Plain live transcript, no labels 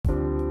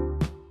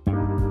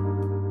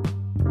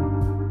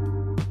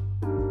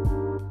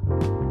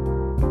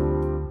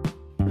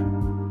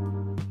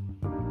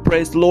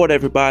Praise the Lord,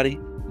 everybody.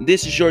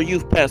 This is your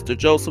youth pastor,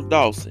 Joseph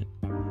Dawson,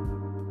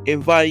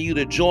 inviting you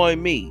to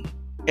join me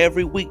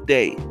every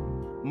weekday,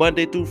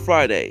 Monday through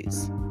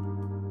Fridays,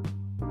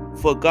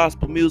 for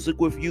gospel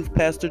music with youth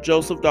pastor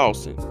Joseph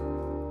Dawson.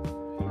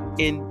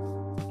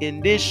 In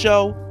this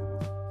show,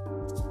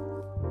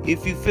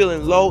 if you're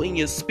feeling low in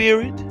your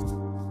spirit,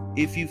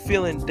 if you're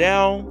feeling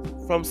down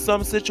from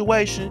some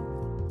situation,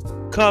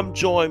 come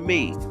join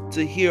me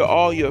to hear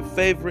all your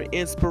favorite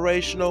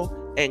inspirational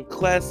and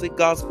classic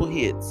gospel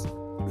hits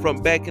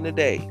from back in the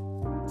day,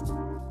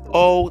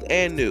 old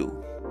and new.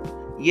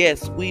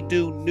 Yes, we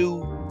do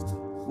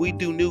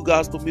new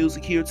gospel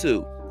music here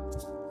too.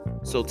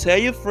 So tell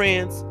your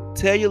friends,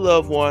 tell your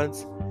loved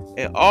ones,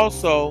 and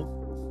also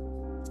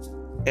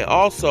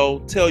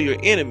tell your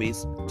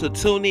enemies to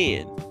tune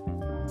in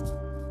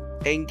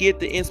and get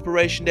the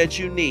inspiration that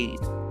you need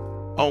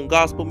on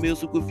gospel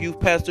music with youth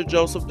pastor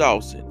Joseph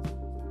Dawson.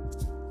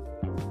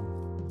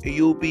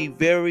 You'll be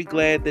very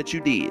glad that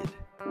you did.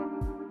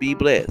 Be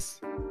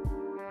blessed.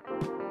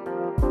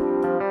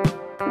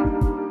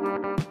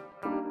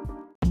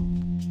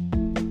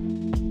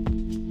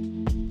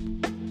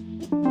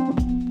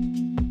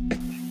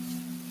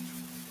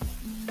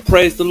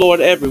 Praise the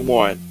Lord,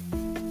 everyone,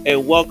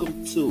 and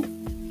welcome to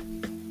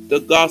the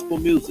gospel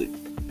music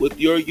with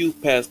your youth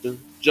pastor,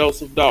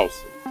 Joseph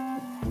Dawson.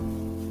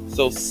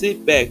 So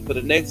sit back for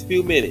the next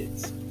few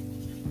minutes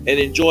and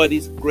enjoy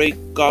these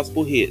great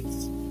gospel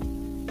hits.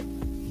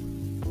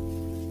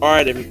 All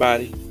right,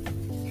 everybody,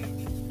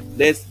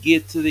 let's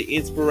get to the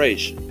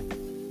inspiration.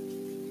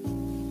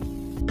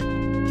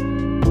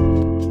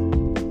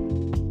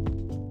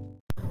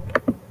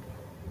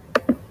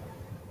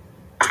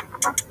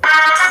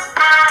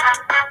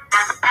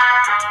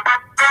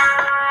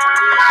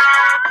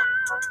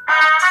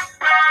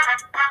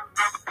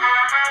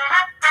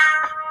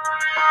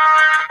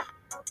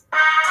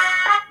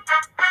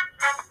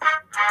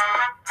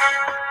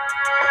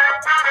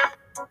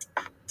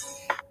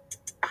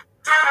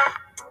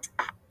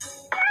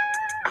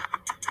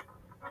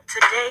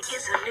 Today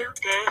is a new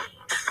day.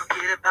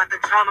 Forget about the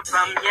drama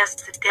from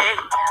yesterday.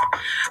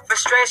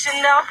 Frustration,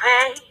 no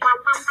pay.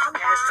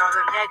 Cast all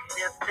the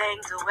negative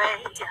things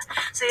away.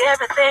 See,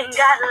 everything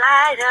got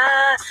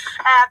lighter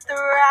after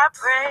I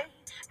pray.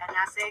 And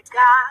I said,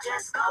 God,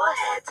 just go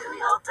ahead, do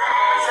your thing.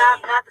 'Cause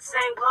I'm not the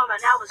same woman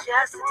I was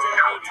yesterday.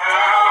 No,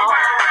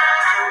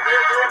 I'm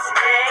real good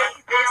today.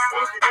 This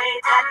is the day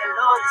that the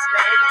Lord has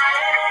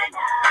made.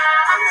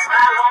 Put a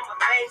smile on my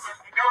face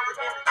and know that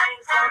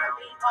everything's gonna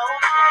be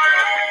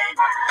okay.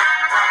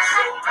 I'll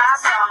sing my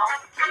song,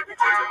 keep it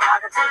to the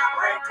rock until the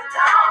break of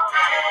dawn.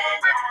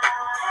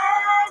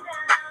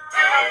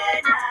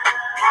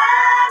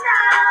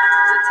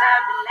 The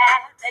time to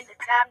laugh and the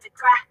time to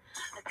cry,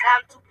 the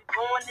time to be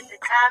born and the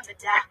time to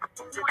die,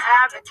 the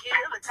time to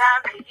kill, the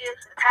time to heal,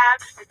 the time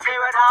to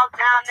tear it all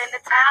down and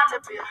the time to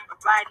build. But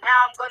right now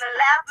I'm gonna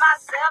laugh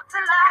myself to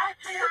life,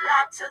 live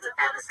life to the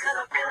fullest 'cause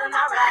I'm feeling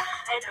alright.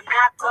 And I'm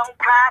not gonna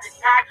cry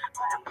tonight,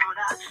 but I'm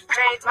gonna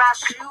change my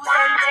shoes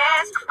and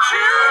dance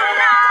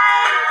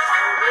tonight.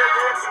 Real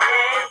good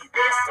today,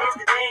 this is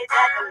the day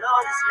that the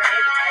Lord has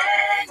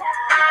made.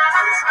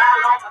 Put a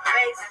smile on my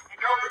face and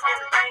know that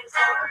everything's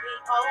gonna be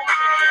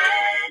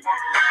okay.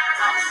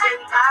 I'll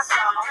sing my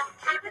song,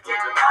 keep it to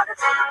the rock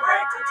until the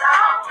break of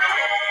dawn.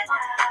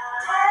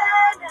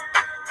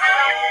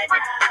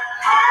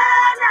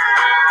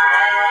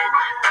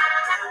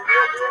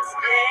 Real good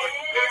today,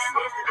 this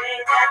is the day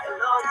that the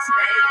Lord has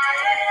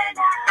made.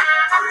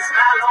 Put a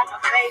smile on my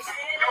face,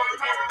 know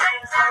that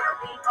everything's gonna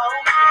be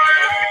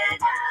okay.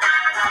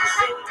 I'll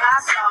sing my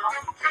song,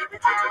 keep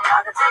it to the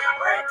rock until the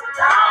break of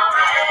dawn.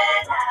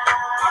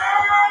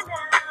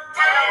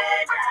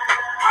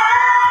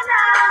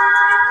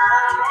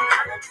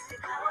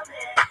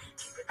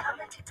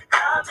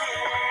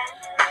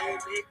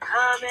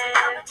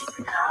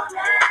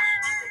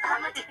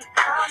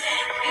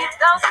 Keep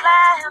those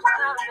laughs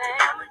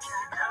coming.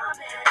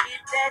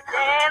 Keep that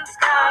dance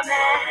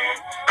coming.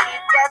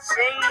 Keep that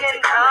singing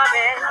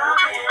coming.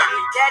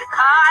 Keep that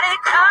party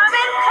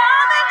coming.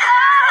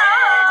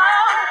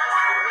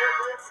 Real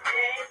good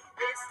today.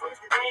 This is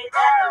the day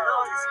that the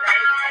Lord has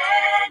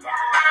made.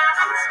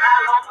 Put a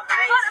smile on my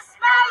face. Put a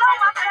smile on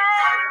my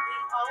face.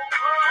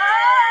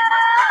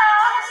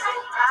 I'll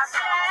sing my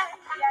song.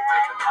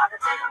 Take a walk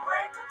until the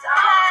break of dawn.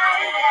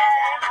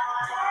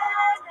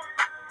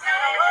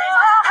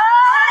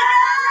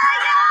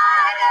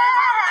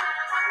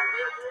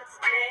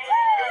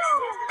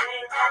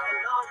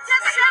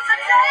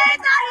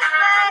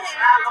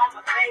 Smile on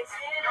my face,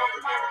 know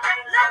that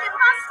everything's gonna be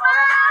okay.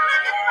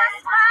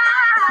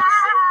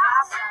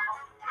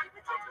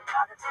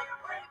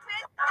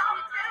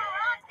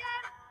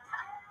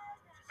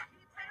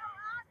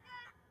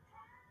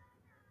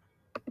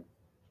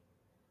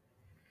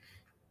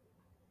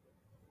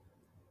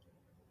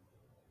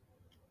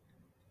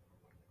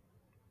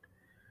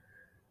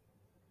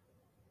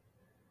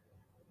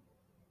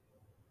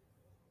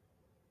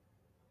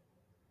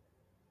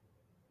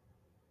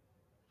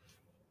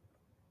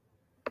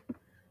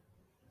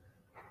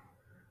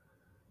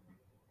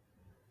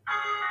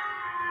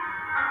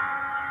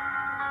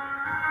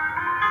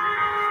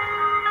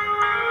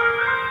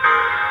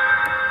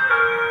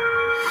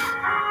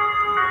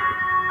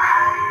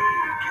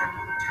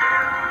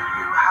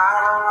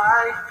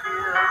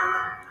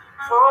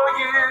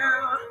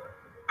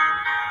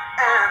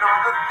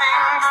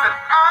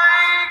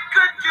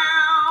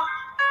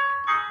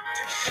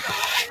 The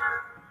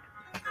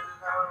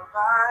love I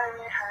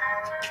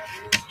have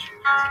is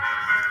true.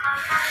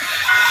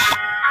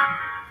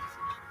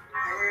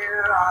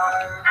 There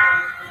are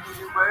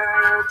many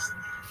words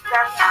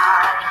that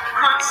I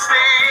could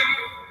sing,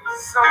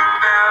 some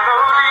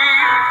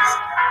melodies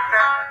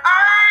that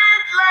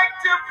I'd like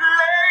to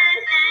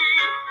play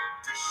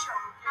to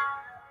show you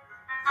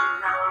the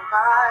love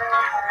I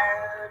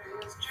have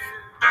is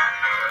true.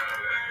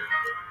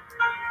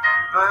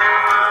 But my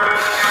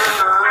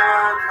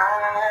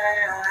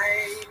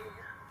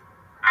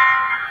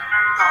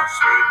thoughts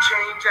may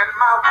change and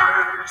my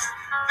words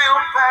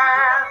they'll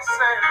pass,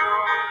 and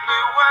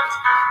only what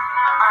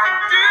I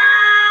do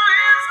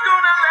is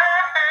gonna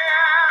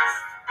last.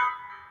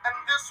 And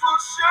this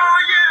will show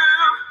you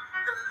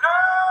the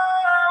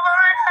love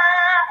I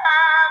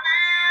have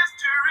is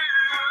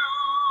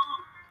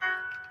true.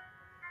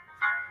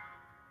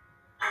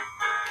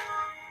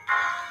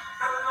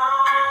 The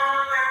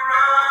lonely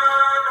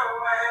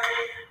runaway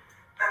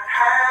that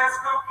has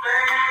no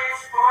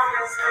place for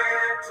his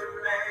head to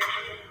lay.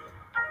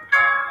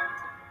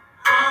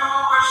 Who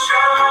will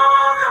show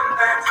them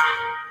that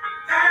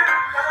their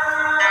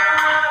love?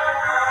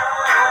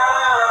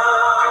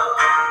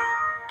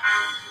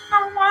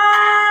 The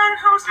one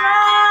who's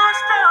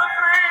lost a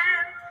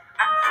friend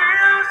and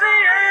feels the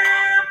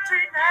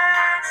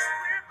emptiness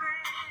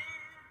within.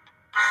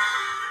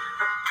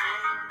 The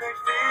pain they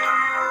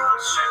feel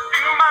should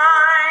be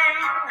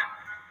mine,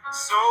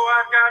 so I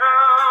gotta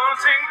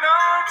take the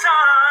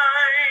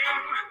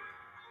time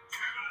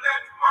to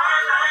let my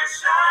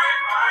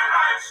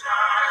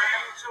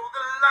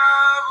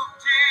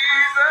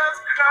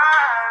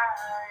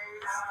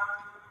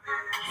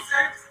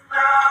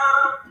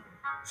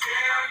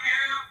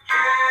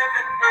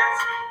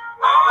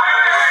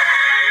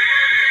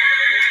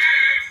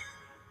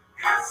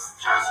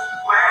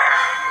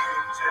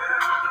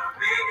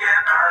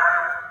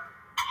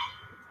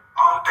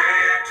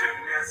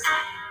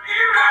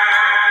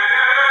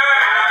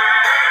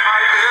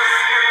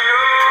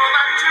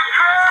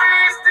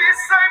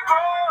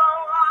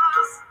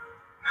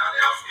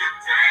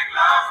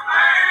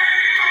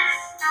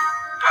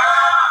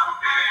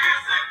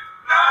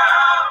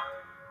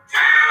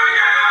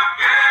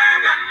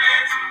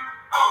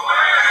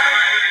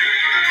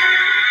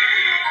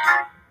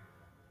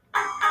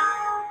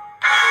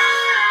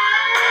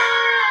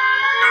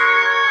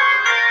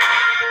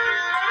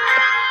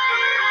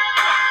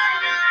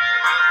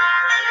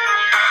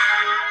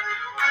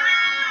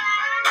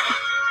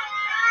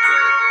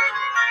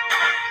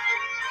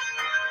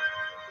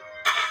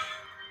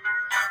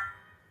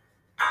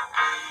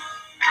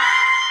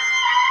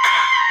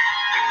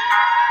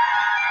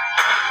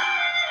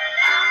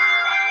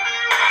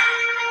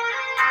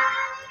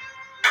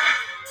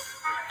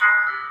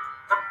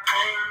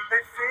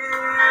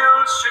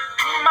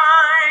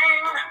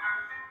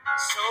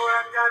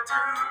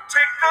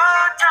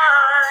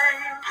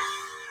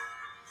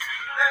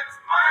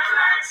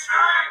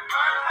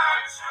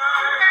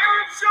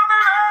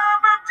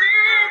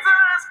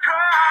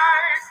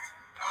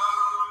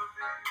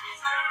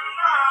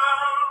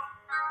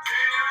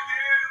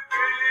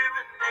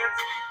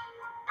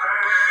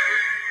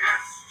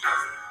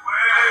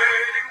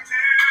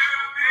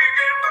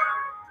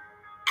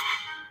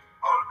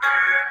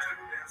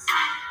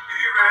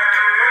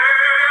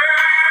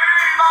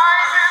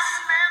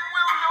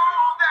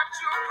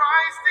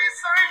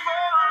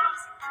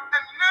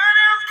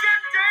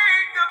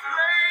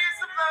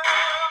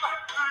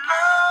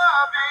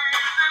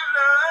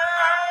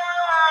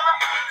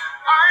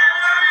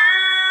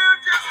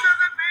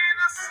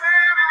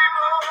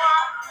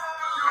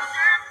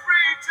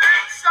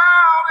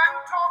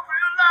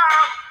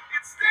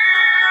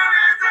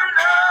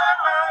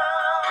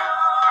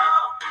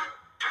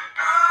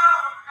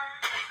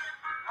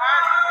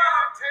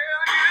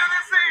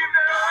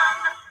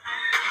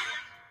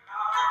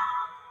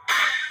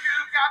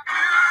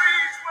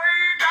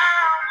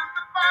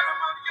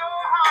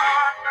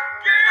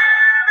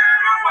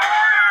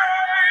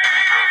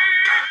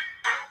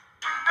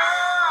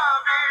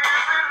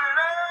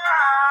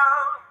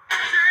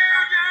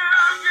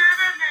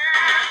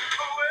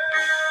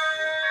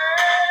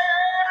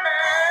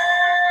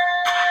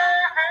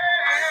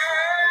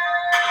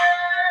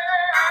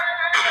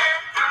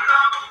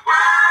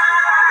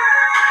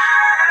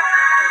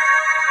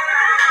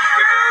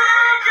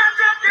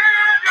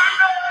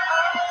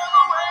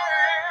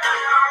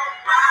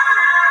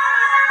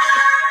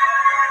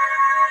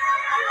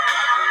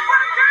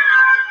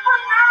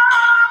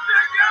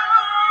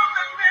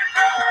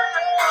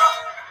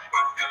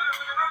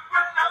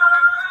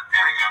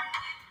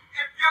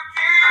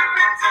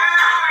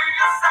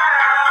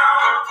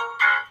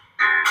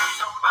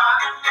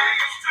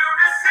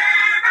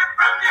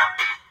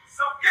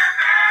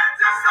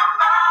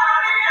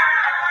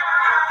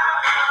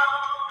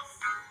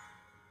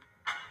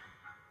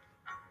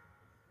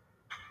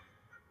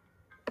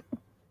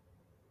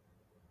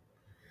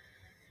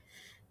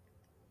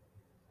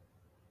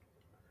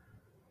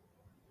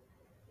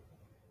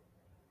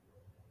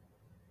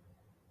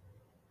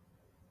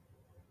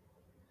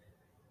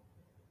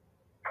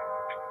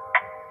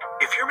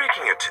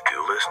making a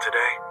to-do list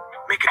today?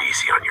 Make it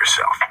easy on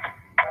yourself.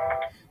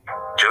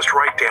 Just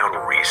write down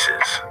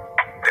Reese's,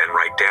 then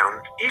write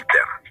down eat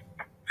them,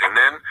 and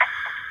then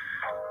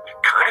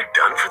you're kind of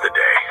done for the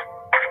day.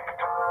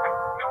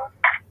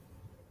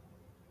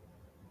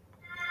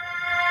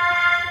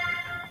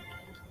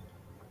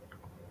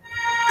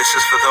 This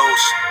is for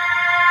those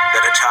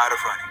that are tired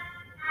of running.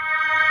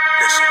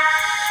 Listen.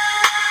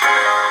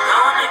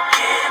 Gonna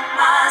get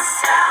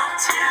myself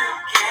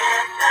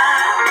together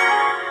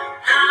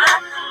and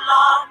let the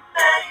Lord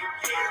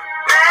make it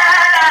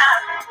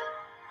better.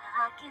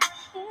 I can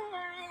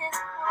hear His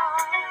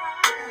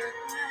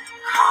voice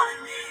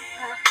calling me.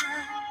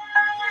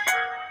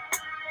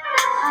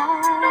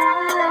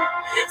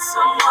 It's a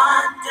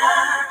wonder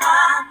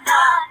I'm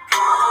not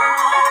gone,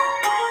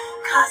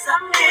 'cause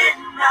I've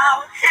been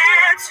out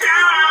here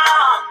too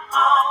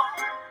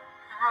long.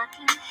 I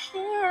can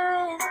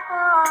hear His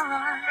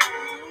voice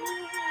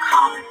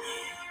calling me,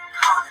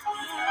 calling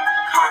me,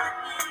 calling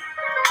me.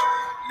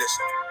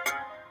 Listen.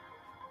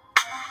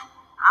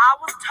 I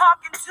was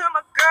talking to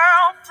my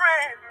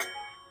girlfriend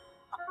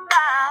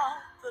about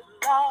the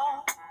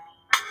law.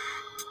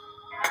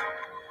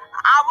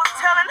 I was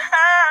telling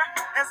her,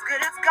 as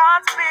good as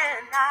God's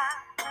been,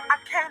 I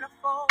can't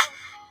afford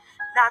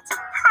not to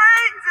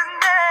praise His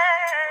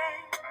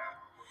name.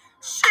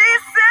 She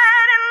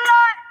said in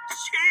life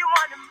she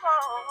wanted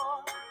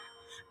more.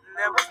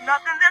 There was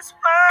nothing this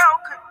world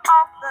could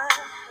offer.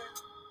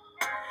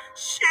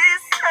 She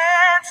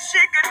said she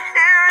could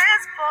hear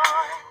His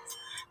voice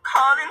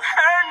calling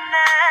her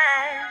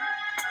name.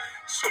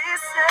 She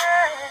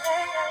said,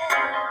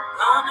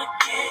 gonna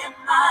get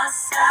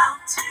myself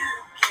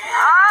together.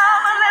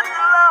 I'ma let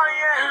the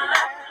Lord,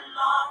 let the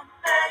Lord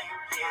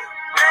make it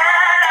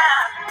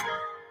better.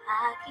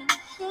 I can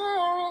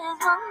hear His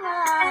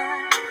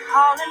voice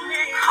calling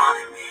me,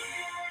 calling me,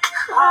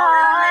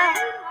 calling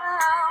me,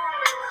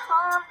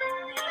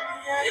 calling me.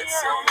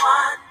 It's a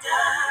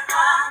wonder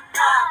I'm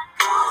not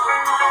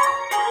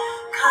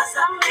gone, 'cause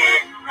I've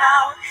been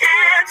out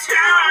here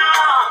too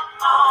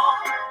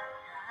long.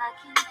 I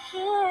can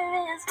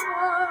hear His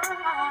voice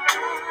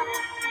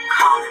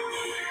calling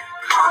me,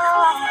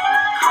 calling me,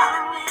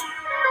 calling me.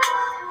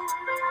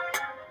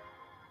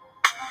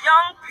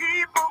 Young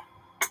people,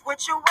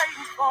 what you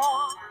waiting for?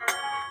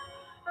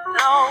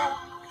 No,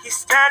 He's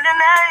standing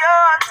at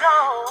your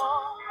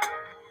door.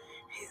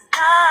 He's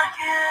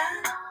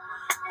knocking,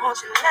 won't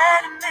you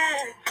let Him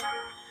in?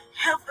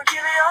 He'll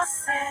forgive your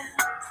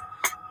sins.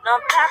 Now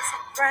that's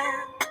a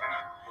friend.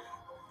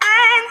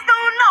 Things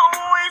don't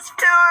always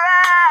feel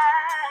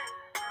right,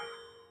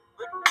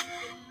 but we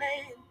can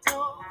make it do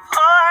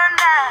for a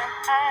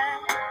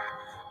night.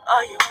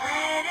 Are you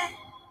with it?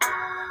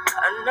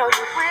 I know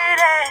you're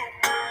with it.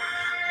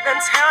 Then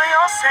tell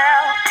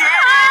yourself, get it.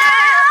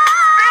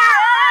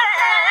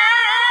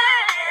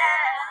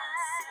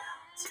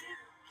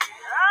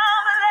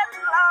 I'ma let the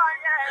Lord,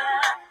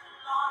 let the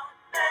Lord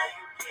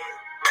make it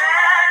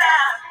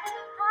better.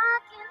 I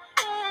can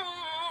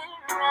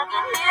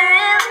hear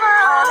His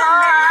voice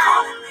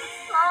calling me,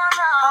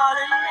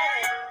 calling me.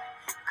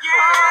 Yeah.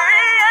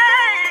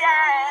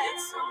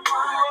 It's a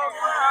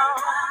wonder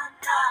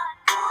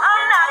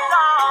I'm not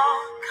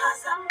gone,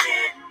 'cause I've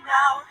been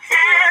out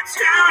here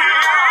too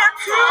long,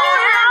 too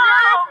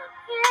long.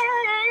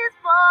 His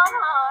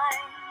voice,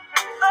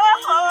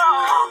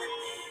 calling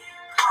me,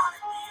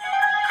 calling me,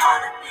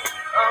 calling me.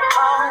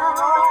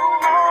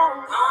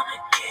 Gonna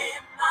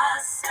get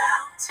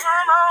myself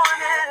together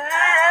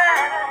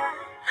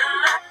and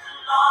let the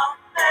Lord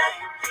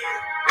make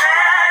it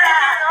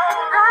better.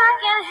 I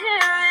can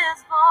hear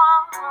His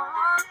voice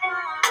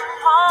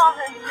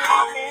calling me,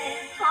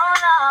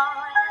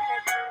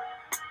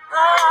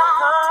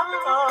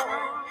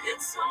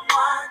 it's a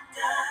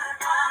wonder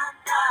I'm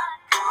not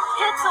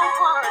gone. It's a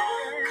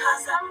wonder,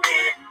 'cause I've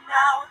been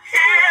out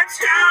here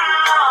too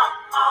long.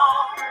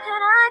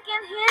 And I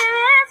can hear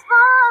His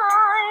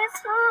voice,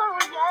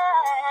 ooh,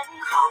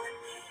 yeah, calling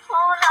me,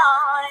 hold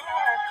on,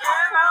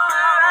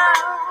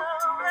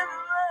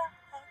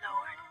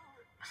 Lord,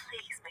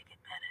 please make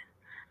it better.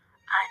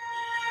 I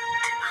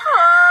need to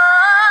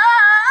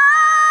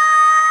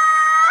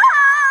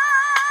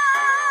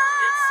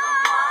It's a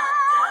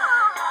wonder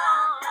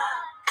I'm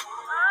not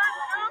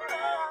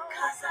gone,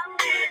 'cause I've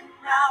been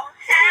out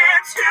here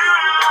too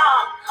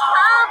long.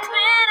 I've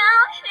been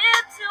out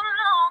here too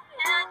long,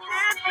 and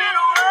it's been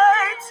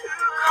way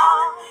too long.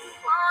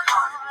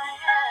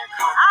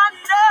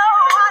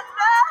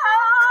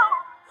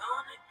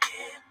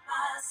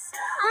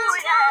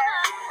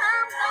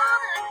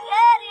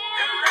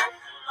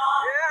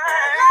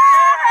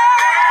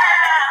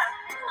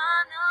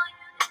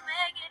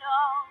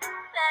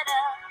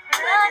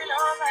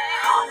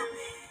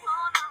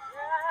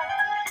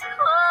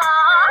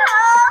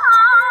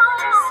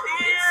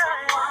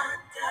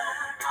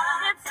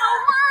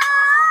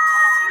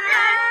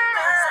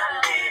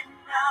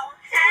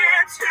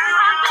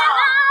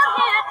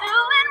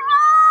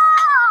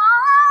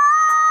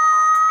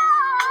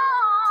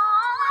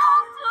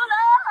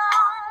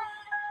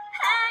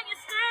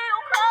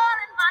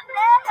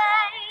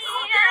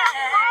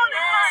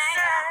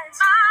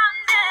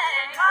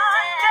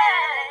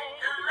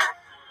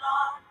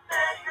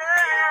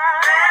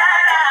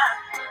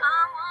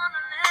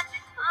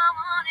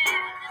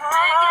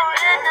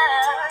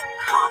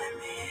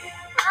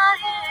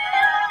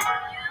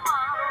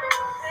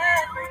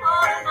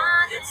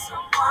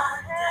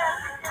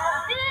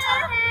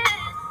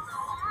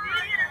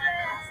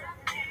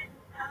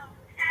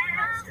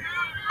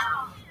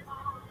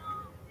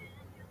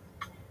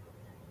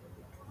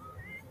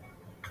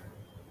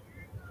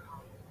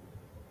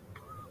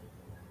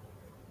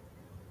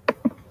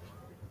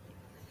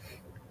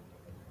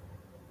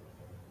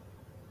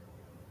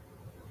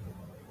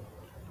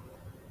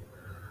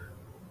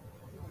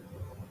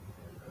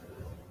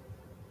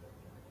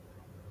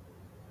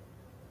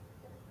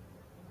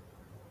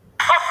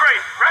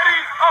 Upgrade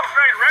ready.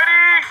 Upgrade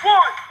ready.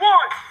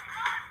 One.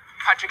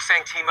 Patrick's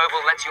saying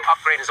T-Mobile lets you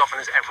upgrade as often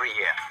as every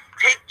year.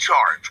 Take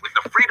charge with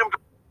the freedom to...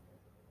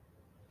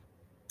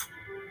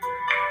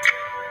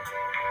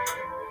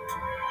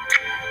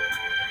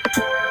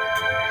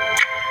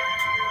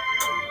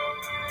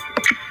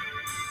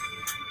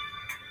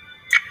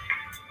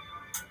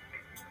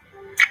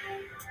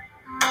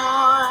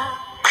 More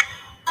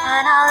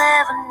than I'll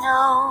ever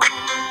know,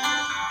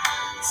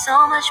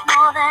 so much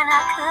more than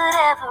I could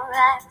ever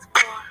ask for.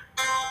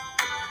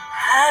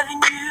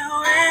 Having you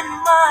in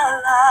my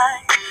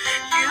life,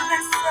 you've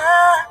been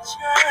such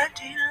a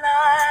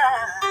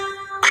delight.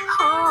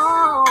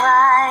 Oh,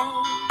 I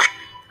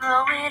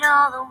throw it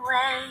all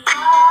away.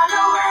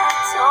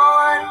 So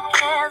what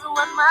cares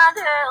what my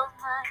girls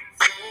might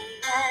say?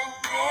 And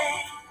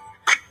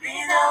maybe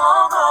they'll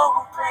all go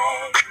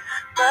away,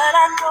 but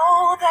I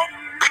know that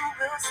you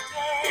will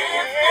stay.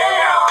 If they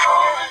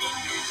only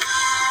knew,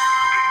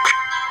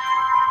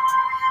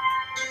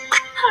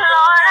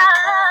 Lord, I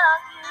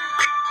love you.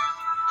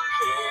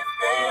 If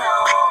they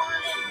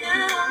only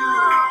knew,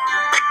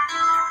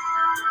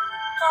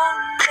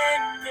 only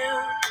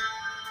knew,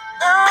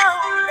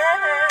 only,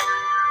 yeah.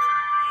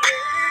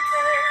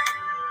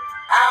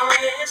 I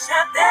wish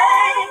that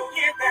they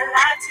give their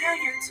life to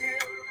you too.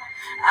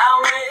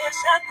 I wish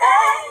that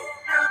they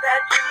knew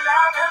that you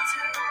love them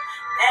too.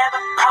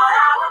 Never thought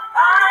I would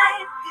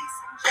find peace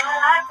and joy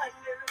like I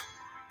knew.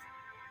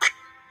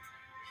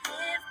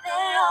 If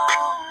they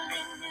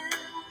only knew.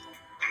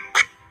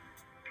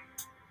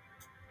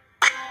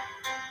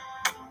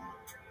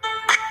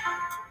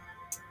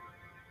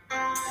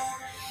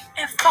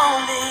 If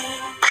only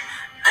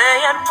they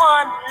had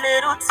one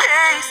little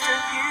taste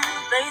of you.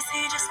 They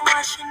see just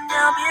what she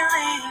now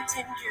believes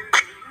in you.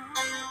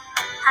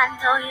 I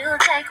know you'll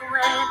take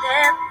away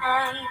their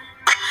pain,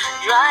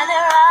 dry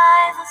their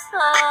eyes, the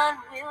sun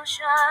will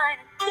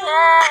shine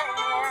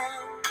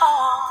again.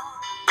 Oh,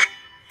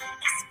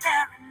 it's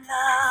barren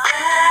love.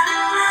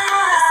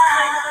 This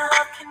kind of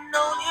love can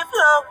only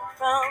flow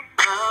from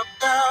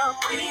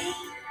above. We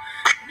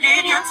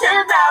need you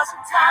 10,000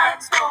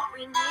 times more.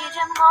 We need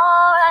you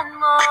more and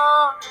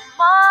more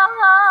and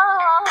more.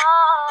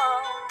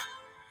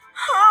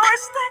 I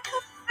wish they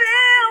could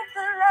feel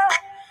the love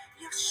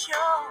you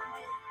show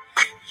me.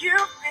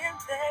 You've been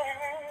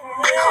there.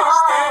 Wish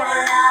they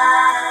were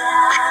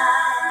alive.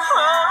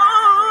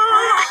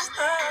 Wish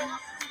they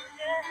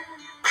knew.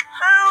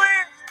 I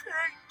wish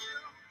they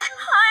knew.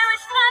 I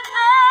wish that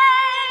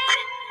they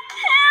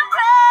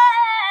embrace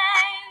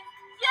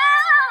you.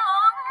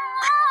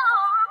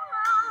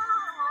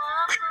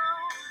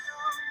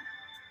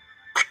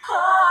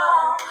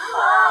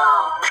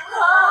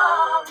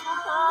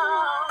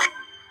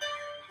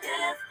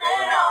 If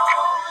they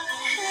only,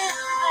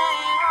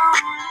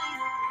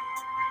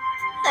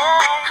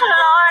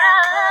 Lord, I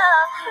love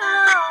you.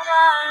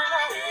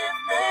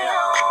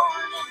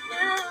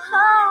 If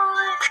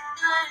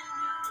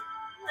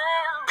they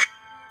only knew,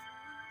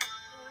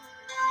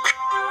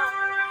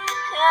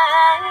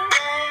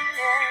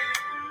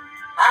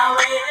 I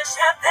wish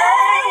that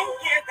they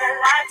give their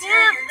life to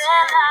you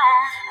too.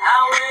 I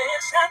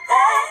wish that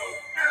they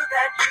knew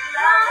that you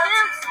love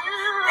them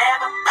too.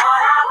 Never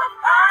thought I would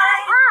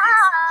find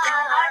peace and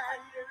joy like I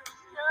knew.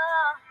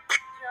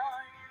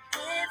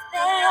 If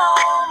they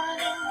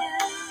only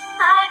knew.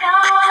 I know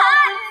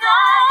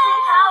exactly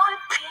how it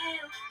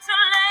feels to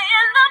lay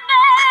in the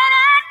bed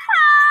and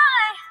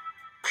cry.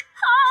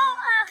 Oh,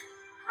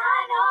 I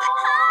know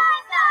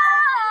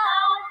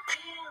how it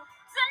feels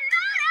to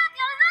not have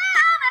your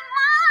love in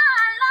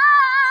my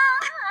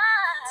life.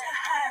 To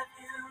have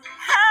you,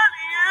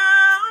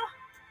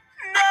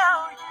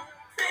 know you,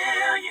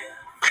 feel you.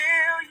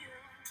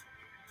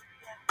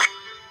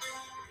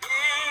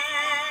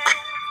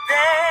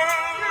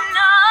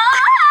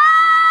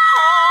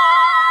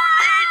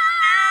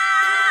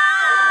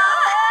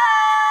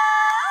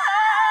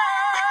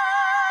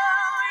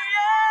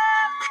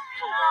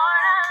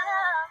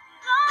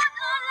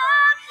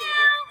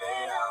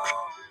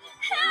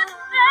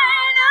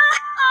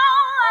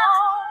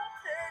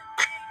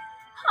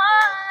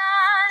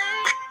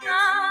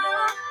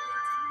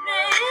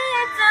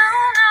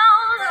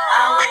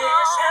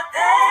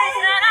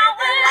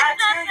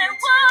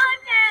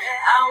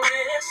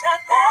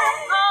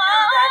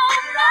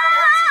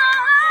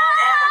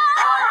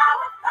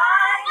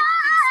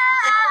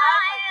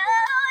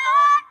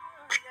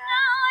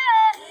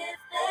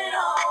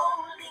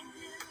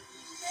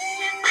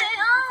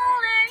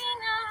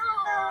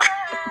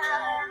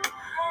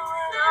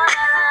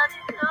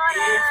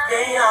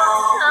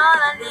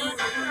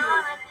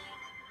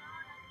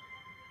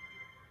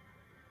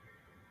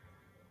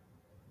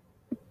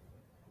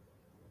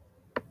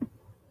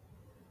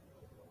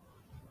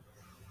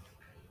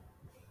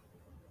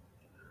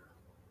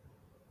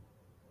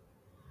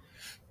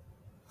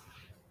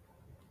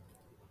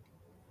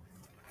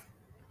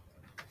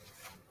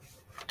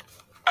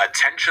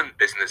 Attention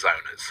business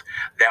owners,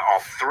 there are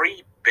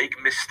 3 big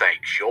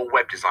mistakes your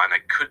web designer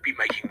could be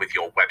making with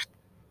your website.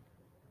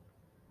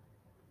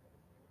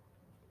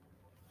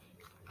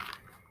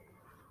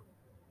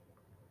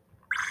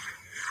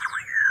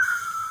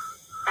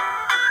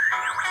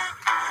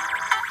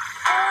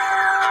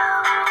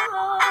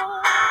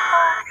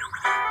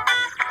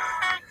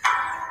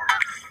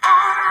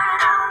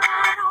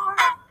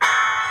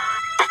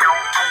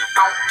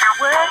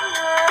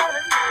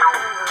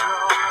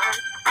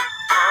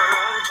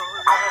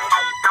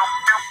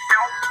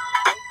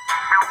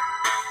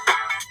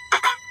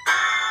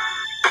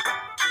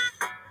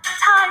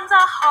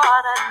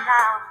 harder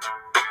now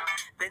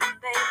than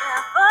they've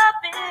ever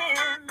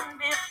been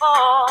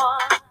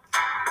before.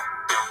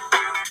 Don't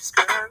be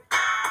discouraged.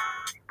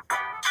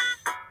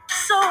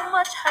 So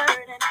much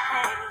hurt and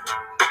pain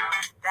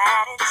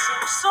that it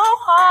seems so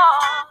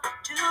hard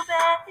to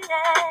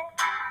bear.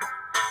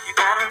 You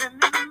gotta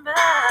remember,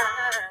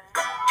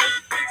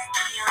 faith is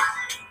the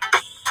only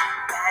thing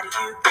that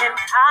you can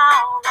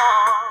count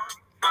on.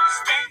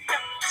 Stand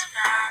up,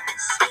 smile,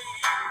 and say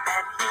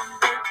that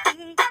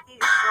you may be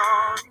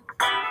strong.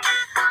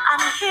 I'm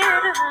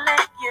here to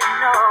let you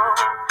know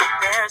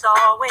there's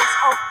always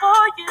hope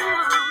for you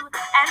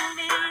and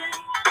me.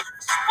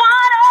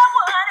 Despite of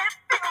what it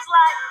feels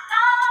like,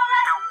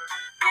 alright,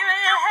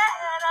 keeping your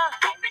head up,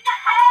 keeping your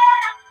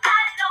head up.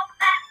 I know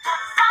that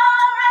was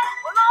alright,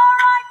 was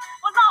alright.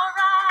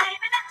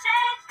 Even a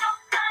change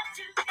don't come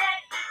today,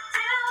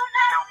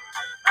 tonight.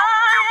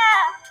 Oh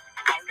yeah,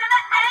 he's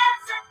gonna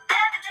answer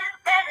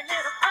every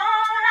little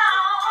hold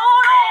on,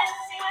 wait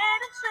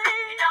and see.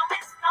 You know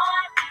it's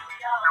gonna be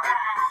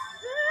alright.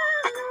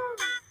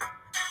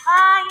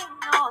 Crying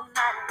all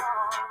night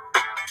long,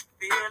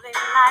 feeling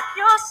like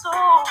you're so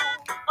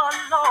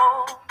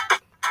alone.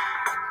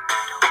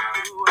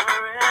 Don't you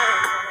worry,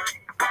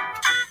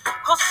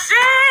 'cause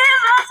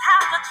seasons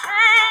have to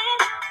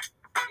change.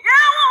 You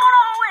won't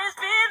always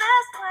be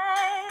this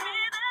way.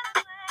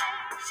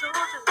 So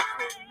just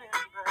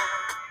remember,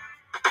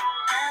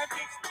 that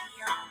is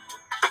the only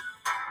key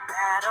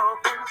that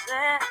opens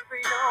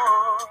every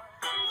door.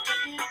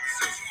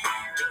 Peace is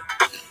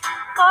everything,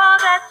 all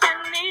that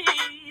you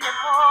need and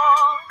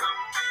more.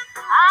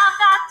 I've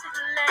got to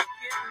let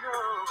you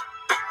know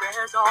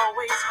there's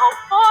always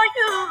hope for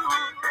you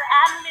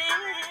and me.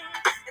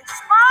 In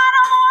spite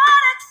of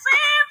what it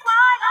seems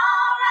like,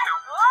 alright.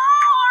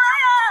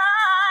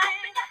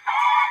 Keep your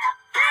head up,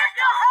 keep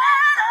your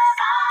head up,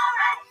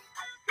 alright.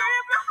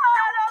 Keep your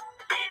head up,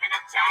 believing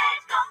a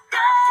change gon'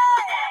 come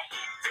today,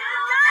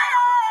 tonight.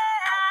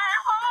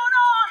 Hold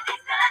on,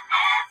 he's gonna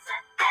answer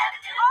every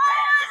little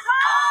prayer. Just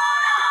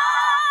hold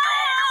on,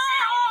 wait and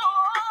see.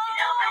 You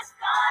know it's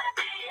gonna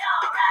be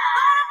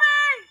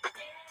alright.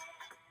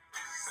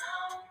 So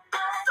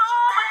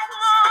much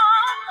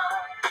more.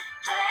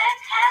 Joy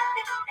and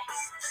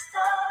happiness in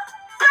store.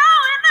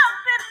 Growing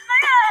up in the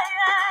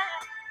air.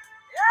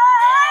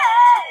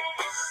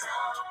 Yeah. So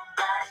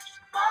much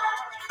more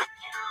you can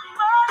be.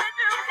 More than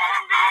you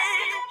can be.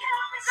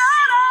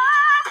 God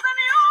asks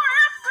and you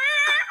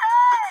receive.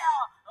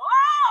 Oh.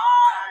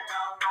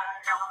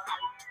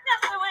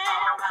 Yes, we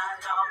will.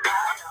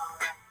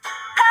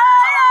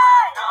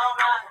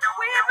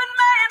 We've been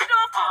made to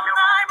for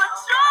night, but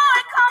joy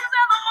comes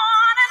in the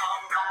morning.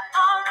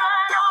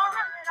 Alright.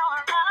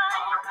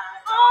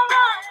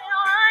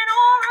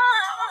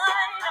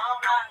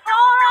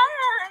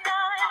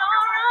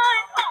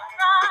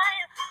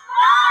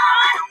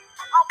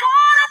 I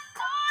want it.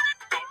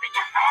 Keeping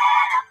your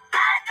head up,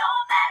 I know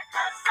that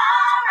was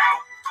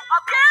alright.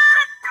 I'll get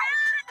it.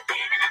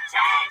 Believing a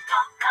change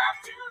gon' come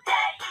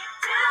today,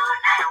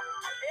 tonight.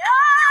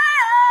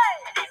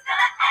 Yeah. And he's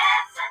gonna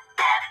answer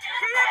every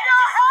little prayer. Keep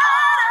your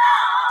head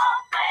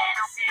up, wait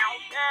and see.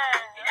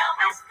 You know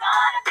it's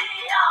gonna be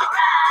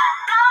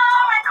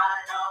alright.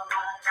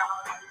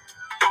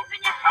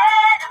 Keeping your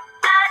head up,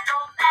 I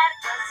know that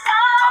it's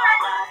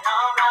alright.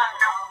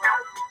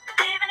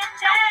 Believing a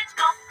change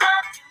gon'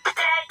 come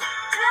today,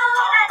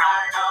 tonight.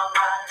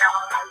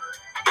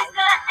 And he's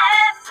gonna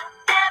answer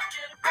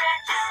every little prayer.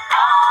 Just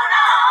hold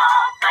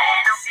on,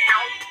 wait and see.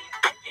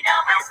 You know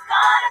it's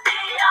gonna be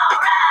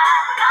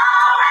alright.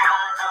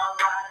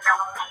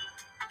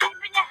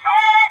 Keeping your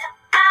head up,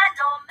 I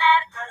know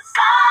that it's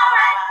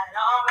alright.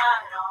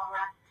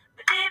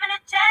 Believing a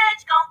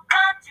change gon'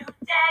 come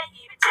today,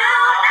 even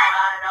tonight.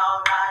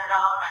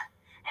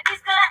 And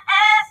he's gonna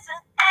answer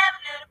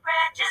every little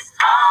prayer. Just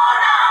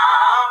hold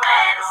on,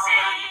 wait and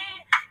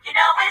see. You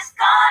know it's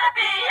gonna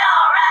be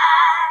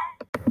alright.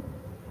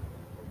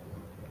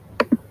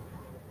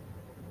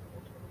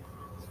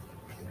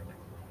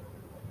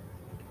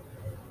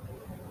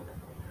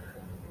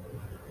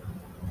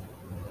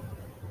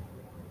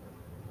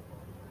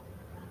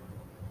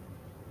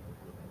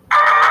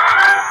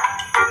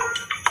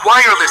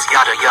 Wireless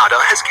yada yada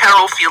has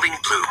Carol feeling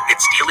blue.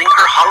 It's stealing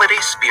her holiday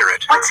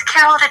spirit. What's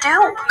Carol to do?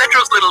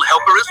 Metro's little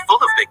helper is full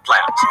of big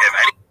plans. If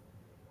any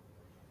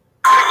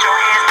Put your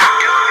hands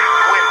together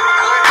with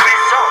good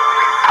result.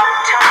 I'm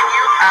telling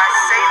you, I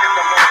say that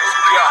the Lord is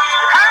good.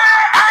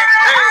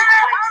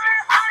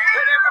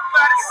 Let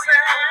everybody say,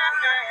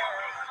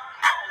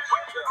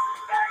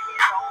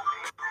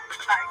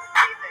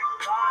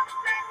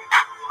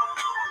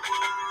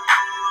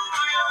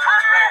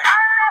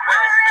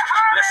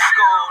 let's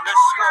go.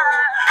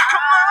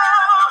 Come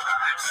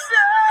on, say.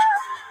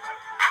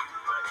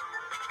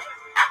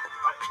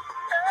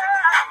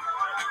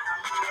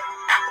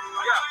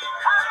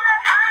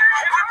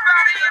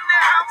 Everybody in the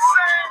house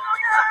say,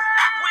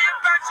 we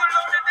invite you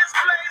Lord in this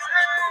place.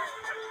 Hey.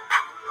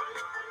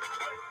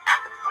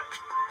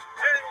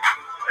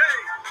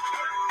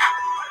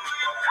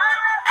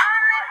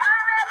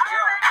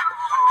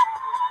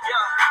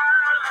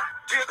 Yeah.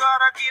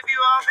 give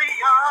you all the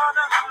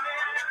honor.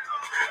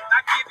 I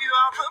give you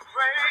all the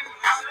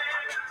praise.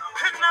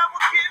 And I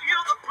will give you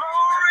the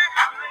glory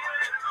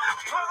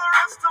for the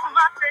rest of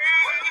my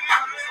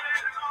days.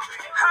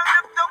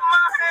 I lift up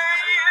my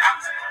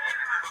hands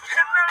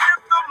and I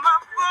lift up my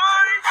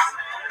voice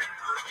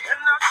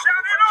and I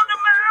shout it on the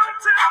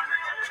mountain.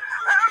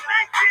 I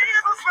make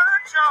Jesus my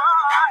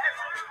joy.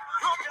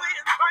 Lord, we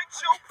invite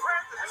your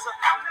presence.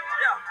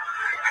 Yeah.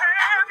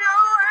 Have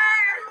your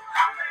way.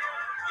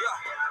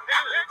 Yeah.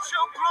 And let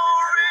your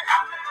glory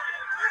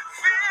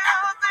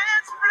fill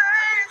this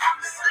place.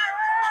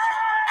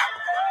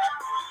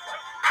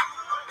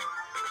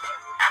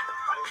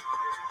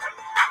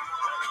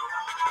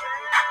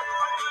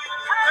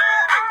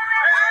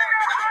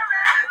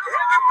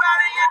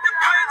 Everybody in the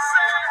place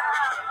say,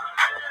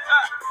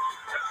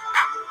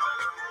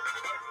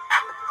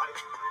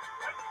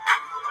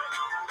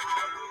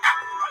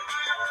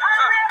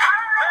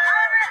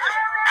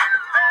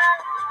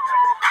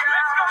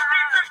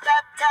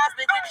 baptize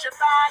me with your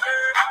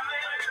fire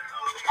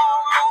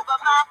all over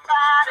my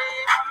body.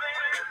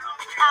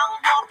 I'm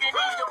walking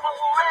in your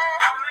glory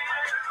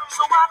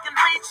so I can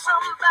reach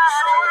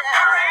somebody.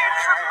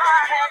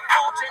 Had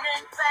fortune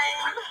and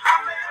fame,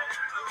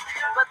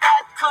 but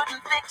that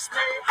couldn't fix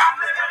me.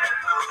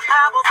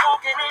 I was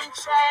walking in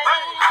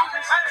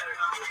chains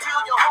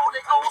till your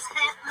Holy Ghost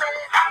hit me.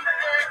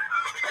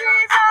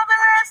 These are the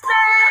last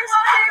days.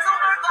 These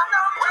are the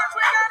numbers.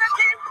 We gotta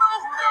keep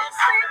moving.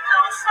 Sleep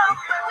no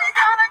slumber. We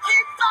gotta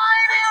keep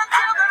fighting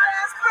till the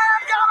last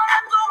breath. Gotta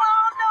let the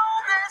world know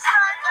this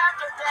life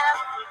after death.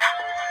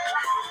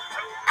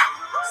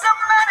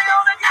 Somebody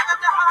ought to give him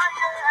the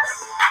highest.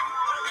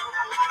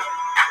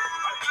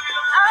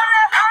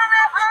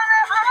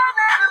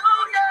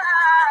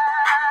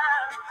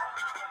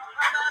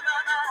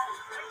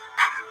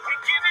 We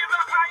give you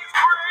the highest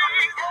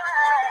praise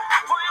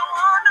for your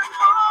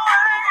wonderful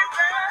ways.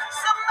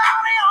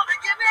 Somebody ought to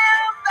give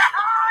him the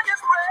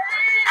highest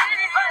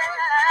praise.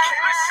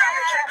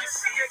 Can you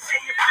see it?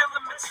 Can you feel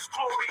him? It's his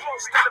glory.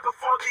 Standing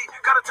before thee,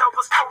 gotta tell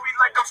the story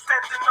like I'm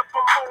standing up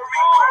on Maury.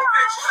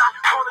 This shot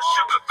on the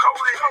sugar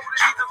coated.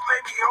 Jesus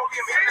made me holy.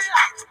 I'm in the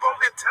streets,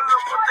 boldly tell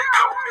them what they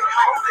told me.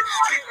 Hold it,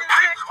 keep it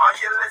thick. Are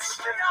you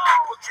listening?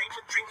 People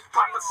dreaming dreams,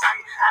 prophesy,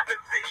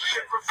 having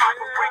vision,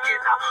 revival, bring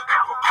it out.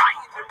 Power,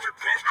 crying and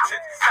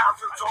repentant.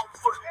 Thousands on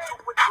foot,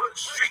 doing good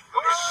street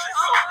missions.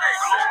 So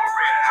let's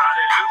glory,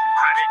 hallelujah,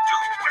 how they do,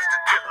 Mr.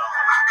 Killer.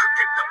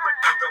 Cooking up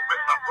another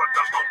with my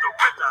brother on the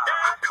willer.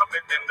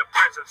 Coming in the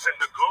presence and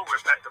the glory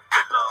at the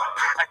villa.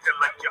 Acting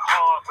like you're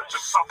hard, but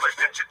you're softer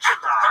than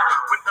chinchilla.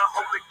 When the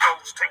Holy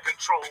Ghost take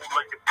control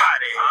of your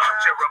body.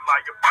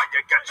 Jeremiah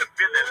fire got you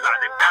feeling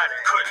like it body.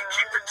 Couldn't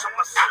keep it to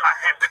myself, I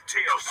had to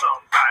tell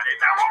somebody.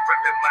 Now I'm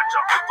repping my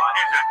Jehovah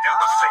and I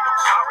never say I'm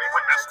sorry.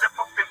 When I step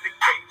up in the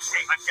gates,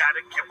 I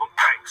gotta give them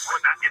thanks.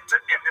 When I enter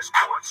in this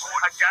courts,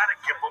 I gotta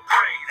give them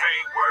praise.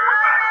 Ain't worried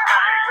about a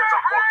thing, cause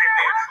I'm walking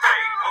in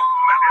faith. Move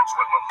mountains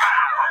with my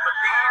mind, I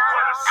believe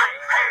what I say.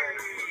 Hey,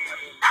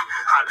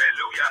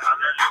 hallelujah,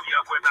 hallelujah.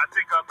 When I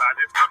think about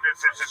his goodness,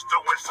 it's just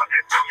doing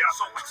something to ya.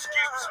 So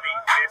excuse me,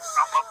 miss,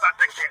 I'm about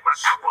to kick my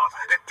shoe up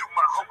and do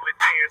my holy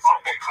dance.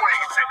 All my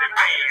praise in the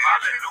name,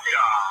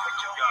 hallelujah. Put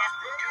your hands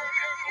together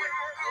with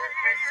good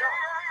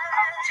result.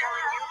 I'm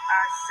telling you,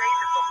 I say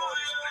that the Lord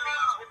is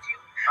pleased with you,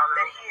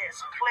 that He has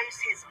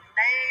placed His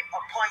name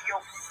upon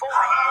your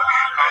forehead,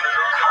 and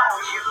He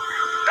calls you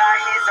by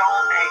His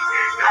own name.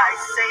 I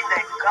say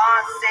that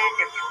God said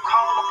if you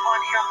call upon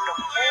Him the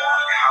more,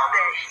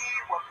 that He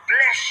will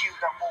bless you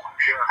the more.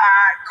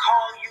 I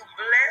call you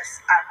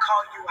blessed. I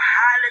call you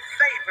highly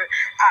favored.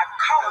 I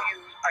call you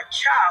a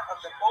child of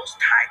the Most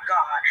High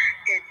God.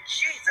 In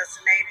Jesus'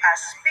 name, I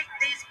speak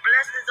these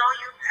blessings on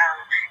you now.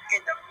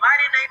 In the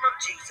mighty name of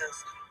Jesus.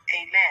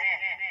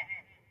 Amen.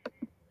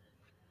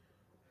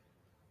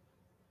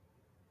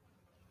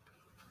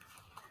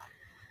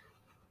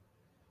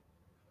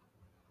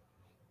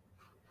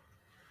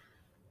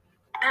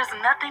 There's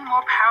nothing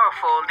more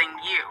powerful than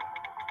you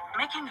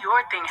making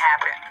your thing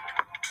happen.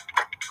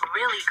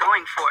 Really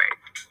going for it.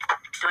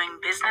 Doing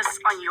business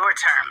on your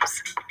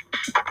terms.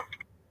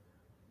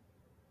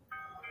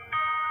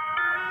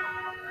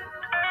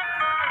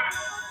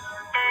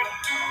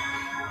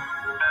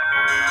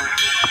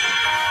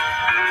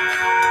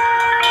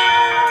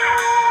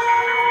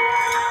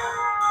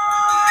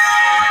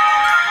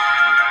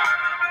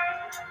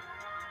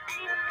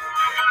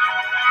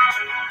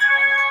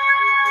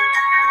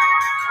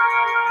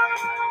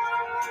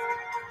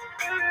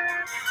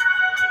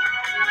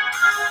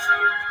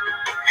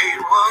 He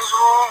was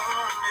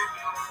wounded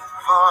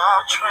for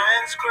our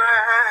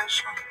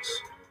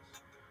transgressions.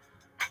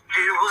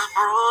 He was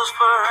bruised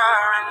for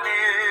our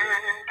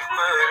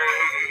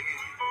iniquities.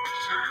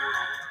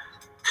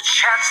 The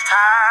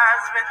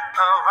chastisement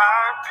of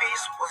our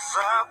peace was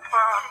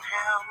upon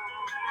him,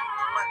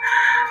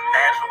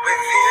 and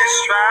with his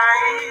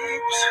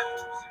stripes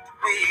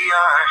we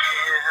are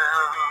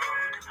healed.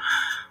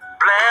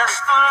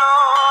 Bless the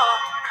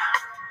Lord,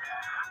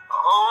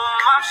 oh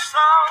my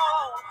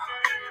soul,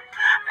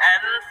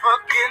 and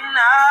forget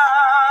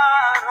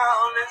not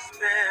his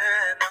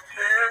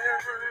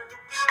benefits,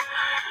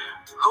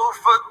 who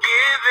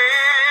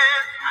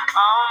forgiveth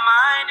all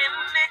mine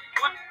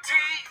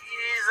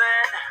iniquities,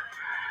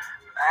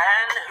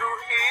 and who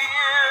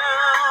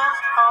heals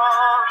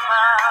all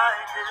my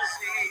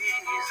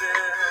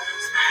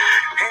diseases.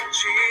 In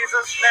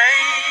Jesus'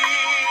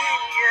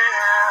 name,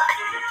 yeah.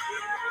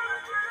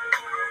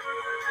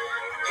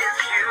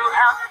 If you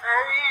have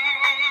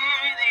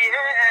faith,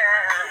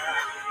 yeah,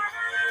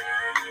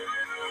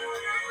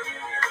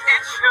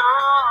 it's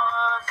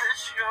yours,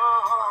 it's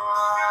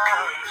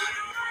yours.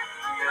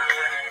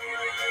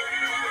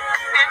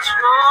 It's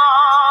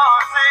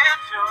yours,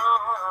 it's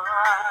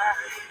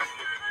yours.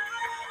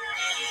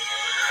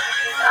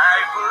 I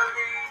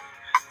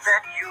believe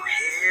that you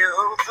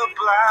healed the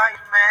blind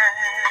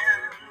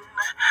man,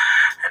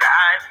 and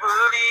I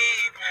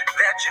believe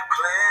that you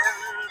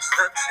cleansed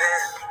the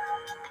ten.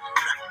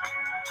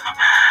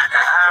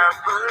 I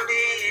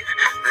believe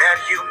that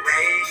you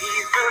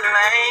made the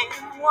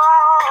lame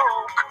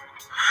walk.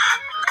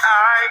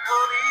 I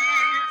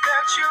believe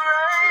that you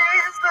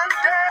raised the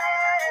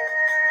dead.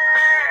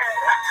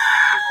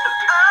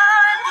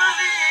 I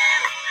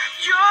believe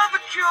you're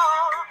the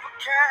cure for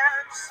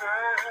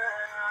cancer.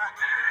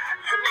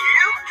 And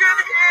you can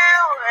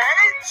heal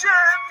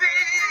HIV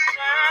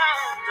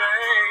and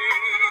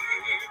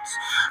AIDS.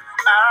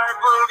 I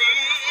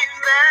believe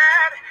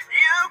that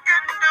you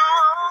can do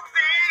all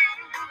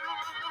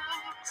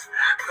things.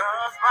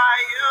 'Cause by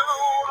you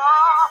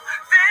all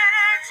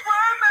things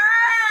were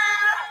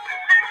made.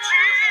 In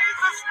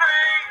Jesus'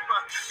 name,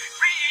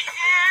 be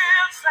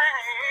healed,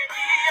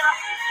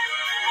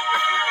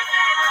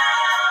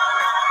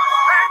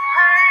 back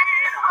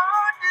pain,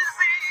 heart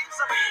disease.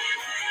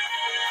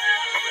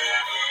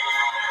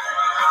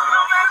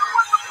 No matter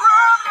what the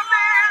problem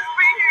is,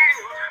 be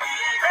healed.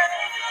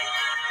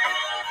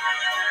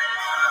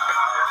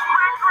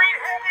 Migraine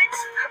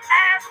headaches,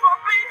 asthma,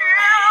 be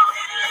healed.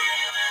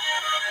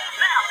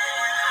 Now,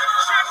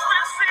 just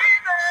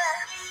receive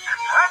it.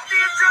 I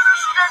need you to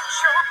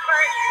stretch your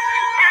faith.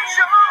 It's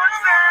yours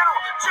now.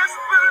 Just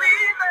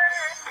believe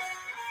it.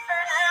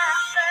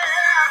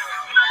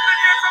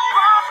 Nothing is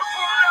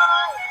impossible, no.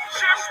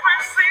 Just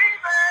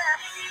receive it.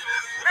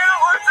 Now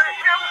unto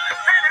him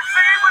that is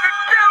able to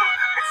do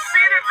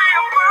exceedingly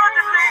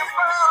abundantly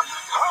above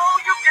all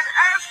you can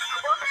ask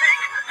or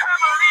think. I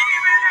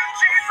believe it in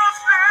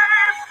Jesus'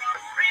 name.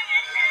 Be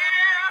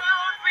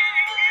healed, be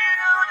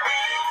healed.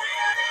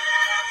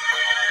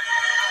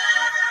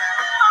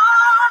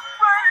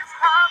 Arthritis,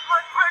 high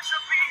blood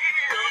pressure, be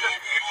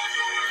healed.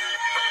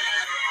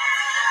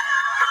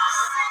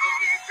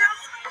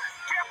 Seizures,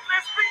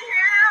 deafness, be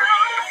healed.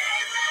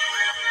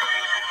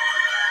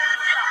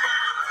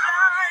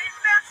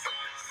 Blindness,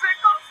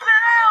 sickle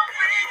cell,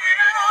 be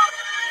healed.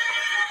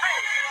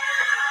 Hey,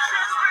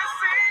 just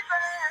receive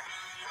it.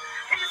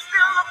 He's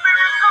still a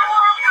miracle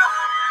worker.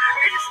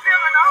 He's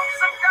still an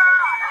awesome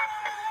God.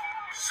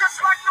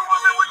 Just like the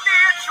woman with the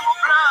issue of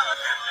blood.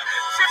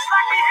 Just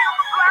like he healed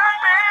the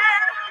blind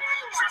man.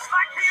 Just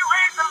like he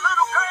raised the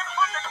little girl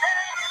from the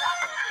dead.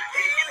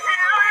 He can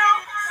heal you.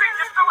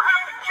 Sickness don't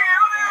have to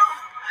kill you.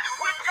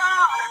 With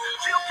God,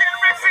 you can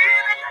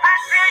receive it. I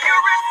say you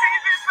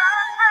receive it by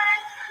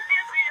faith.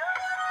 It's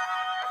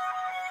yours.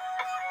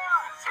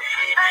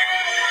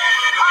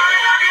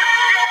 Hallelujah.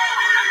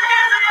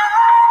 It's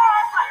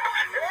yours.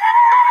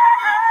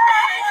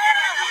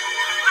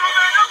 No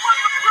matter what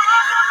the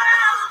problem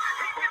is,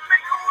 he can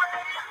make a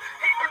way.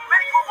 He can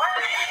make a way.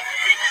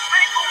 He can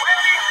make a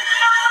way.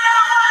 No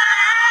matter what it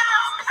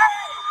is.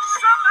 Hey,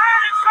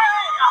 somebody say,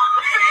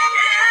 be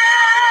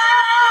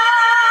healed.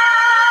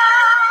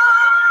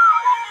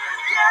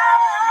 Yeah.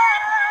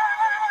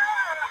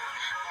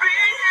 Be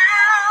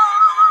healed.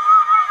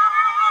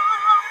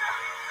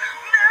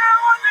 Now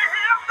unto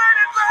him that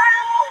is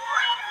able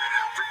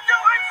to do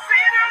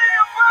exceedingly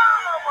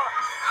above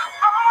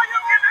all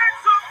you can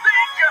ask or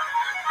think.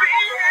 Be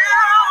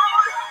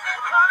healed.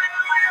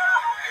 Hallelujah.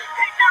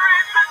 He can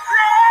raise the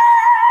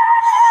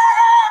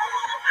dead.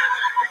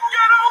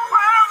 Got all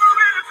power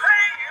in his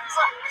hands.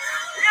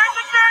 In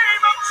the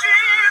name of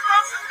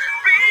Jesus,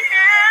 be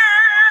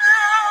healed.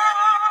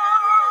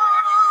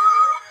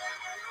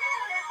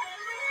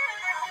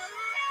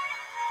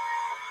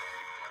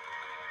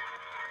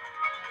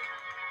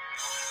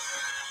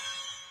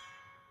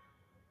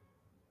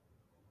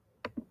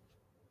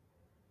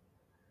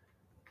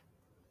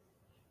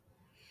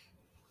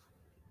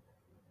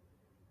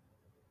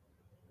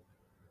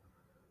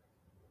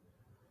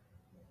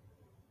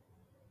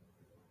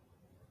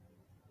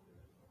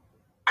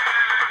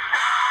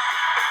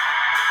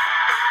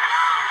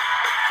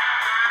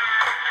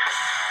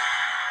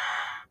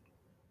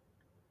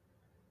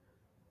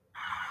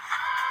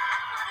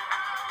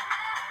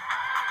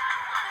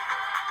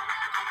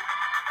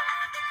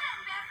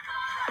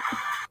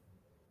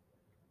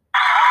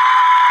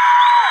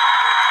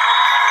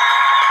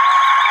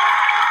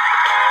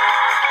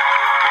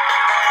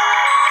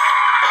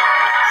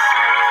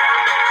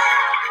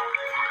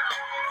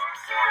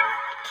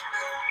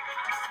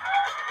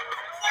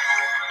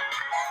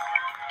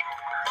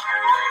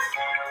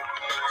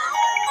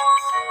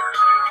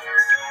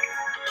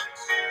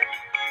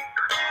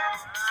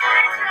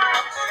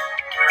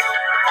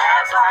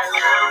 I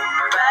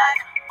look back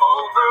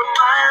over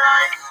my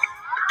life,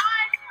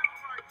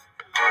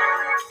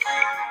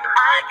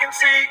 I can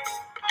see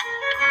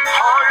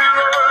how your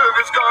love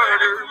has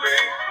guided me.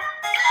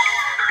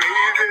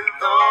 Even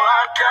though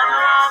I've done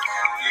wrong,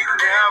 you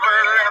never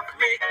left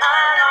me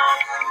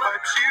alone,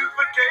 but you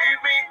forgave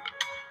me,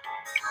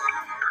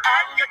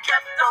 and you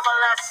kept on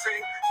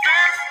blessing.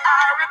 This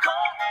I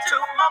recall to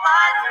my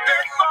mind,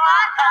 therefore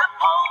I have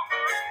hope.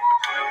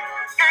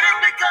 It is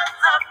because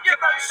of your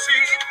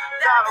mercy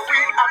that we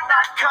are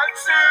not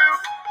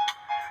consumed.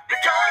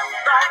 Because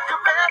thy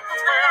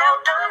commandments fail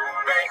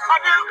not, they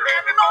are new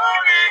every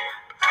morning.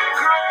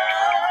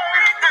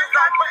 Great is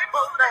thy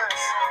faithfulness.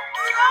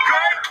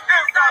 Great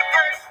is thy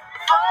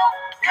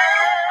faithfulness.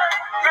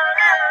 Yeah,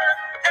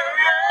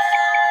 yeah, yeah.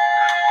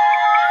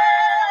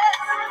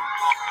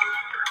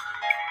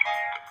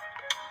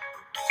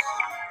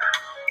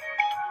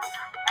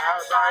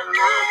 As I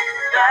look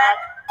back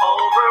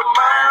over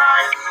my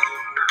life,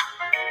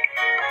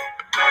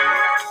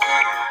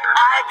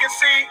 I can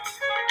see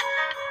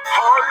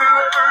how your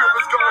love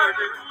has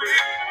guided me.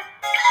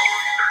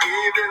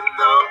 Even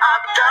though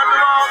I've done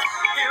wrong,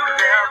 you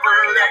never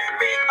left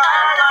me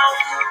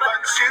alone,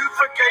 but you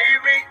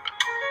forgave me,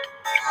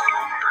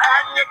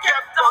 and you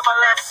kept on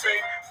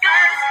blessing.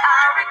 This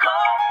I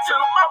recall to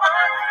my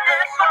mind,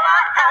 therefore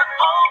I have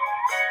hope.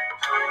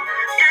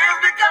 It is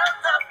because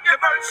of your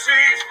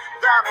mercies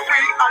that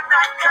we are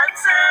not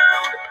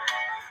consumed.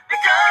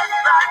 Because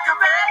thy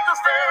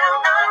commandments fail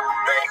not,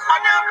 they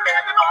are new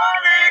every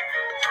morning.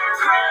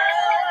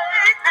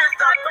 Great is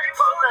thy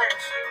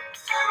faithfulness.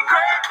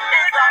 Great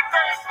is thy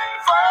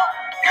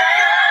faithfulness. Yeah,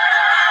 yeah,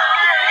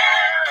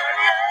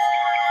 yeah.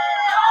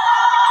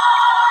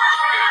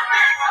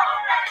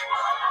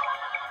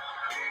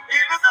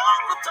 Even though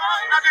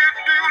sometimes I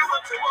didn't do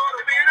what you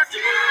wanted me to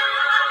do.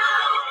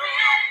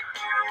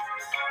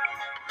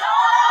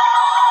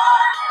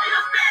 Lord,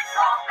 you've been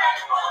so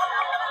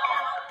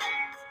faithful.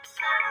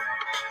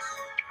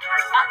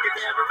 I can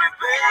never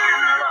repay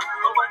you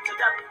for what you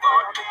done for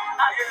me.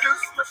 How you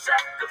loose my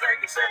shackles and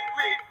you set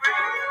me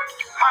free.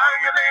 How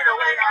you made a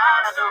way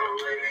out of the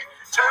way.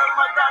 Turn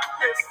my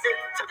darkness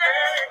into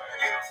day.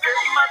 You've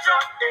been my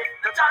joy in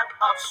the time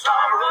of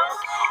sorrow.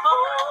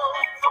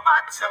 Hope for my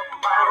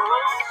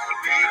tomorrow.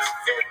 Peace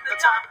in the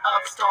time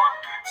of storm.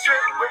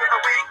 Strength when I'm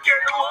weak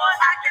and worn.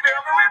 I can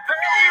never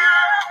repay you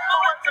for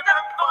what you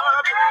done for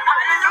me. How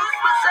you loose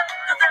my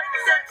shackles and you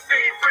set me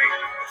free.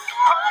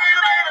 How you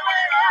made a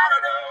way out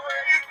of the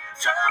way.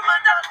 Turn my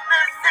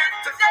darkness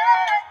into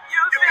day.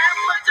 You've been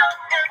my joy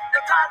in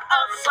the time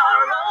of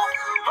sorrow.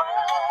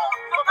 Hope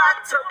for my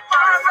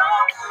tomorrow.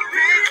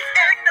 Peace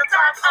in the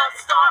time of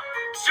storm.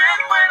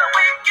 Strength when I'm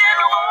weak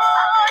and worn.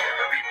 I can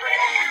never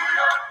repay you,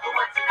 Lord, for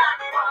what you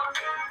done for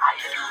me. How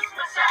you loose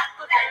my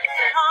shackles and you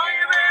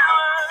set me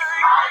free.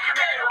 How you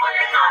made a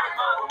way out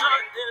of the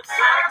way.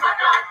 Turn my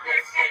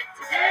darkness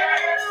into day. You've been my joy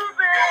in the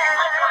time of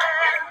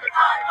sorrow.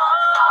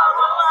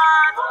 Hope for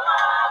my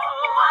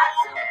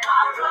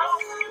tomorrow.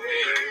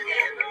 Peace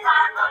in the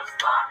time of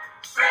storm.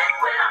 Strength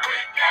when I'm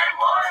weak and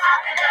worn. I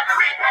can never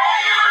repay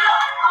you,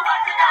 Lord, for what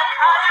you done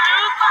for me. How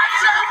you loose my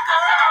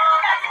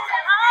shackles and you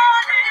set me free. How you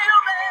made a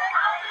way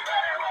out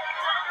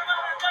of the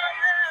way.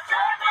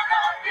 Turn my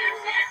darkness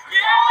into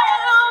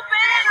day. You've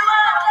been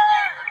my joy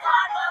in the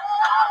time of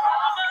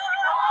sorrow.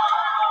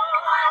 Hope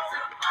for my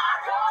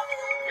tomorrow.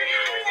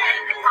 Peace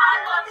in the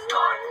time of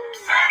storm.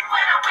 Strength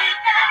when I'm weak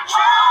and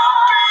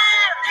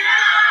worn.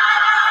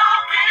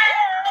 You've been,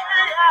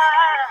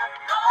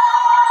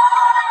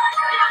 Lord,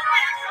 you've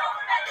been so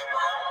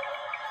faithful.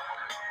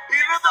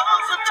 Even though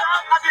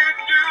sometimes I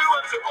didn't do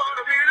what you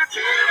wanted me to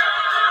do.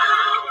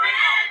 You've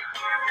been,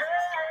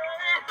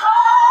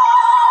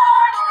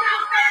 Lord,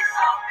 you've been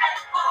so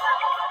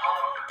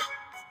faithful.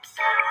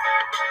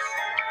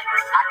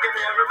 I can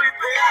never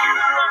repay you,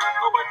 Lord,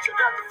 for what you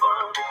done for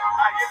me.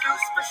 How you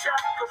loose my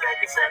shackles and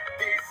you set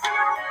me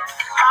free.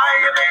 How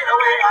you made a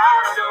way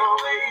out of the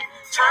way.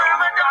 Turn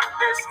my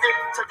darkness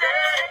into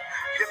day.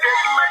 You've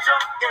been my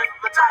joy in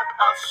the time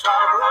of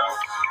sorrow.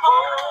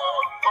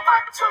 Hope for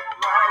my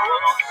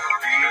tomorrow.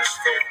 Peace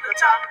in the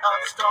time of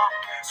storm.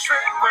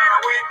 Strength when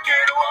I'm weak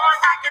and worn.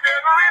 I can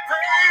never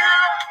repay you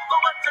for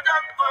what you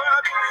done for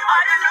me.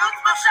 How you loose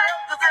my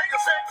shackles and you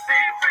set me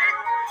free.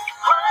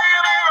 How you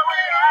made a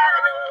way out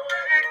of the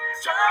way.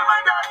 Turn my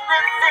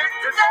darkness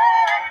into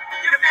day.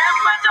 You've been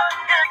my joy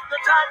in the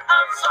time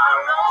of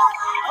sorrow.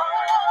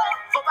 Hope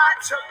for my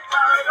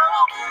tomorrow.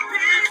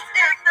 Peace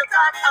in the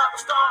time of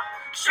storm.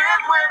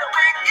 Strength when I'm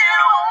weak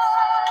and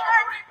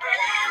worn.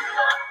 Repay you,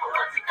 Lord, for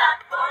what you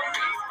done for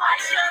me. My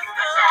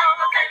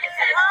shackles and you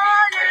set me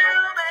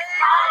free.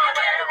 How you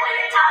made a way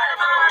out of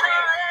the way.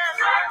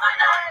 Turn my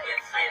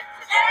darkness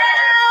into day.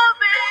 You've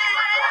been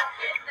my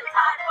joy in the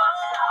time of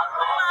sorrow. Hope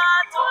for my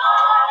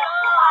tomorrow.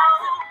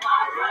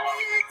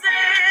 Peace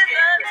in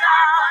the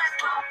time of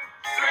storm.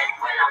 Strength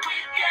when I'm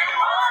weak and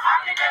worn. I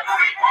can never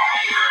repay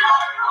you,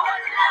 Lord, for what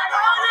you done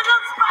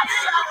for me.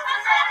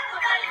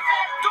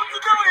 Don't you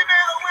know you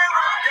made a way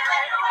right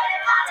there?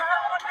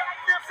 Turn my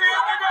darkness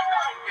into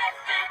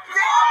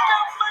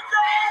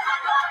day.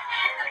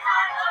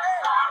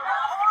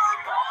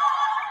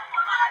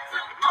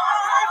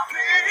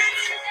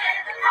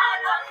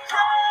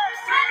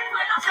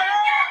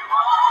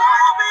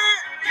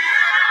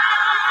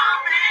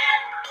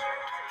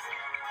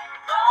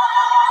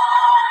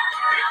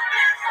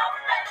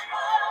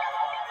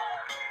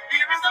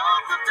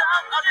 the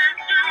times I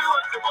didn't do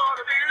what you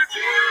wanted me to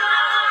do.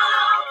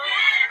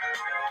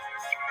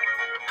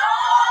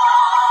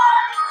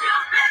 Lord,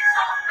 you've been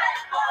so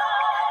faithful.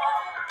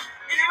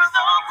 Even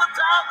though the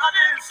times I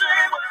didn't say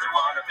what you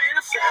wanted me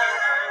to say.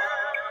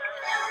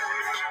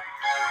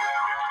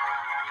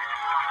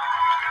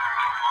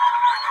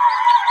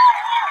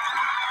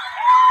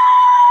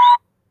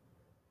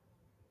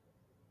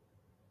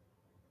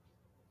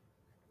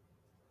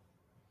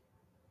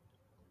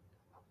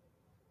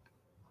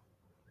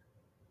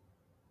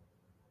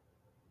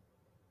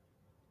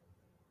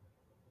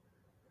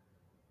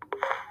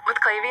 With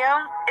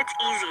Klaviyo, it's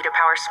easy to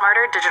power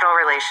smarter digital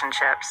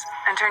relationships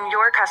and turn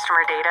your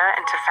customer data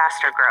into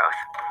faster growth.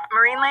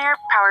 Marine Layer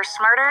powers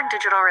smarter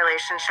digital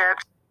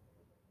relationships.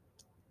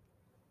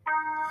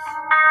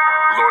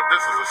 Lord,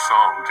 this is a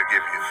song to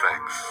give you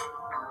thanks.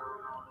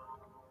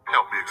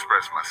 Help me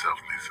express myself,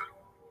 Lisa.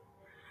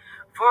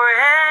 For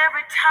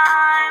every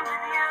time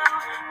that you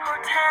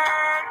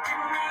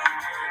protected me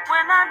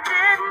when I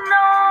didn't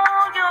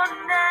know your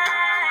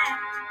name.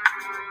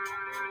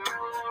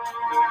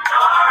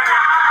 Lord,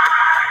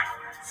 I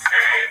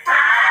say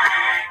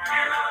thank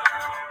you.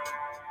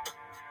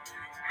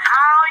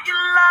 How you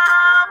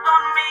loved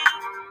on me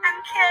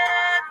and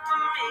cared for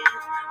me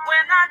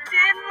when I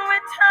didn't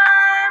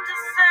return the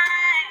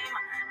same.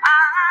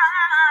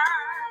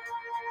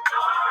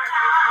 Lord,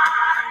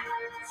 I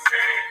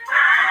say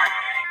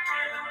thank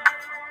you.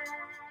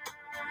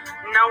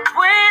 Now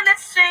when it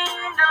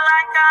seemed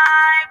like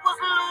I was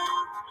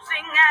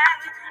losing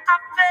and I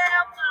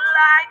felt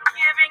like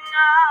giving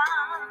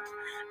up,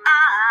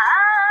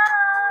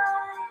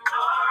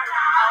 Lord,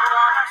 I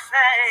wanna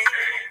say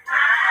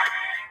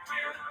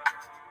thank you.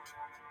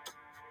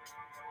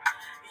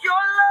 Your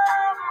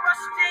love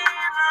rushed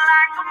in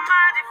like a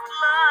mighty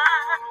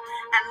flood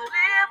and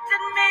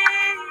lifted me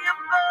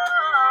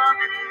above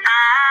and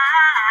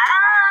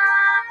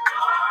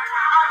Lord,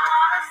 I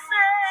wanna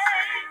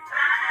say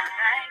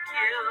thank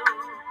you.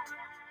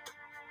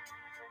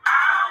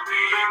 I'll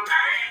be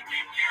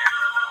thanking you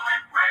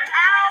and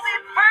I'll be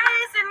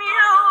praising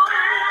you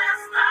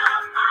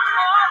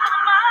all of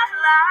my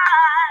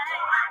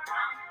life.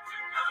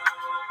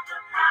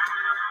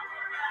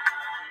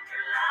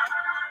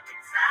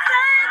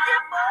 Thank you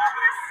for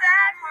your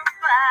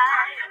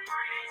sacrifice.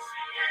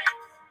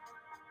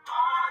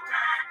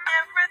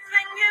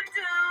 Everything you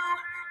do,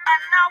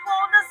 and I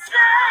wanna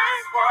say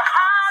for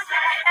how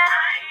you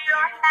held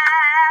your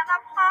hand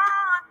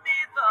upon me,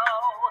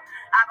 though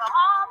I've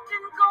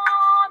often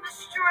gone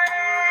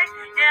astray.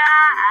 Yeah,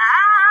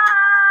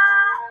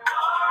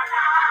 Lord,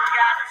 I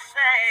gotta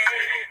say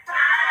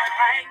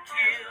thank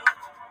you.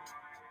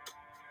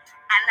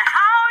 And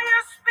how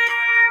your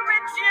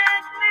spirit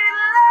gently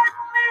led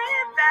me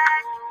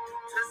back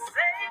to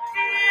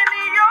safety in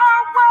your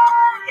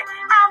way.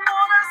 I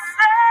wanna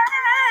say,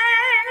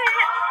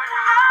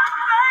 I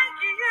thank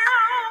you.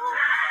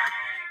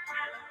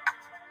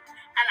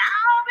 And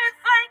I'll be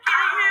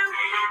thanking you,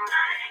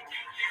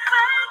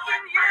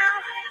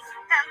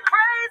 and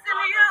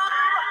praising you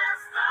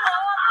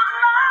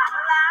all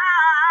my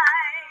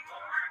life.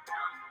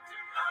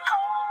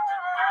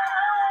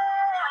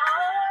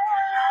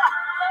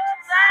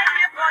 Thank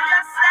you for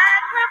your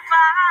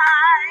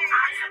sacrifice.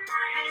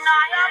 And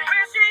I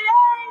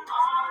appreciate.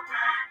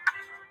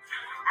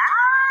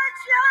 I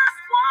just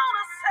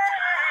wanna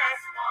say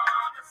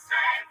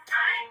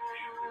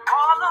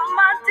all of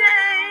my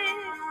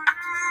days.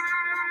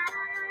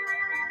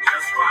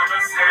 Just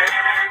wanna say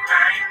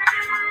thank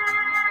you.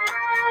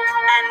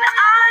 And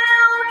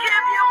I'll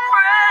give you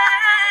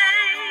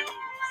praise.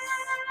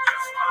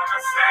 Just wanna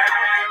say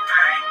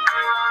thank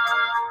you.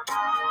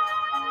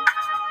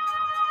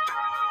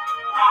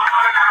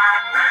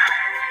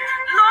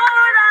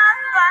 Lord, I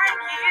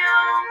thank you.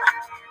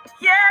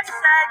 Yes,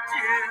 I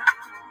do.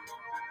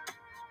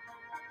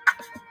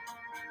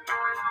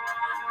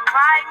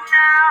 Right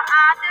now,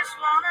 I just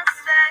wanna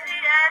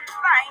say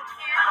thank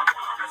you.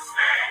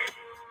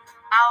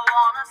 I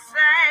wanna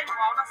say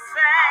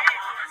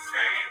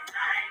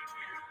thank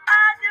you.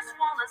 I just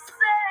wanna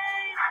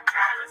say,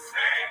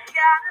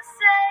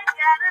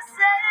 gotta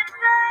say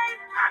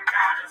thank you.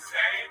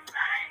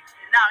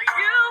 Now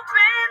you've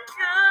been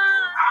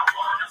good. I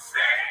wanna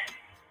say,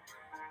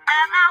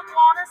 and I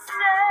wanna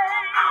say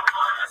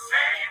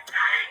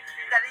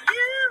that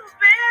you've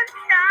been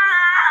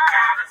kind.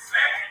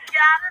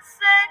 Gotta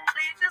say,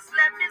 please just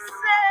let me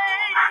say,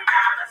 thank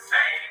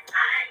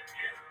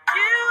you.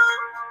 You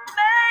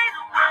made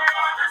a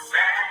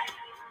way.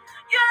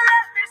 You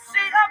let me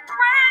see a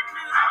brand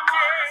new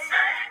day.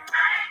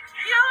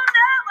 You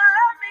never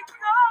let me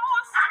go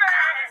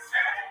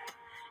astray.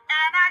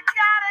 And I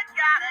gotta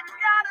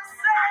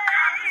say,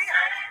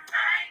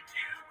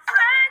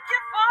 thank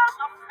you for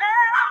my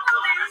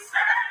family.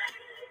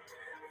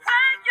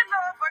 Thank you,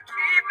 Lord, for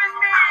keeping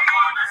me. Thank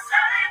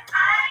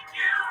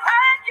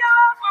you,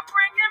 Lord, for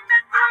bringing me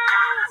through.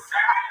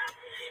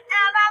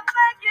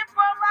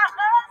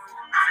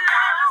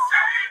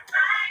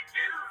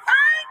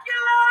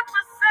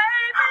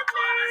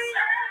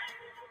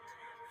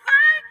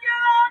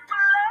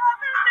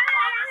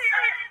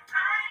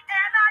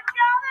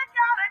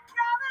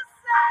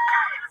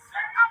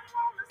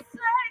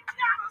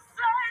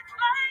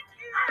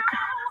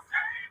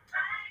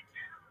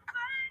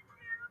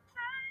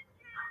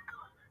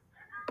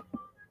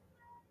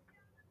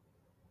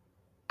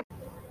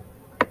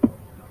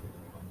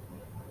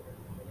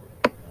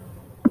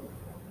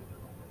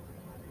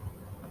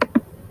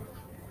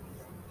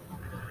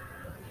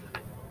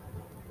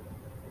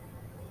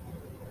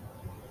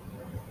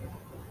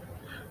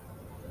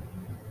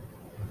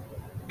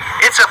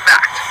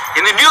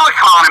 In the new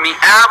economy,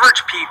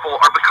 average people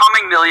are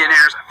becoming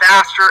millionaires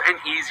faster and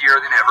easier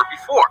than ever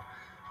before.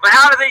 But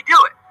how do they do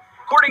it?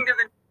 According to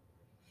the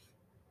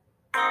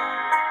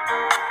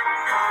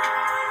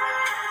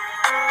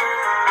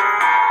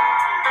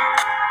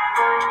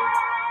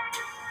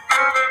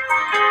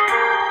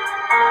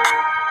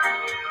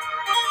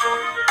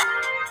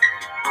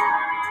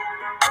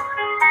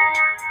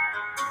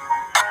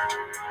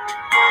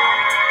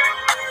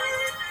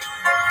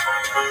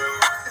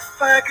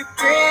If I could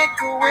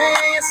take away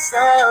your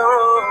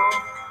sorrow,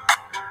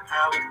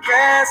 I would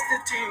cast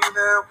it to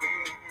the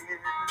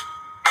wind.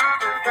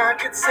 If I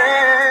could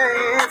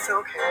say it's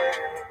okay,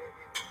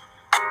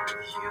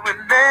 you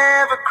would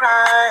never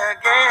cry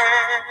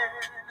again.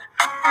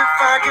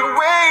 If I could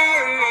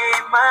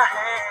wave my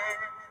hand,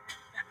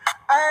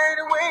 I'd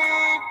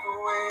wave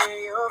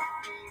away your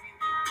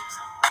fears.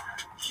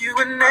 You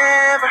would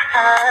never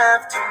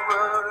have to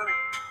worry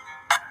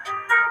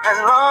as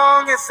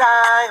long as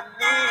I am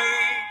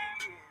near.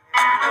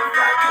 If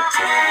I could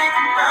take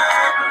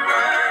my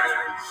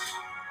words,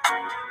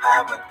 I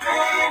would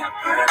paint a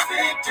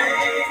perfect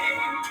day.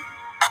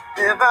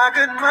 If I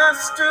could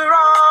muster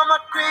all my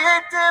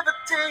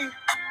creativity,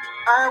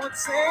 I would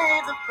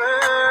say the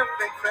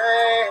perfect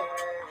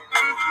phrase.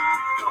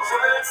 The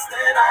words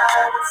that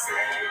I would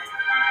say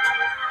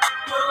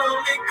will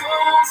only go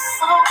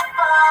so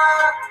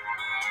far.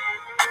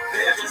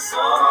 They're just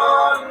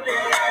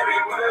ordinary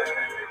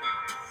words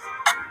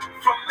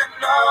from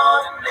an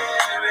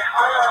ordinary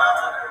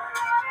heart.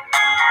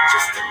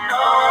 Just an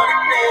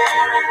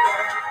ordinary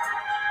love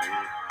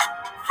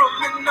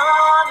from an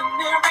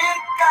ordinary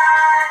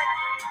guy.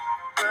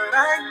 But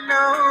I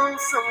know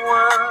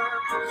someone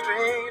who's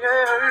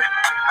greater.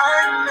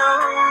 I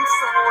know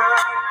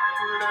someone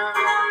who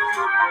loves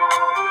you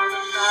more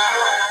than I.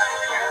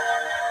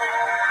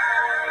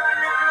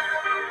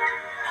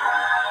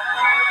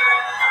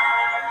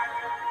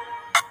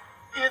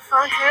 If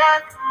I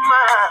had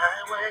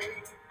my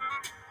way,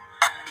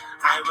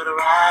 I would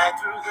ride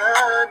through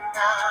the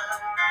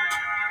night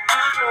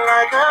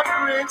like a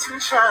prince in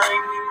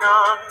shining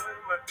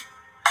armor.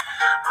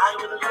 I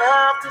would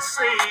love to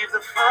save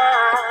the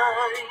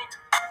fight,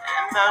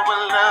 and I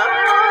would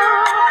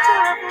love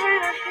to be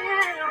a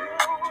hero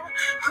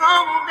who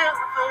will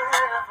never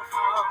ever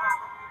fall.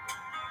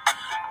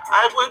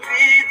 I would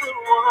be the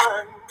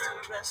one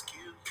to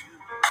rescue you.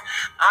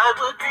 I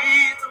would be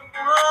the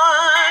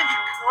one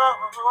you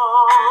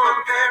call. But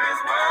there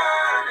is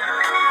one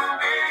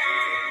who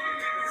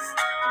is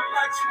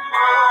much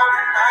more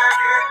than I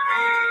can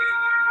be.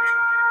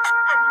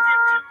 And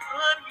if you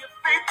put your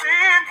faith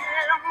in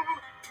him,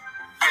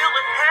 you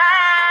would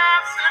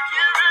have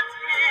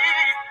security.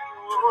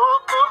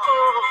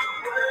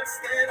 The words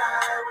that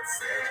I would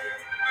say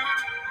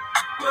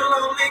will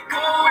only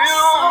go.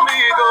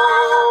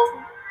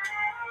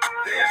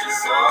 They're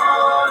just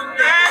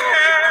ordinary.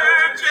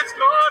 Just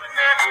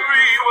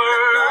ordinary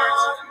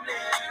words.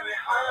 Ordinary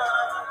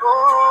heart.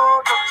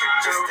 Oh, don't you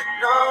just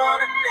an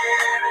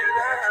ordinary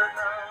love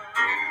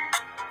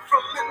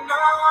from an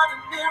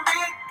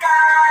ordinary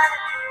guy.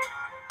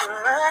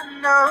 But I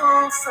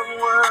know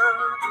someone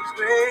who's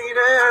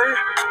greater.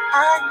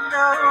 I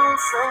know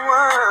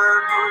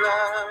someone who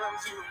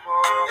loves you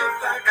more.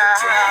 If I could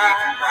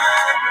take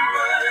my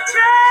word,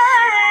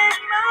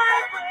 take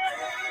my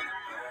word.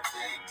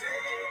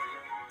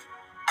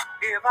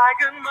 If I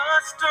could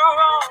muster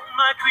all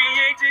my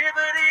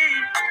creativity,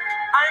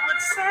 I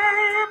would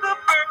say the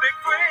perfect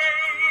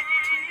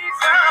phrase.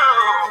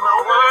 Oh, the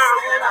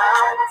words that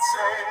I would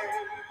say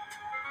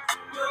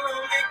will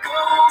only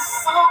go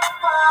so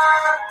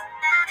far.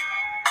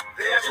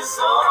 They're just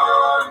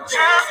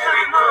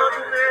ordinary words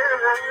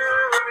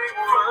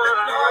from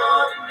an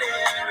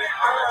ordinary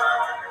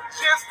heart.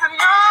 Just an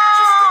ordinary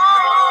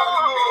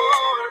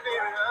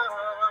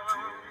heart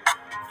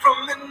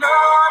from an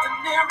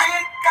ordinary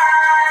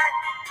guy.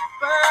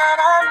 But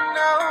I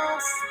know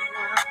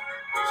someone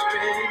who's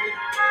great.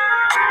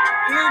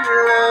 He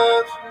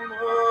loves you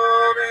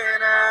more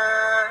than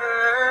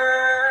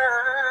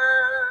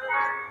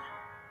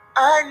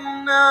I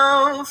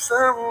know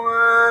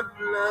someone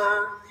who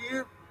loves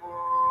you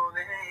more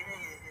than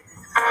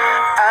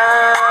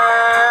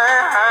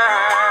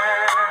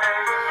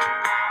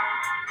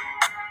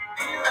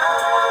He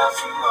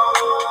loves you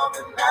more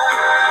than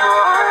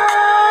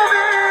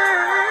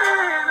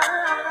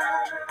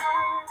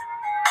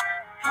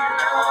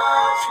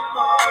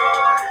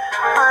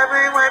I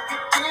may wipe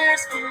your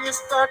tears when you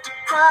start to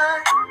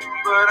cry,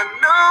 but I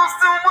know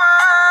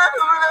someone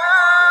who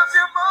loves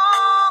you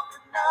more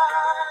than I.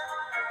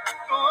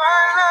 Oh,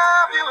 I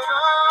love you with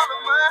all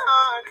of my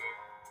heart.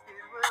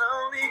 It will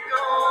only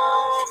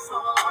go so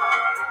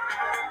far.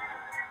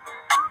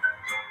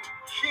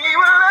 He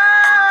will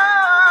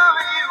love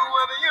you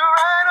whether you're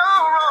right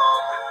or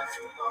wrong.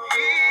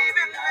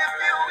 Even if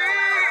you're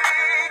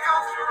weak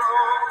or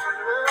strong,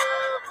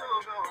 love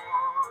will go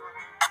on.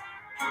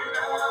 He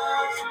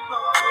loves you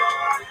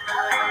more than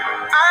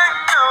I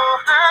know,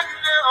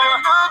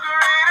 no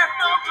greater,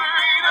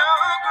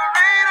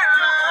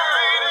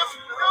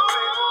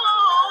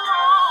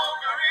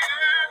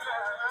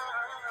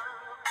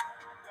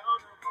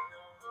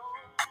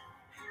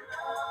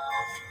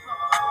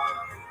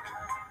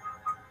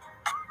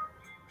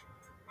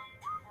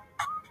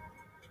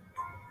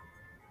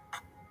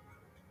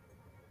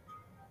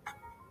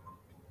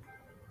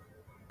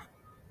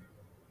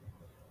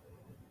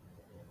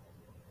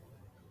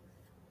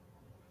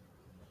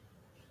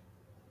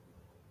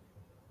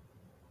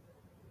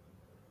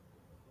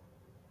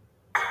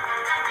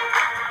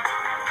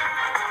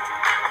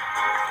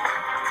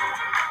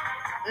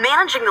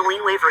 Managing the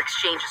lien waiver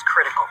exchange is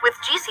critical. With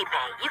GC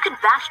Pay, you can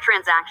batch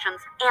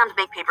transactions and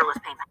make paperless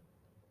payments.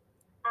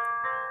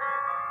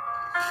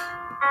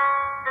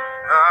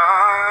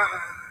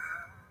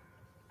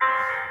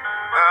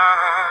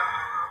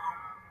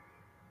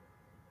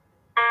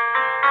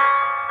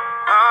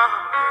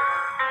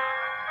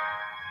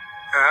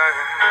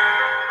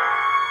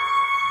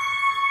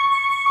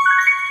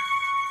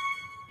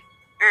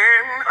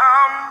 In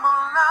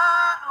humble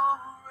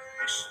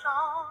adoration,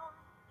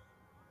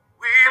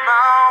 we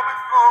bow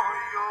before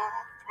your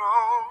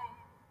throne.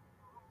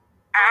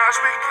 As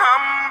we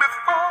come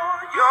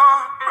before your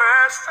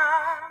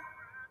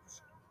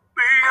presence,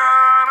 we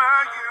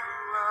honor you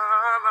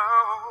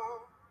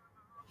alone.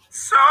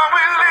 So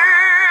we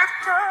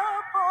lift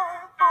up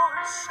our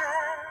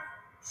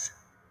voices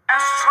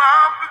as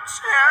trumpets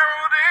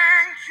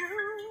heralding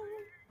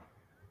you.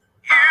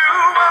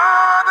 You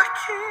are the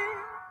King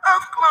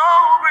of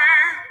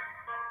glory.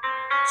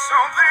 So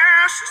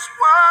this is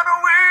what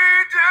we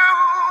do.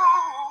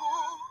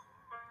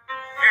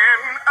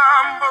 In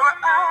humble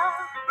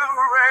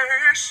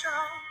adoration,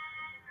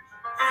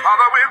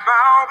 Father, we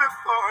bow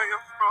before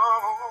your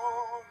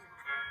throne.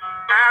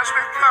 As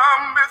we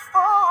come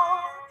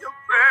before your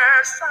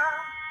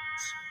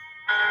presence,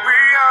 we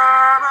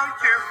honor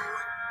you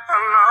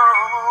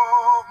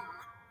alone.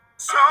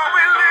 So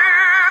we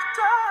lift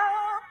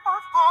up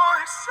our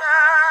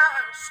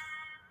voices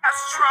as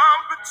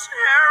trumpets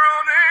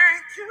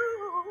heralding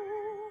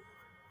you.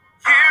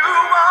 You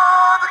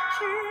are the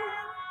King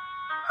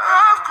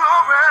of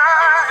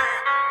glory.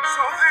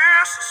 So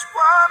this is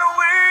what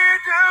we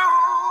do.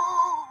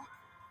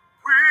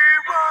 We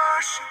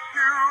worship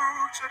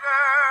you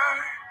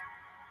today.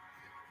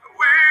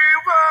 We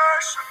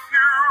worship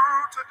you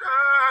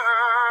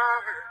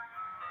today.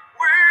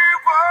 We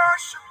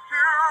worship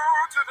you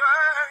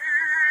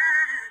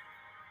today.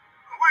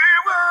 We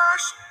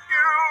worship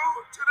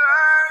you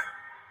today.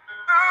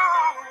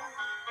 Oh,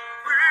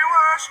 we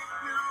worship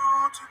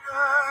you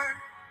today.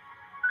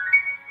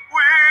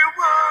 We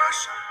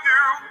worship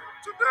you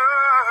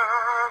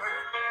today.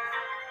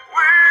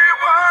 We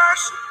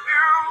worship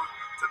you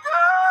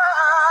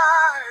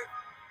today.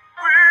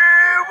 We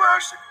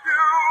worship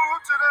you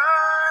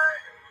today.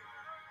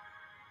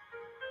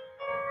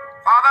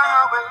 Father,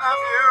 how we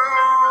love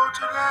you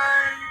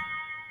today.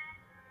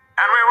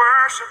 And we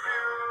worship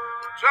you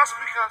just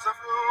because of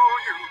who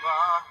you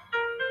are.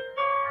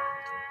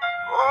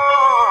 Oh,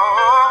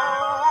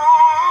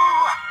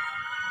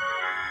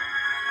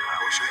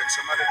 I wish I had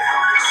somebody to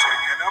help me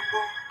sing in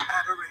humble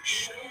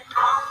adoration. In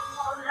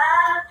humble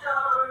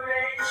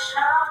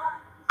adoration,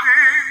 We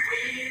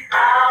we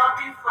bow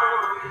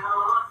before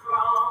your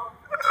throne.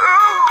 As we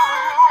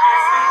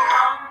oh,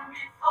 come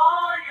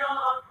before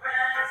your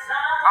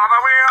presence,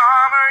 Father, we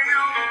honor we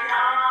you.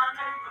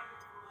 honor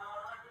you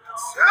alone.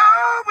 So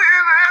we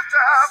lift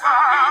up So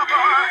our we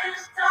voice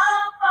lift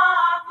up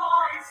our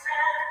voices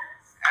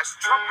as as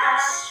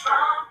trumpets.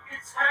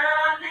 trumpets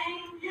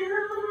heralding you.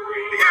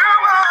 You You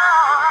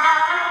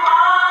are.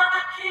 are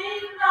the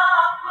King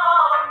of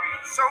glory.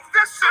 So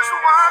this is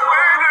what So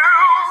we do.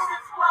 this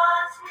is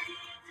what we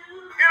do.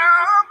 In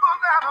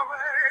humble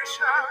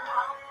adoration.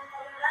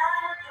 Humble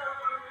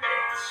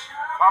adoration.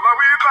 Father,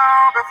 we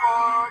bow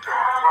before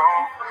your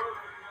throne.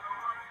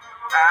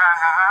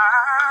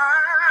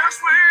 As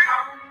we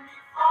Come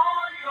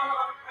before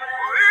your we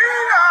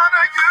presence.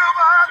 honor you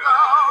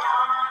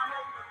alone.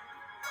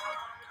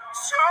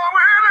 So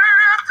we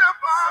lift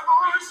up our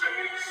voices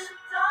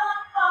Lift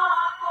up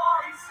our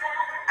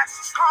voices. as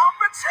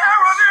trumpets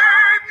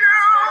heralding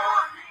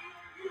you.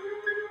 You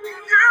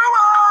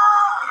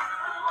are.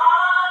 You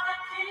are the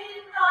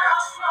King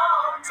of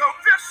glory. So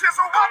this is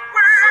what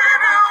we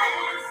do.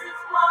 This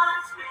is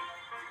what we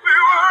do. We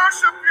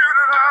worship you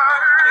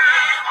today.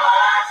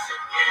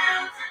 Worship you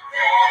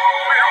today.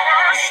 We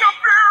worship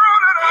you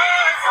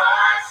today.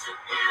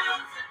 Worship you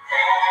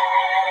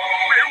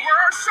today. We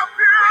worship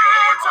you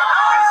Worship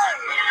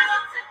today. you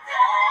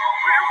today.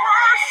 We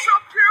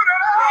worship you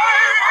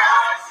today.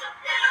 Worship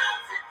you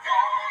today.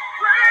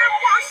 We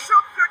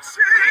worship you,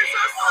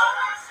 Jesus,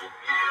 Worship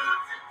you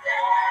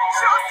today.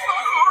 just for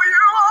who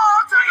you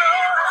are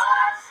today.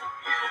 Worship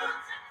you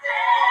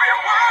today. We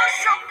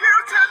worship you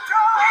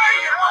today.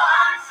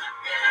 Worship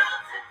you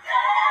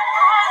today.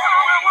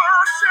 Oh, we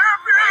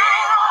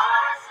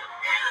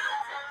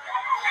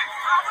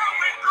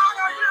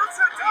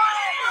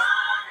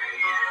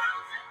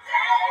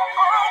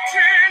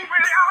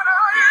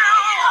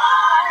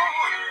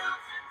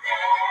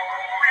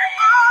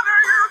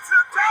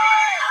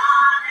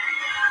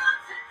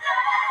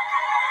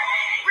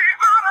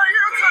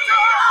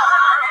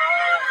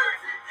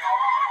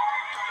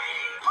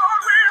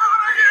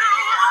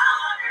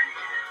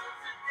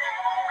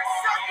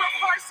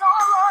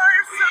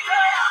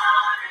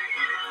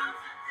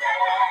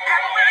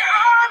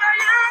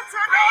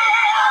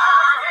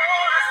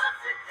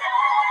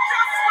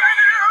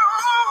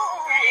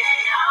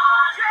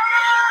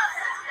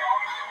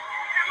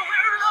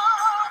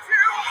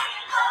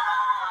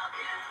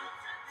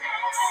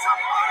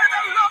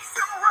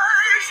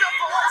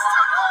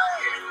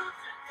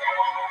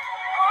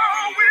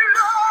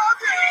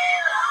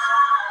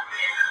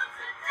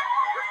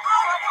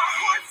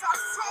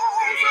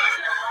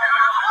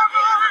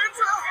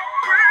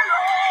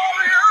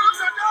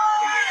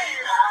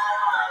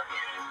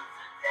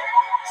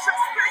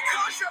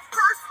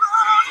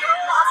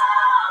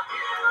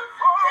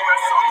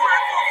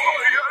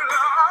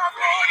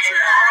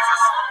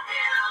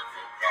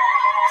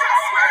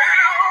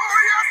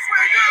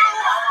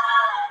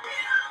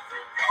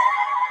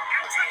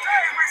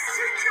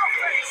seek your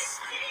face.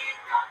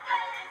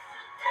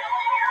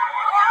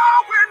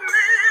 Oh, we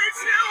need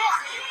you.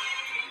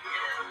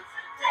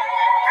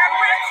 And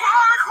we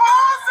cry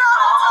closer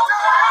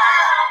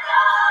today.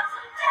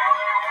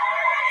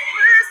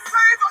 Please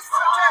save us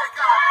today,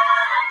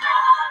 God.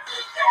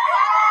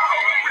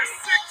 We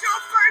seek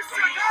your face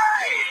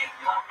today.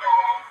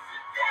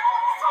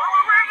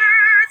 Father, we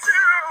need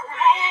you.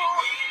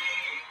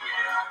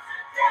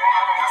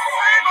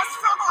 Save us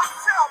from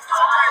ourselves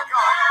today,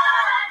 God.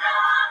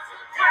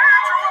 We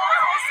draw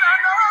closer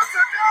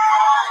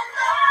today.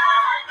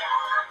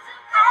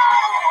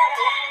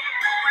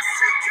 We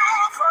seek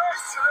your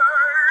face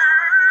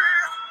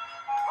today.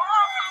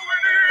 Father, we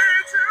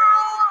need you.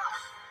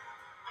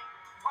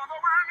 Father,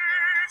 we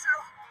need you.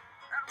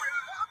 And we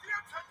love you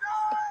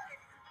today.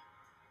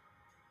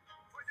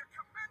 For you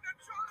commended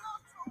your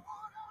love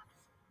toward us.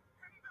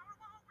 And now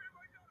while we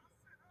were yet a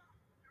sinner,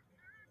 you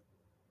came.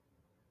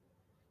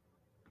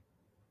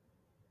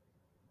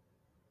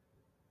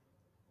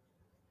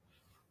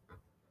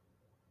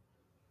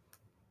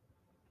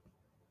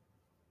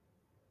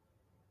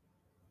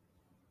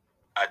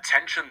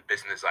 Attention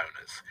business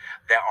owners,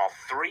 there are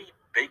 3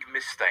 big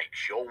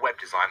mistakes your web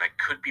designer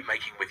could be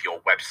making with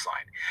your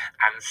website,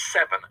 and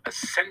 7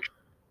 essential.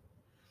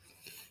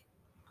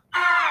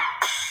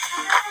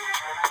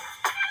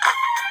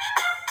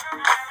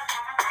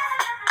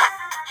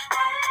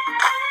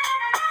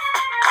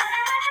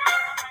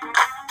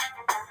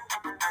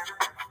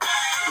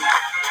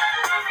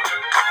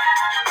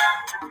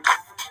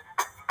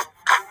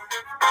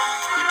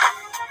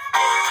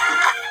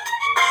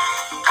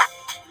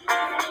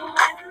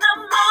 In the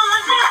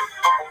morning,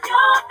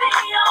 you'll be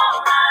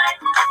alright.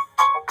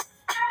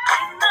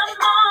 In the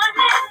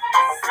morning,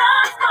 the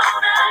sun's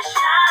gonna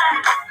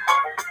shine.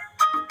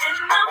 In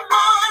the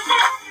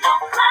morning, no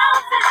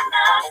clouds in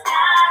the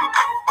sky.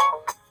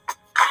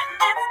 When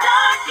it's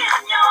dark in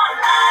your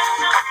life,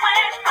 just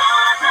wait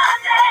for the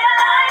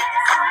daylight.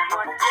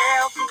 Someone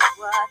tell me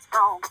what's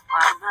wrong,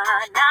 why my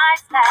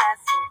nights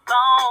last so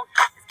long.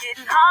 It's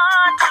getting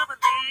hard to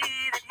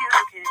believe that you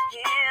can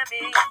hear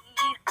me.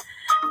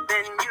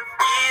 Then you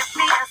give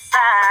me a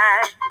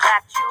sign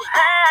that you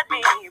heard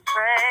me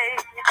pray.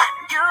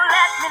 You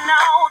let me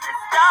know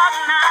this dark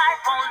night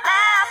won't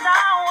last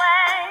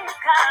always.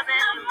 'Cause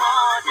in the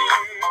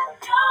morning,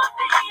 you'll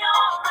be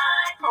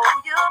alright.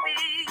 Oh, you'll be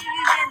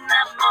in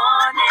the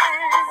morning.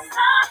 The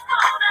sun's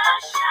gonna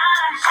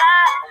shine,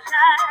 shine,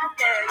 shine.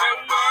 Yeah,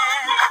 yeah,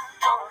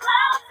 yeah. No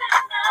clouds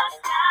in the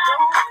sky. No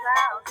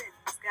clouds in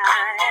the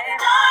sky.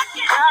 It's dark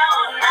in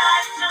your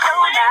life. Just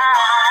wait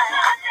for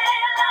the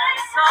daylight.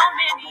 So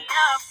many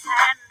ups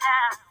and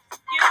downs.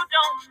 You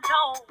don't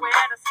know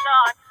where to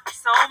start.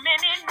 So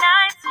many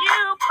nights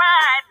you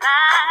cried,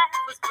 life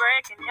was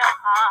breaking your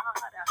heart.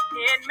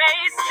 It may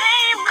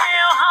seem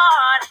real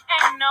hard,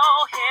 ain't no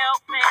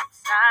help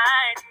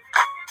inside.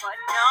 But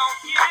don't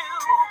you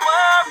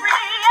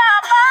worry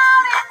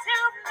about it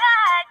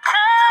tonight,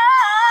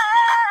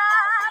 'cause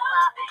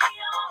you'll be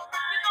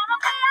alright. You're gonna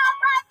be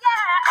alright,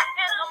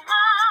 yeah. In the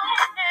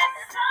morning, the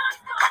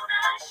sun's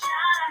gonna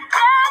shine.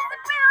 Yes,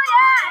 it will,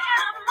 yeah. In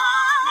the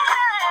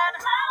morning,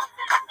 clouds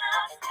in the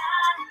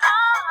sky.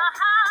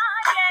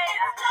 Yeah.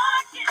 It's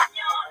dark in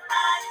your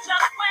life.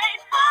 Just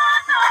wait for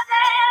the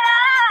daylight.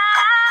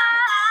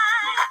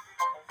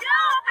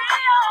 You'll be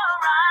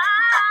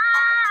alright.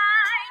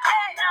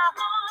 Yeah. In the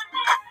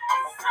morning, the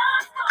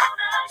sun's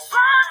gonna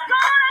shine.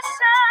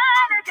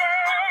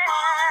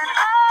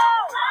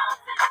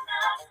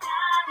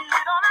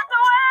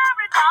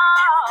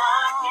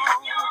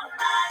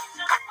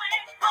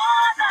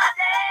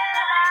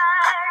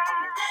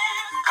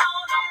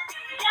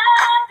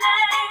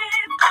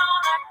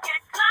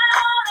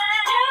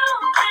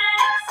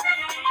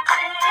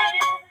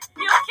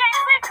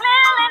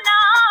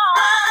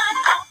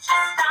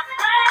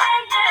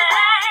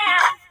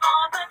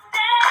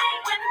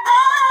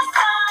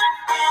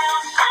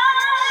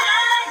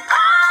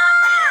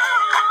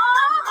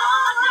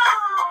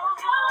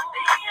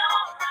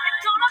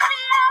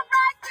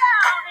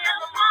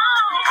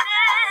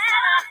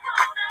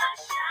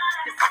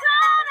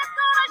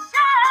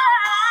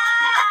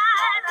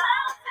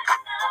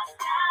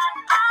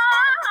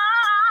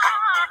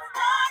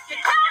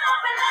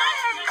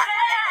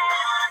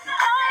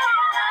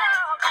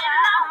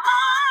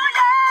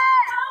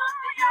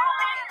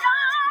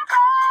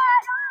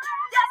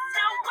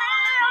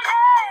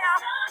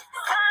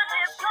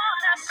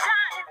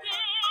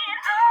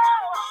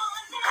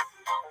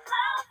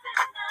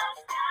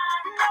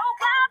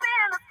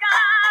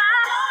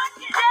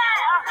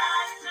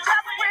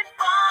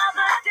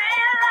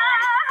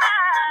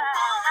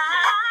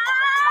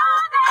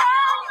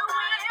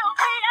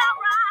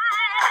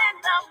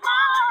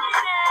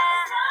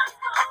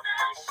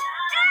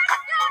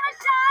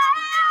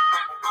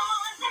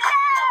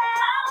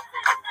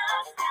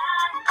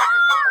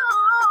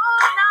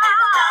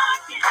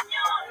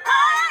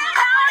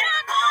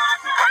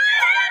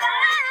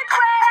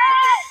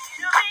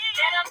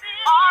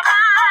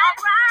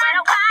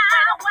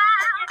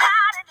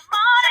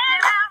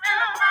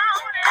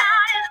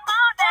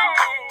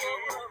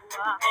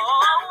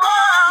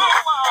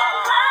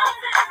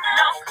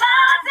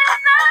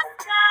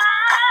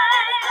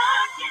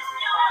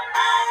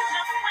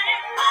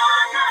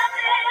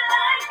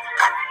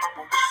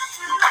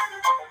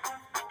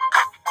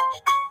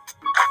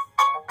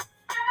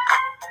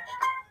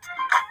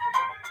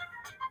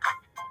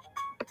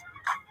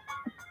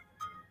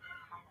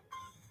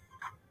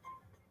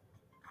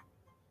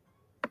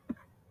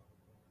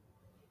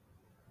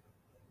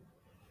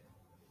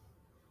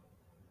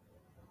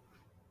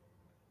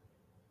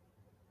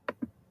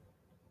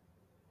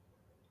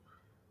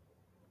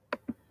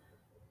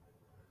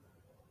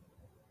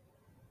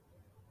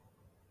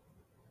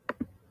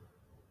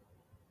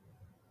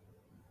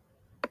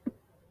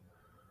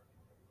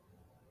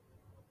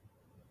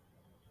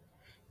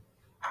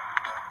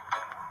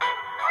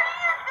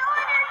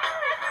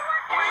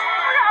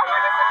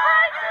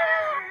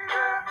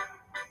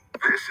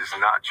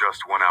 not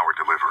just 1 hour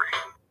delivery.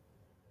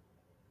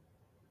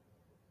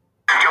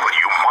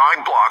 W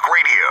Mind Block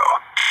Radio.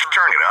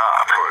 Turn it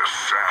up. For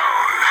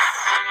sound.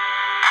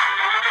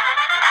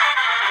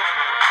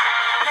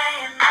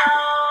 Laying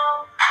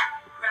low,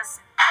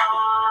 pressing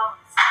pause,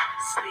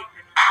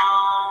 sleeping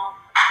on,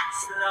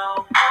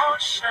 slow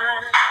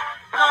motion.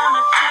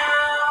 Gonna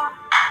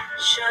do,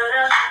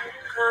 shoulda,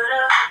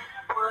 coulda,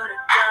 woulda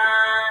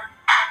done.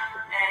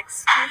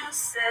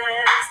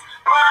 Excuses.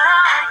 What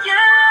are you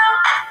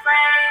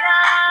afraid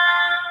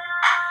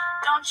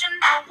of? Don't you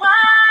know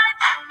what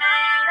you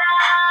made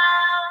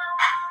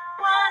of?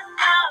 One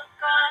of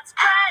God's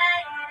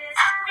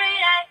greatest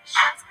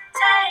creations.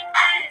 Take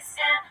this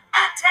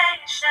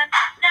invitation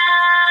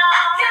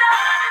now. Get up,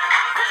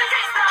 'cause you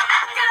can't stop.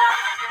 Get up,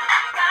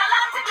 got a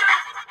lot to do.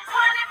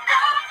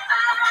 24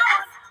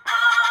 hours,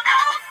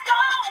 almost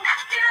gone.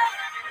 Get up,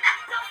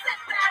 don't sit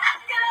back.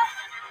 Get up,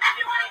 if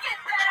you wanna get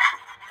there.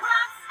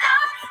 Clock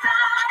stop,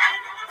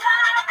 stopping,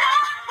 time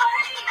won't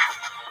wait.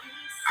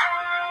 He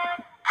said,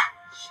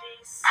 she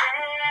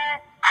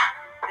said,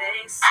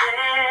 they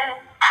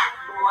said,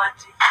 what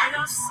do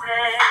you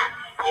say?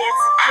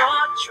 It's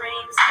your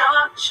dreams,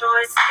 your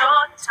choice,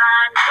 your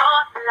time,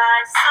 your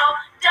life. So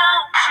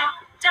don't you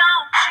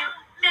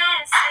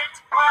miss it.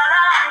 What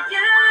are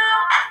you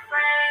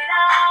afraid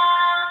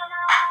of?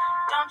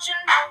 Don't you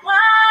know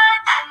what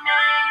you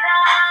made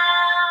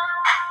of?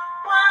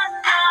 One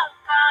of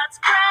God's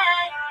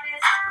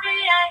greatest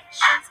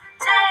creations.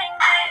 Take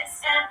this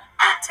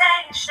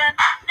invitation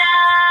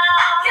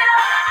now. Get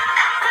up,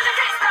 'cause you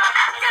can't stop.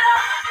 Get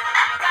up,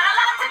 got a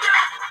lot to do.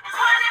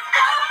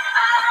 24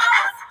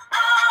 hours,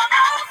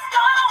 almost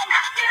gone.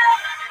 Get up,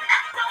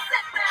 don't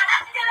sit there.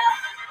 Get up,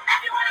 if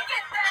you wanna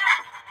get there.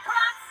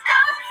 Clock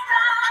stop,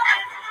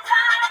 stopping,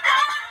 time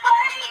won't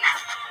wait.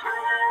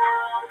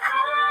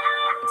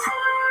 Welcome to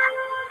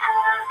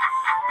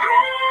the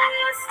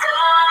rest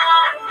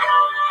of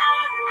your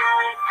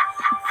life.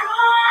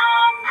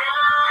 From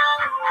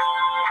now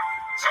on,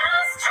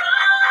 just try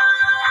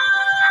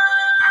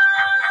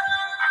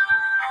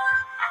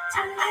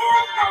to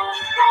live more,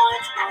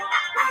 want more,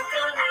 work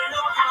a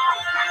little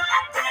harder,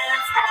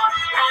 dance more,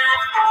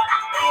 laugh more,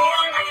 be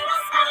a little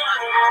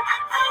smarter,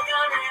 hug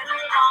a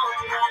little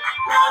longer,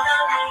 love a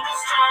little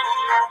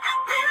stronger.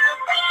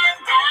 You've been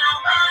down,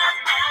 but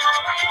now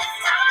it's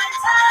time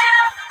to get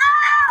up.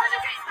 'Cause you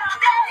can't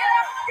stop. Get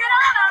up, get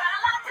on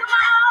up, come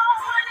on.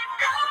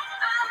 24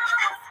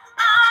 hours,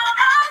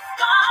 almost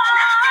gone.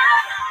 Get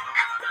up,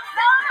 no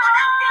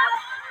more. Get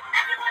up,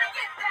 if you wanna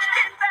get there,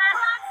 get there.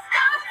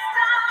 Stop,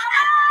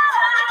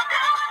 stop,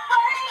 don't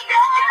wait.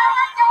 Get up,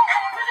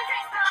 'cause you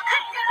can't stop.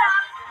 Get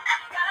up,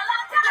 got a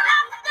lot to do.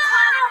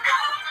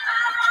 24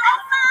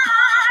 hours,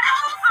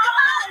 almost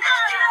gone.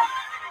 Get up,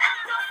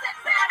 don't sit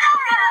there.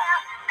 Get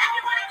up, if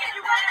you wanna get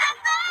there.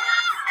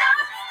 Stop,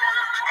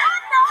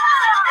 stop, don't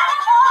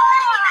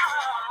wait.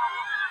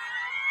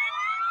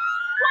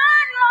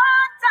 One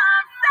more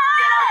time,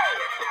 say,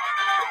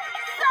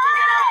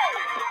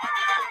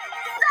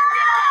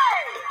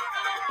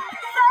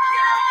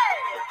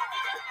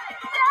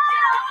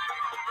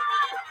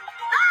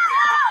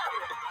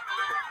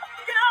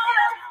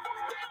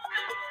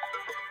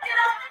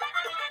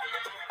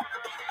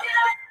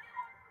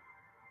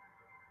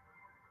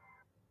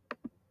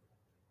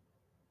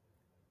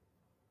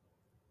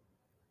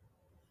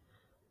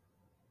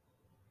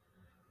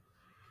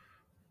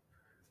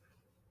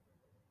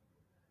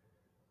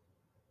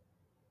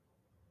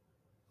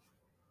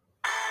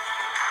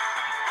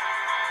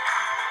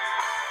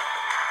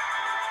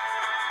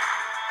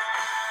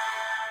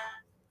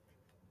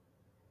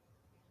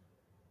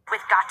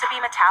 With Got to Be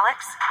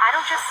Metallics, I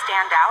don't just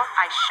stand out,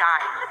 I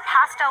shine.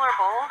 Pastel or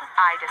bold,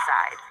 I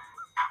decide.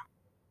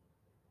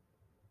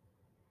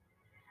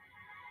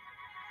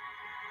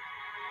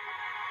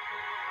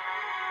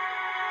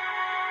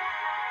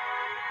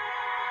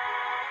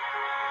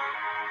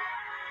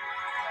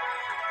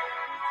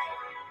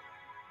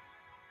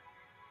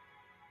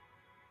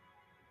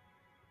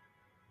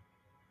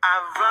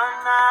 I've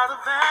run out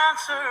of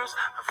answers,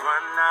 I've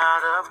run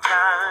out of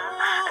time,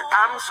 and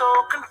I'm so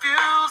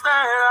confused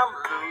that I'm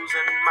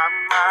losing my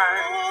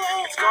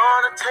mind. It's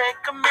gonna take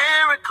a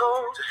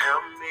miracle to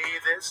help me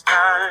this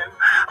time.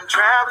 I'm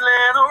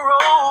traveling a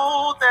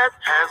road that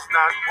has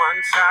not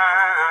one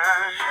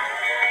sign.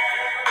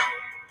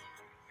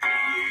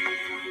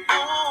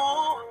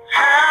 Ooh,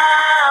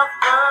 have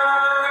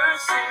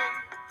mercy,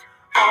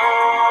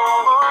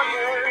 oh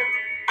yeah,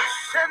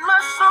 set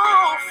my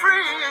soul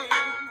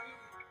free.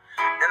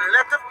 And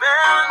let the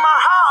bell in my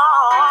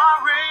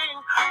heart ring.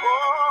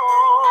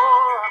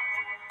 Oh,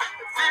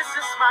 this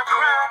is my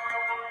cry.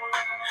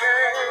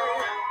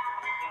 Hey,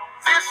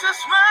 this is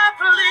my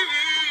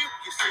plea.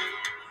 You see,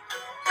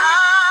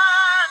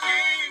 I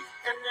need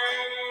an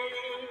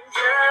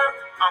angel.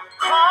 I'm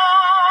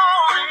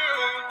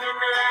calling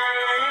an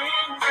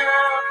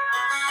angel.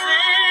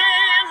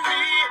 Send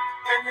me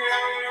an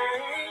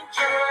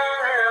angel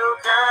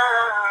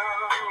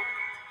down.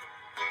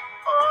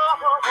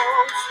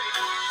 Oh,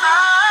 see,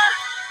 I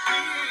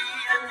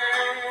need an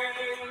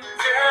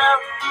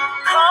angel.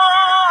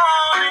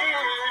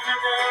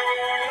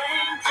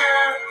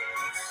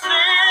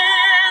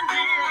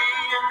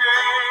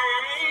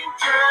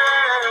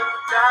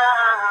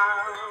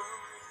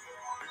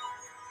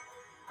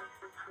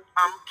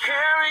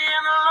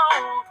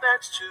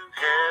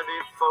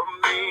 of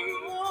me.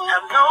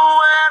 Have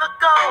nowhere to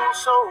go,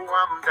 so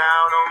I'm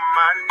down on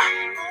my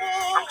knees.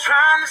 I'm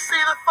trying to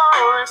see the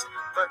forest,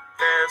 but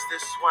there's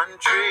this one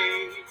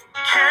tree.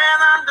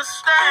 Can't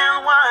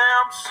understand why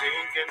I'm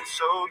sinking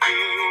so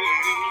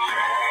deep.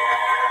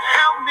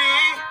 Help me,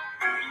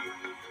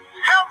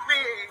 help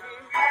me.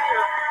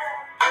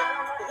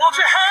 Won't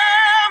you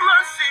have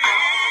mercy?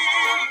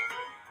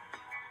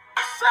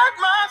 Set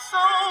my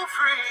soul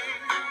free,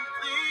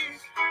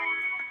 please,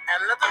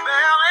 and let the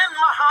bell in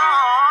my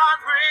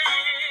heart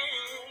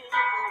ring.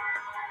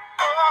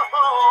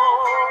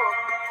 Oh,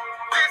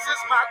 this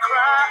is my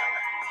cry.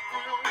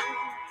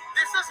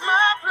 This is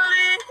my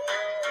plea.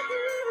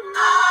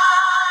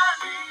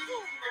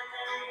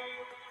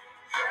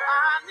 I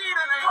need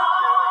an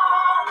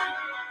angel.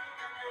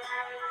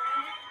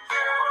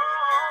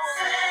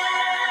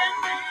 Send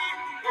me,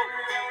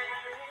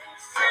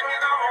 send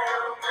it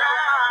on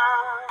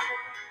down.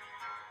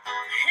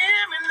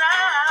 Hear me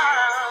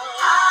now.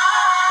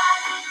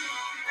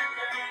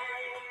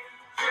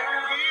 I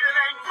need an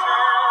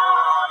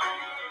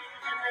angel.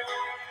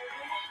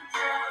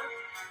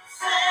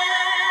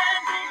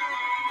 Send me,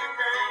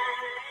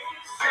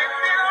 send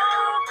it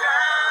on down.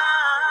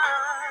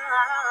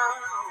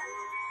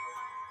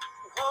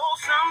 Oh,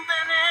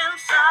 something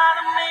inside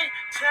of me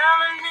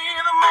telling me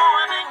the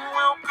morning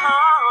will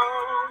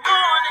come.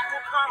 Morning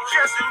will come.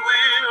 Yes, it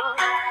will.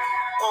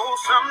 Oh,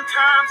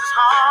 sometimes it's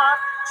hard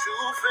to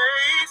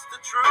face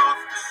the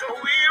truth, so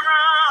we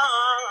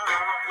run.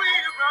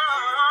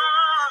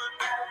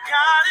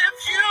 God,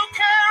 if you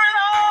care at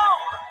all,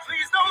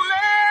 please don't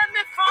let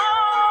me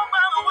fall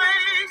by the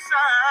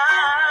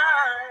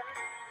wayside.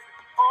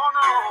 Oh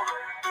no,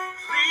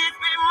 please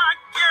be my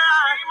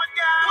guide.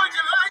 Would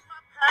you like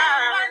my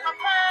path?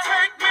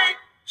 Take me,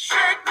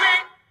 shake me,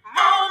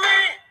 mold me,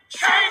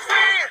 change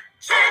me,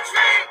 teach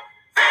me,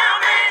 fill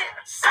me,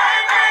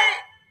 save me.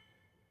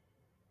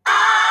 I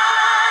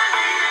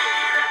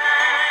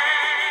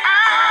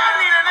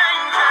need an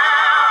angel.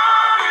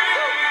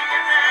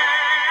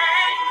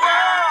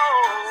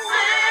 Whoa.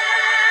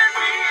 Send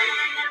me,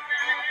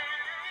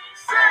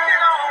 send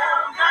it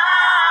on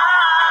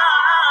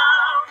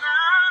down,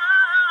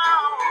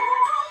 now.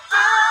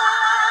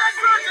 I'm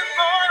searching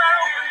for that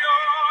open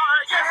door.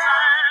 Yes, I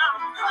am.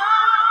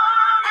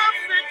 I'm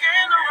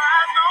thinking to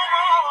rise no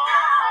more.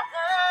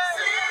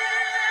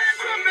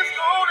 Ship is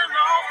going and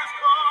lost its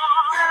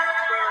course.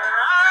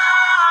 I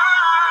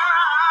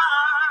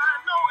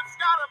know it's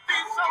gotta be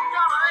some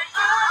kind of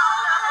angel out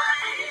for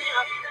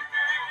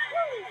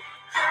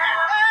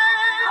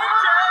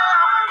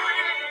me.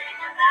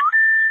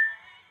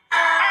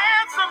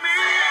 Answer me.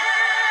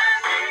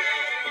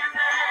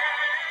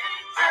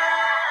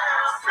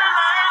 Send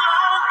an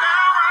angel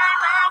down right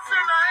now.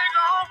 Send an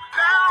angel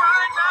down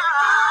right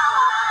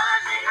now. I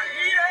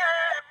need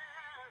it.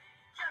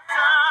 Yes,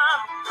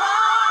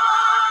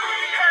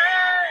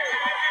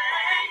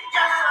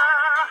 sir.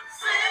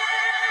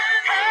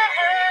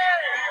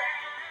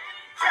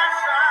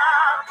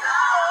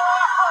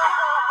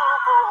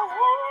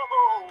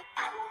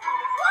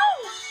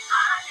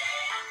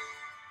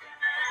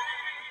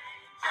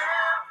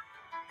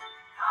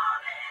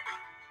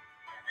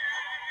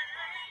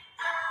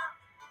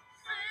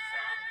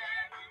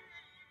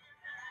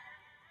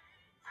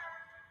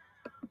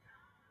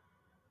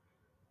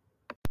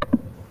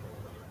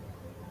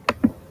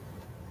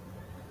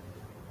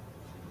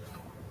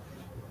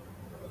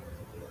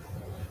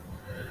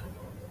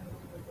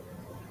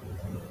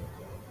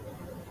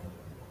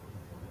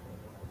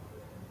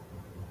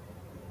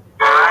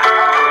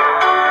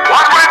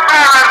 One with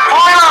Baron,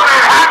 foiled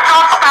and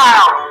handgun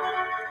style.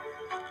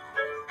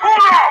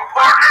 Hold on,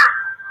 partner.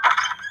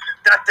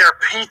 That there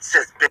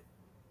pizza's big.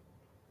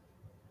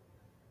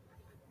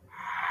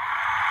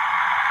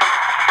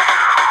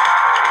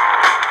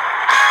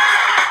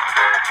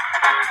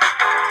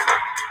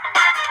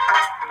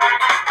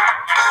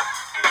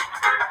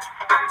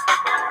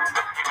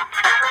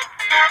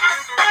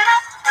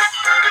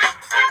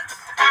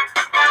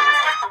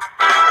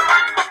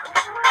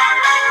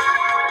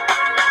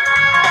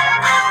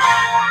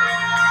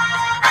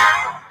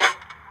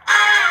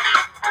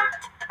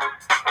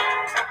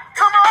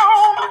 Come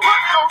on,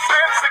 put those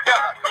hands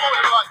together. Come on,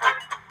 everybody.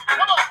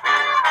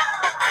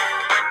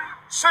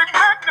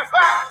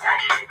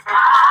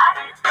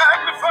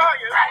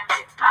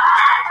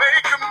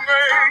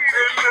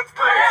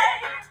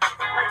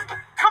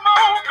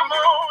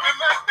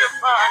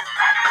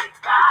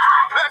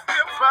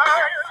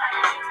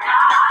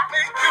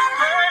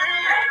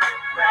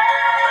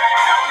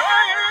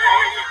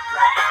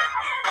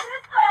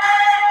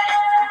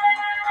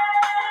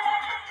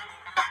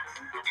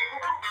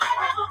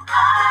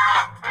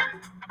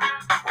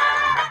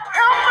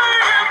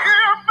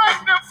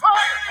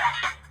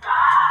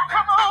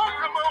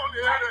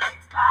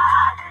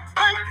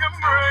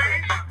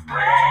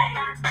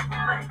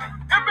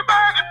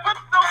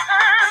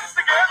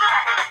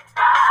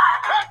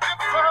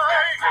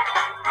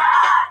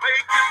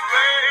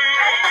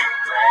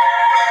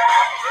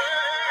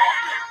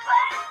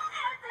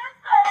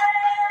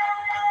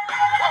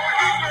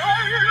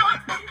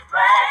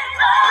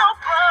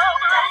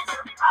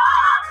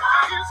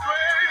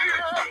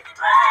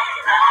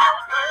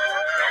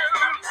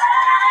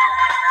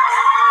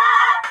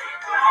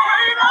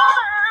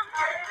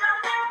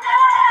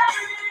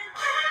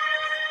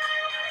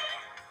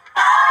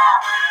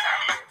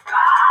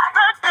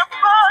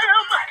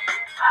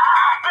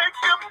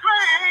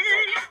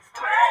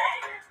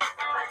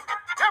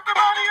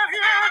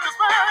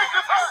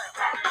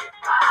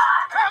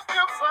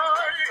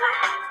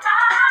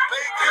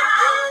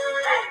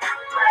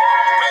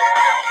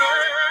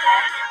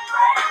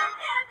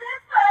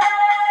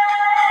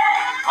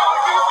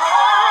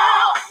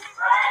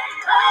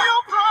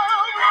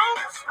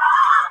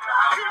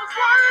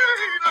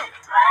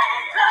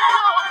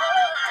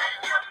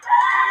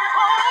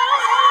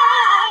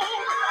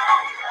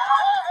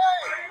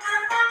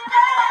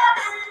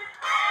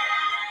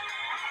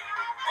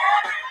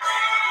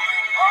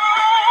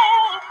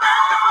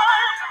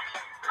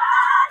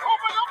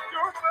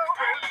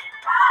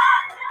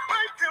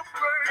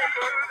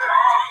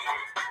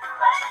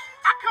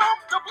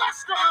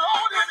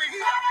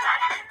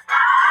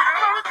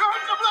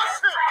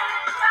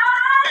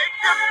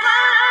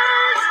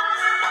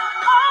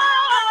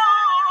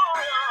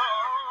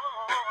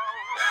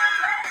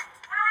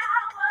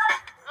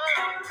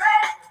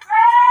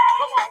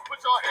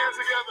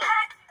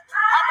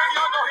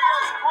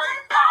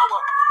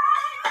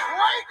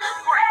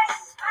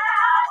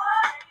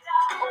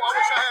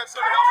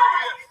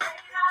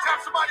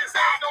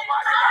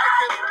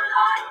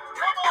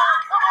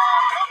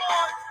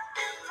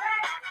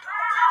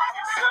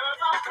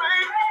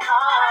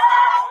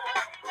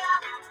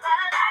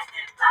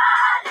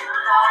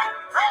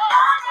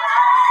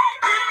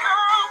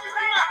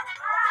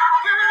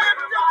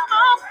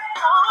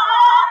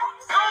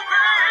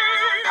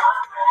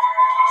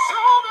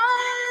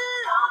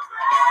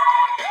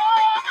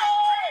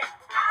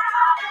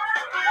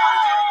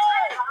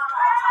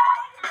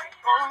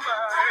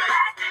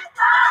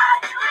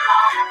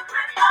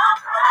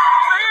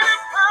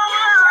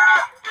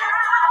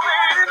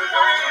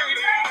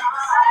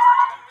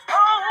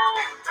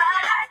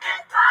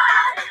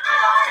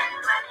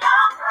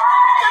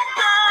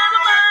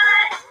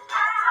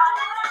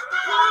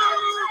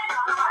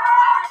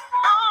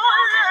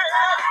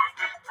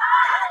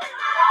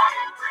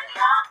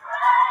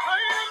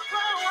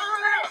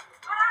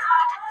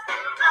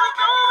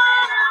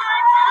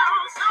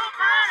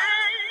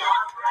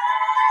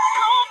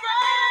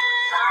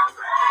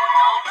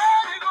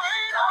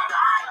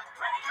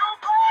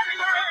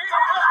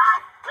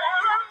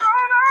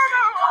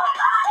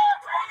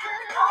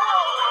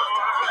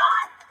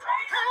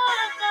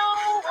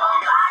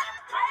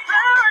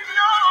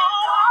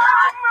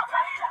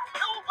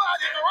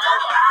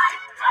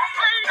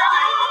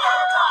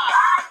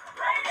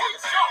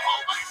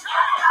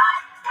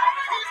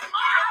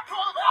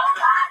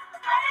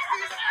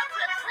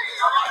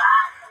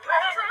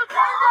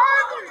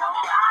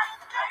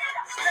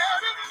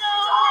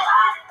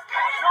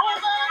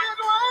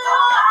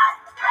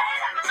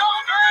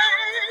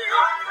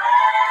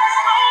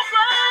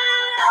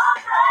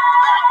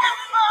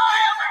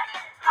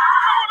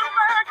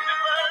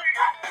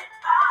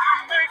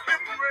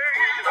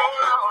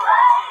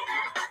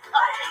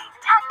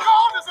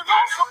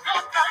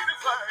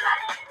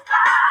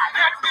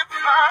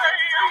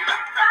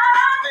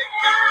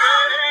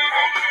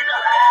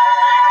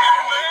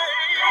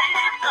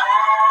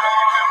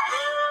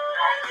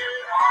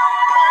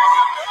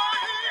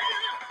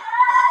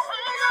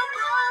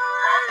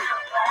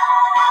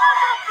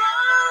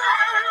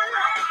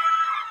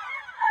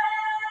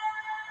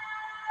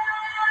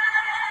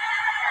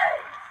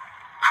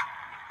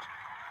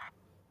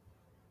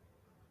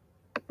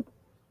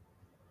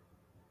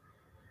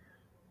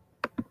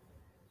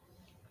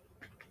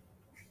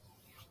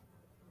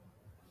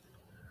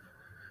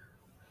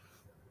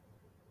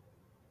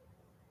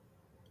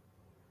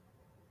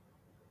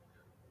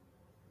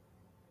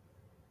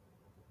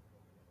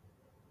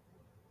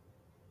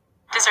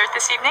 Dessert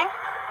this evening?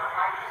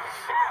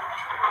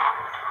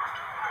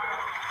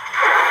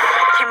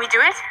 Can we do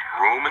it?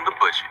 Room in the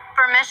budget.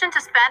 Permission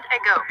to spend a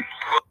go.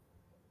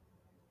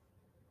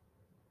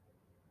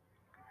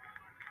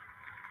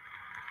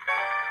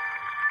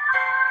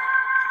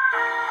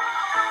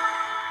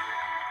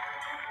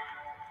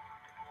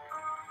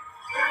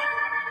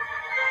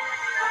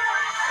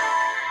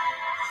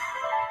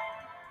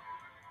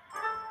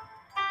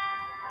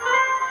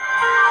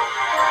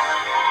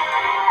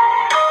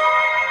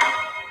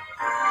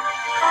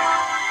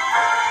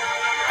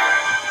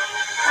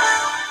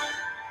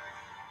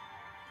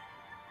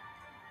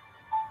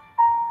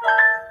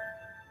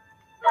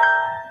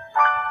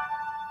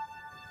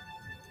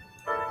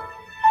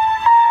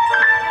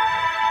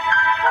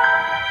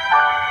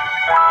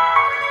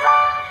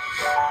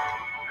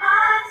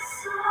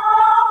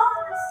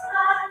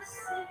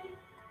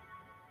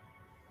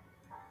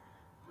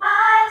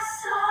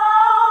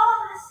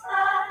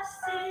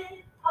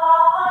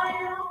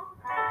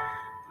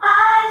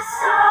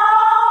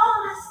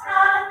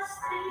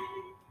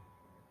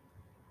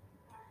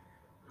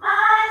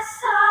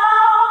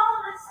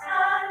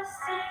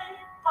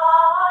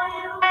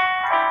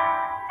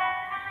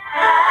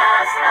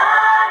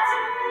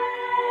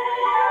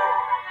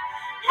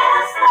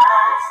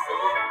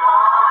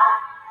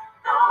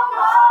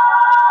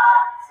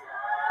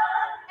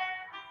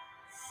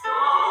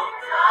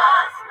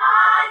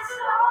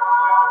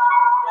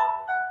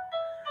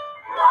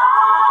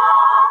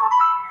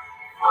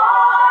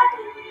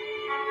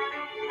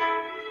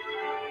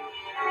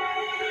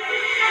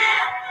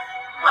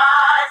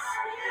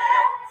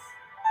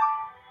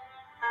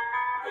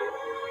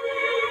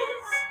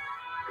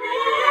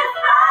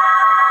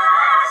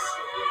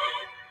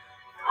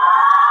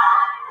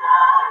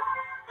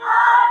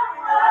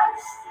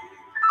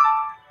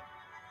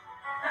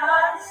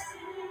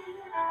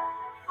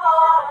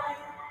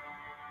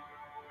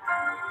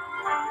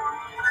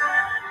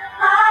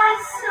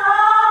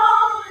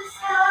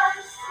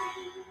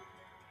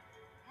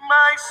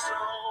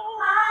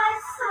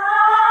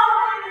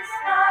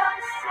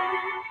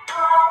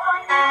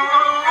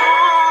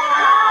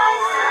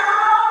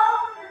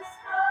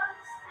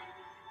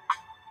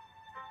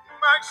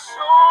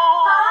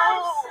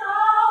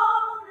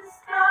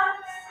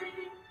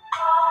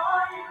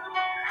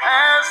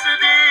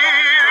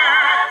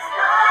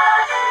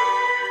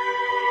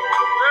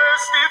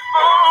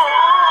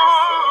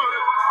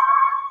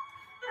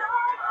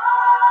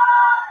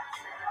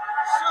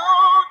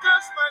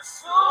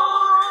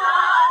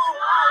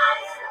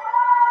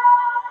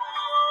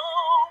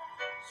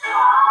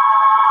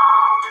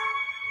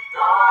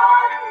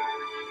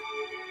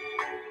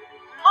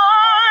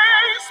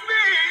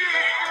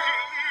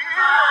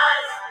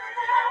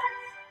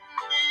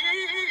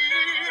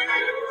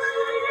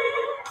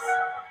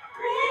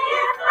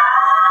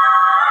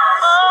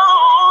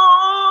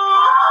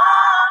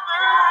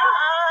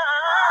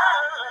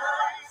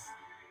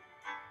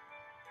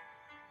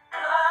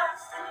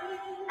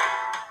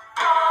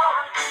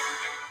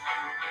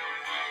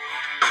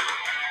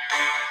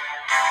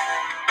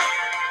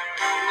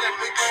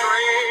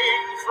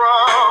 drink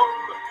from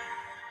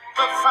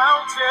the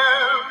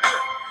fountain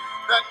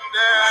that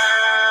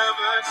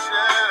never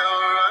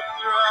shall run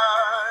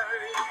dry.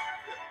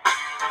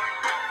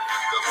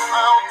 The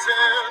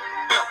fountain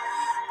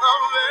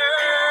of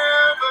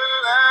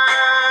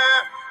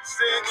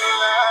everlasting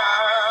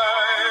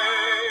life.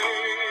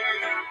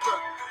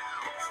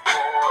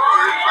 For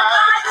if I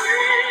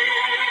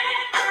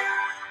drink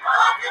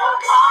of your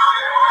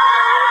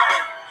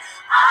water,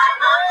 I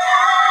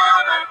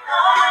never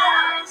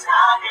thirst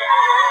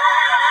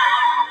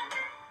again.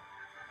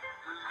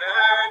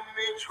 Let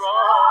me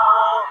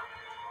draw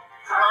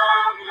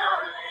from your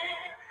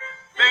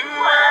living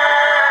well.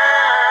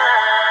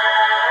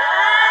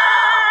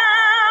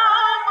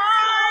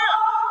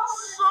 My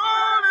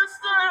soul is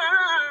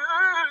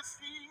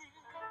thirsty.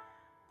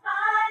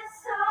 My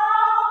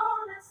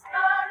soul is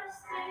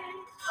thirsty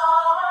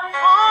for you.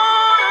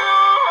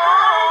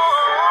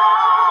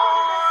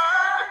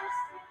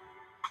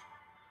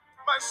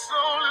 My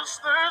soul is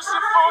thirsty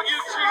for you,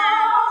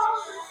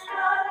 Jesus.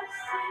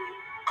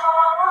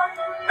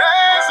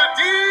 There's a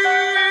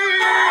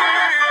deep,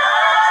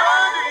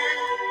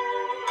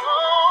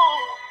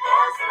 oh,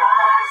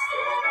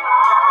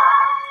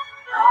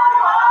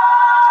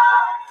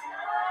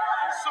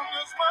 so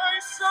does my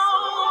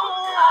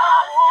soul.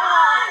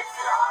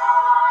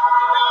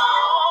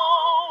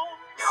 Longs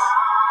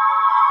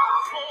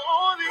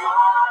for thee.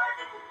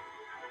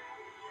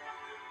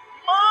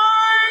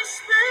 My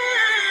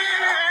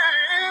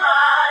spirit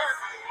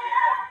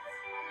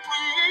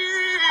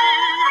needs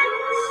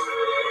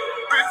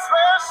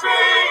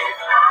refreshing.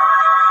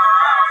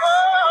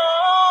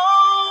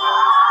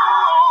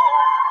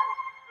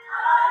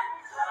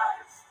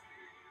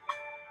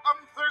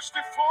 I'm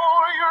thirsty for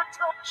your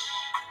touch.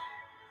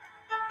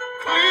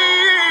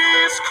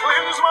 Please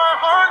cleanse my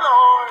heart,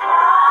 Lord.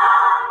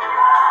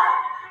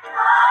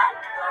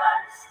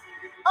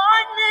 I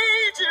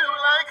need you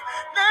like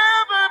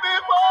never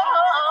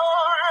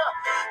before.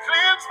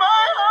 Cleanse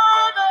my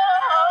heart,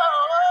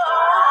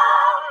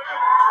 Lord.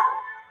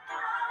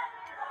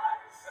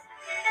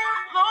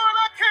 Lord,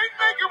 I can't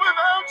make it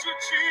without you,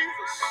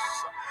 Jesus.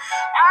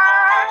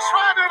 I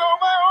tried it on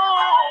my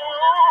own.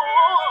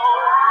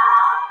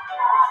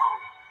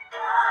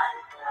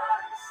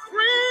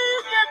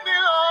 Breathe in me,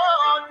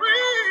 Lord.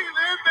 Breathe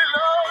in me,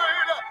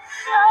 Lord.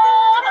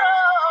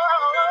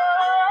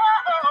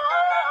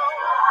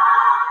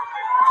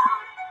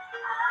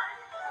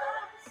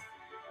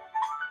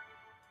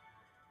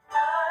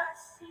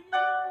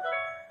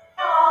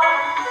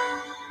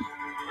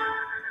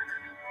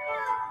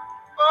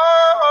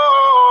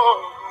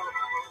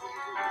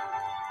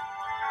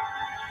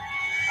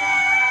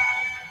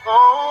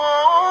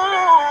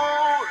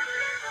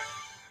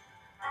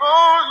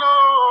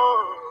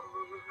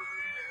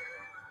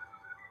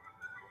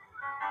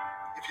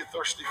 If you're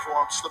thirsty for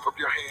him, slip up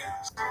your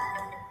hands.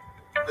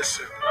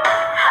 Listen.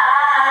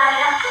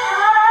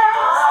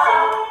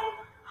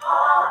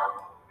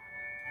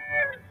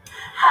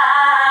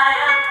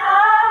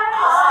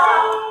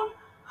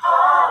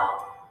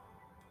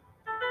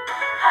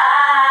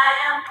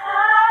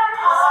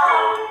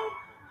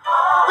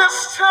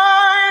 This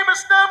time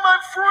is not my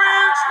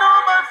friends nor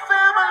my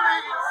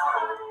family,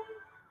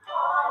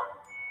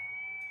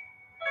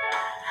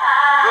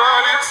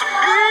 but it's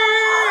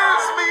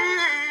me,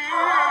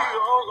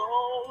 oh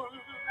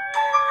Lord.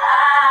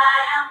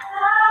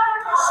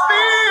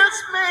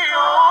 It's me,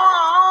 oh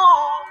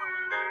Lord.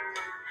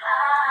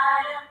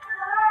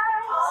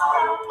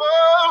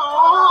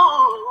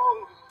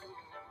 Oh.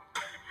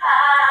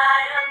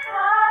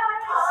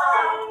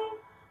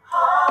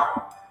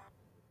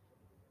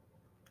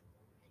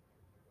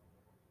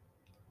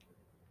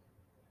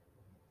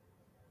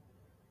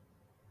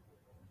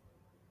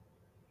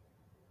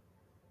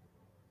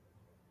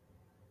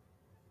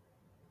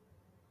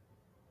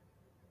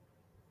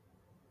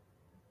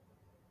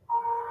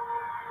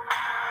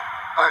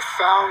 I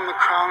found the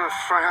crown of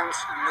France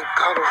in the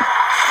gutter.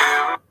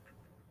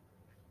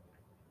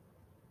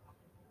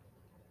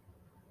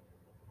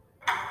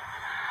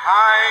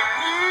 I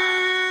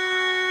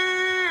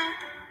need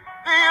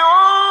thee,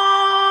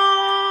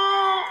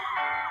 oh,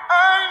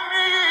 I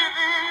need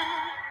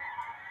thee.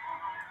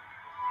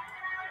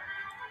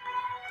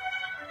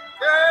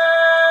 Every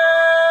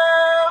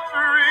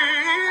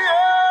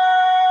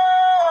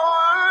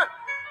hour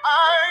I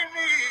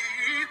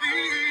need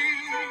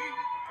thee.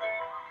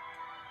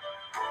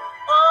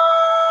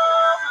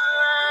 Oh,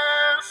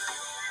 bless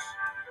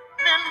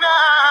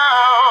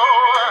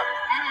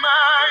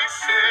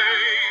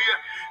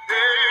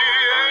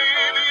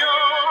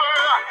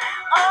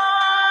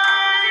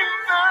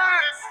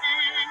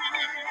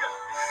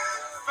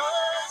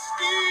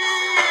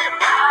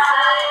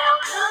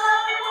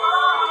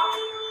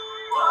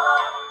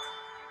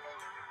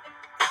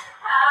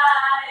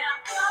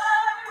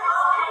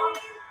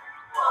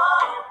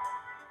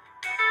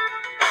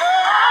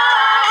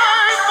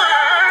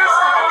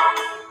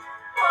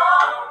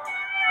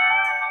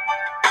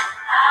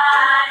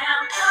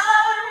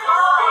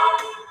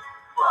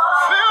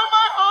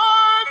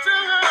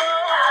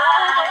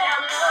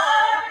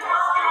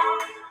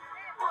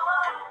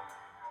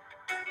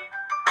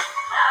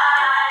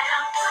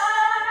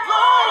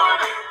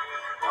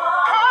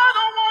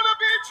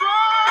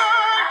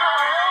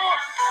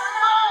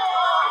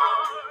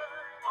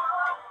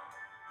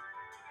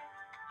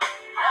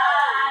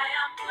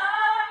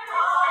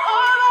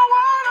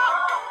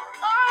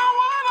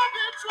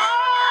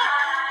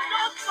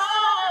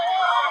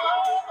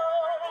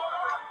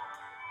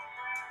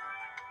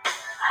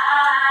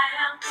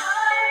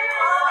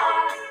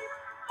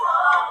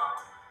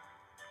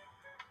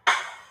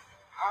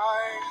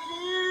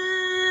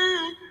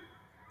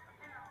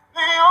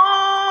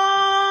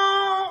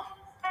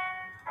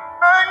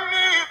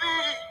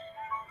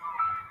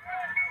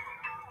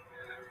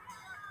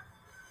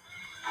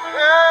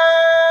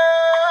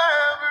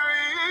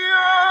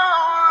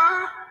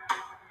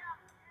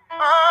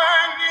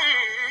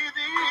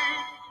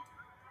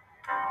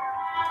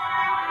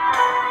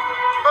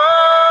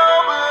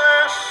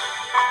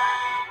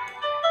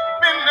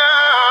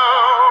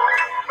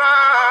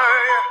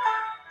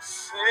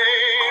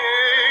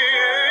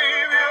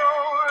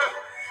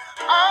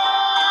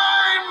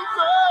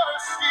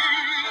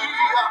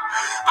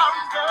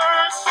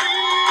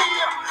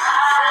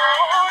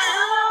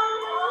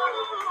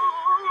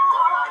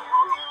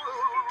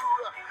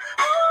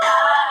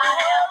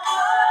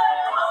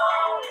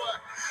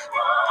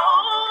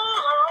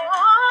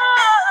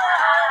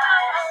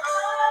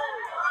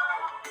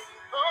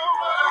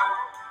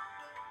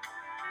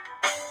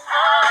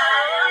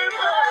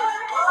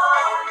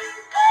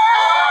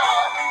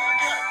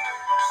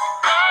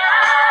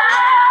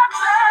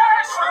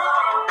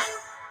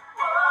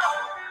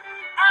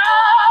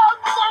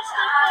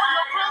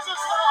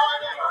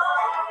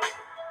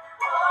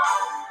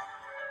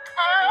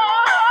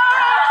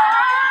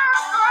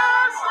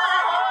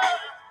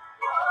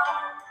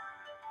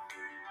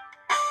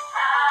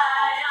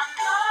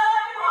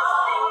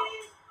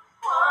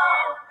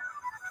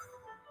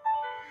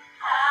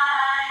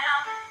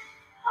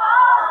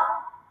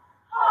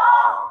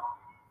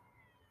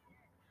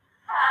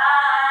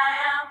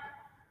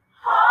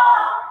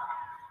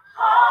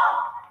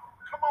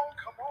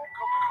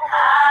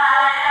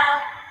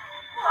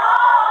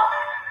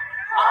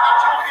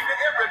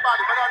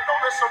everybody, but I know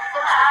there's some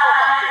thirsty folk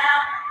out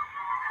there.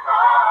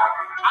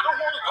 I don't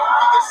want to go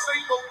through the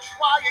same old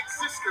dry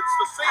existence,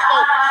 the same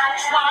old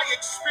dry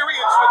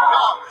experience with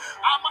God.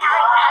 I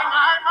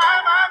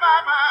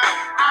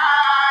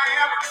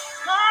am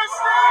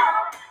thirsty.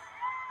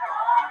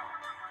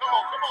 Come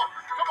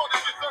on,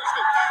 if you're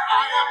thirsty.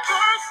 I am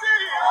thirsty.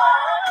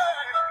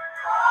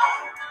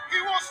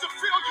 He wants to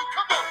fill you.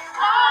 Come on.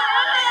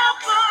 I am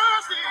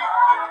thirsty.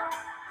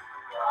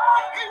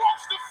 He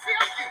wants to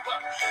fill you.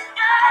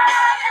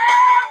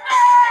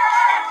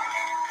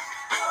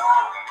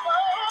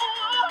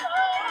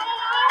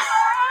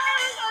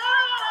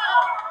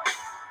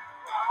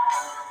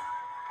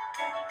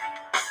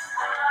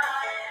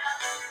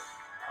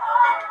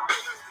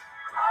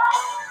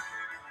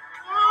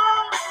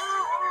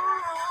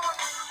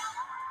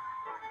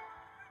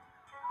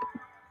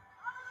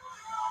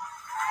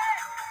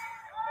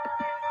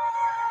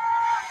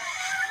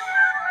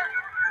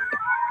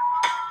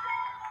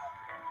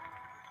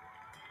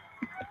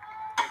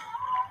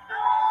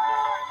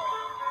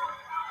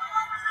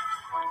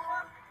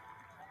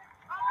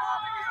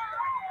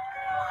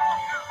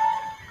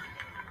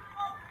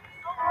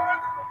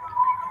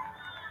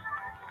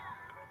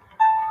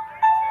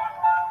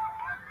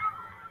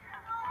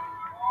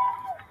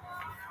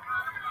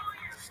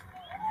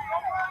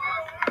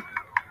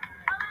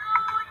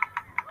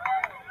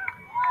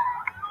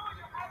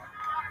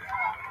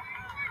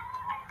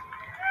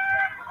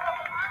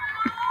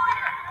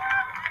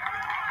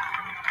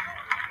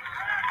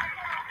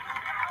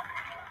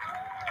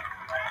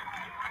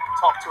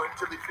 Talk to him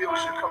till he feels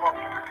you. Come on.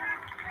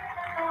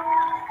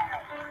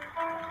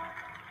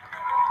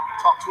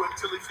 Talk to him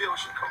till he feels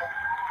you. Come on.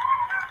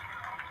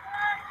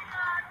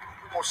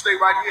 We're going to stay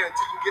right here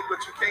until you get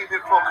what you came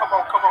here for. Come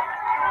on, come on.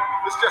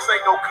 This just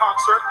ain't no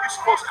concert. You're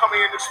supposed to come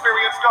here and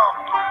experience God.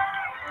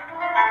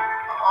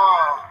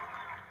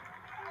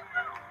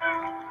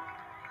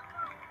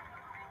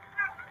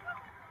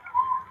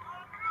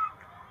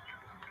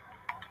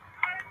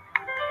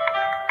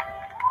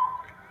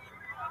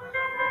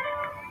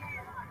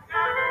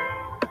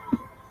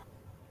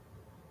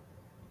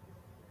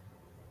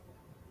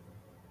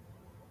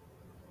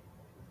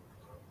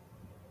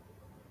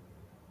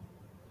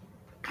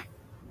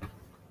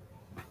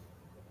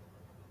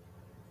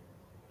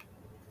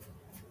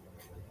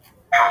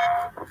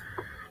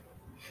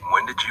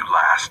 When did you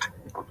last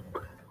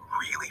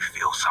really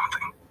feel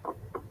something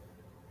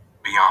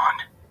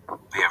beyond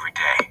the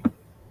everyday?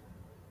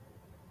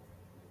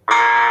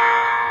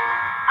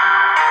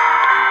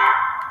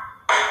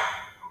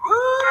 Woo!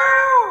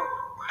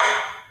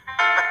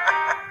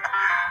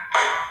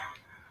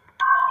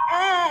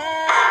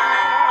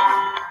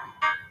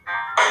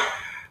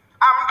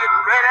 I'm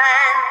getting ready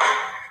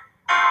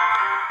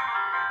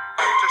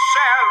to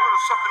share a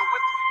little something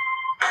with you.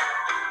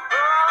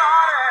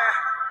 Oh, yeah.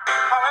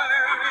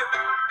 Hallelujah.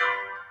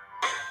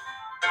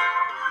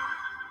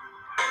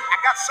 I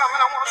got something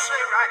I want to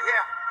say right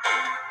here.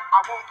 I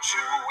want 2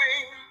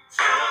 wings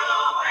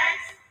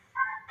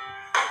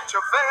to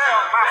veil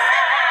my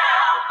feet.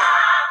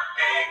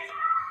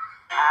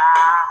 I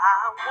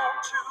want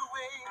 2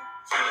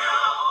 wings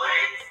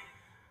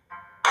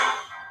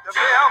to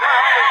veil my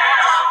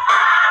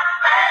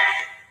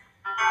face.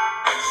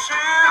 2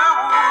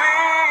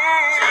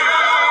 wings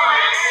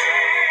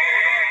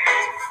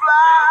to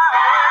fly.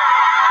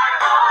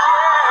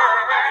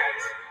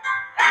 Yes.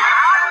 I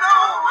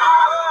know the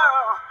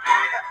world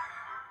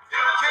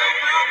can't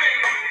do me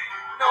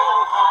no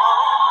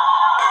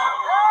harm.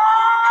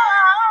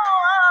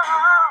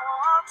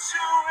 Oh, 2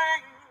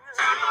 wings.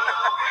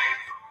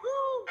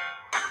 Woo.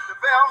 To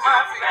veil my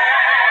feet.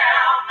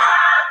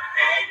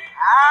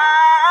 I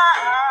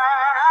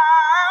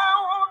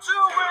want 2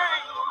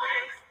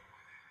 wings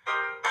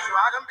so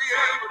I can be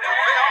able to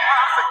veil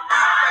my face.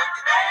 Thank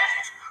you,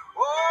 Jesus.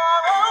 Oh,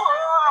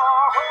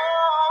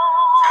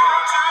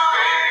 2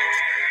 wings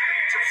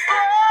to fly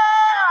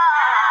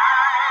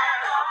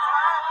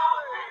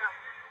away.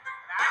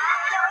 I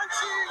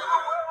guarantee the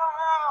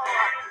world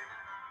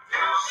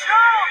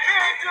sure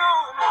can't do no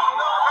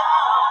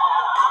harm.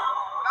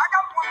 But I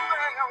got one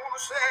thing I want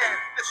to say.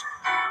 Listen,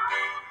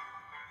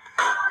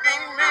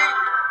 meet me,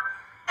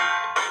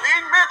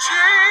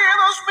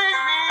 Jesus, meet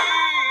me,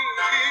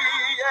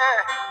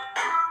 yeah.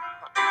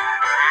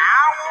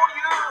 I want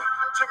you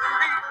to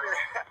meet me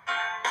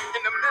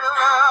in the middle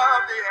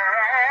of the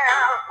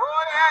air,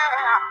 oh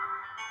yeah.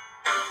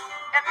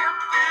 And if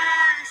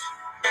these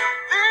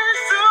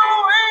 2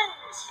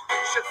 wings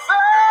should fail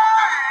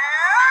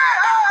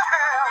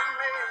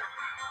me,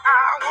 I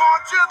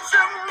want you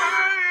to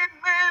meet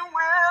me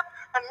with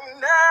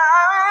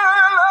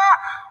another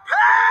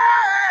pair.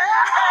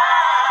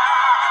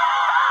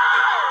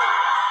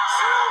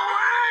 2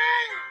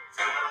 wings,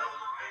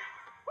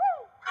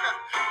 woo,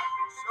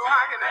 so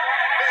I can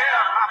bear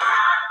my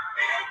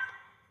feet.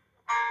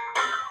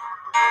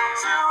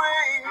 2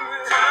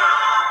 wings,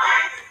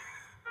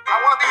 I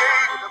want to be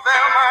able to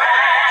bear my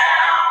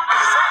feet.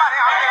 Somebody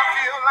out there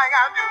feel like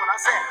I do when I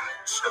say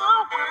 2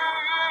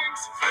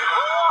 wings.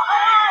 Oh,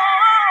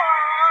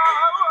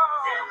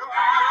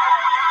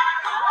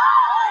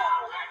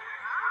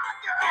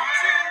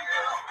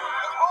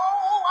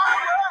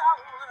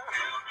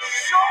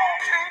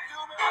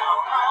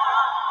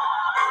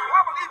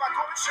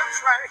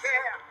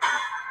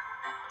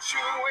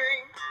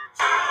 wings,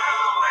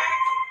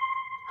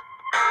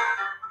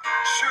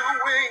 two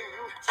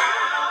wings.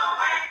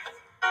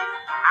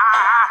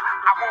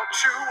 I want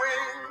two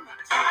wings,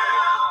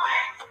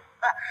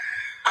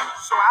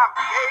 so I'll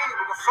be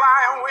able to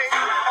fly away.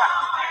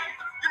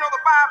 You know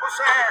the Bible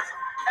says,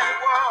 as it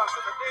was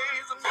in the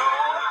days of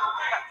Noah,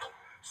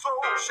 so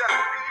shall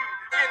it be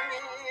in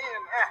the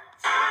end.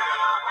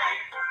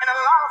 And a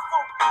lot of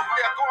folk,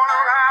 they're going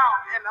around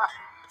and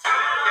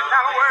they're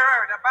not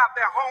worried about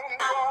their home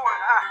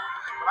going.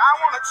 But I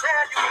want to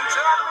tell you, when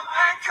judgment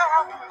day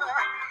comes,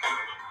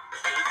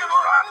 you can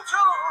run to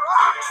the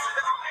rocks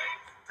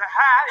to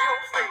hide your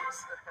face.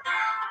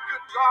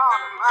 Good God,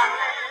 my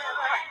man,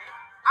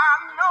 I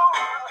know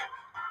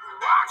the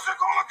rocks are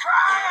gonna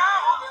cry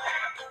out.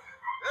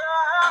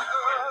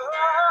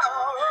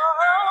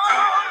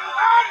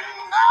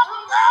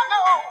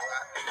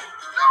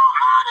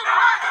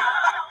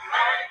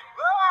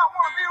 I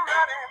wanna be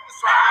ready,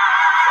 so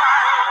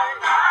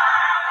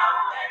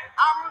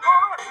I'm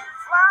gonna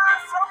fly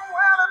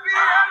somewhere to be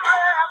at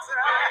rest,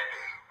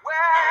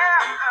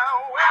 where the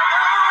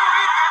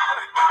wicked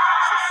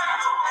shall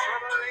cease from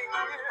troubling,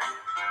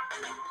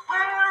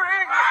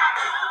 weary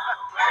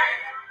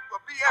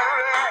will be at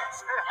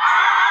rest.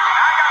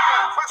 I got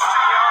one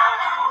question, y'all.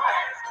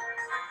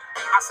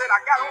 I said I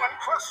got one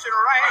question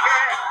right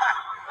here.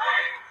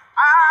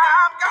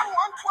 I've got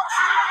one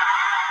question,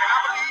 and I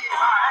believe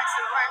I ask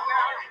it right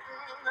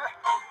now.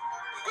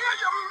 Will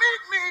you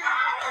meet me?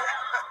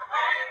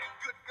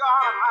 Good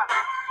God Almighty.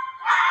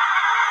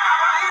 I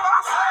believe I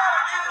said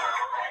it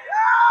again.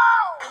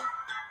 Oh,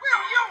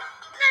 will you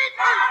meet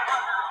me?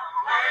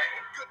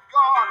 Good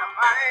God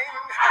Almighty.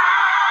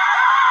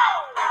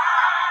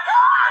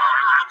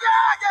 Oh,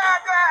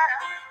 yeah.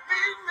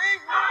 Meet me.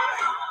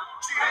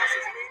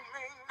 Jesus, meet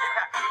me.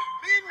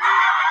 Meet me.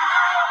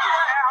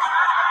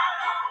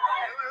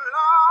 And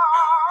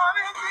Lord,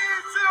 if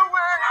it's your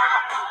way,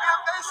 if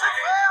they should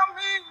fail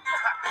me,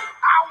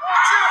 I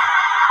want you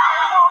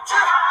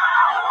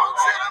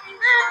to meet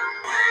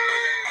me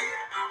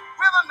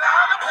with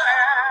another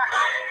pair.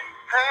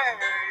 Hey.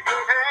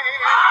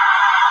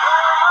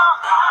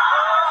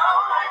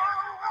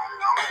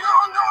 No,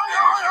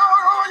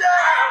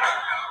 yeah.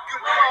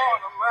 Good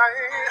Lord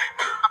Almighty,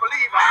 I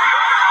believe I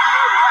feel pretty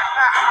good right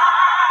now.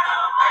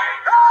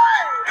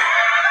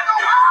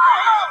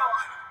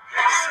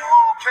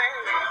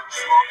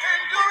 Sure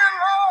can do it,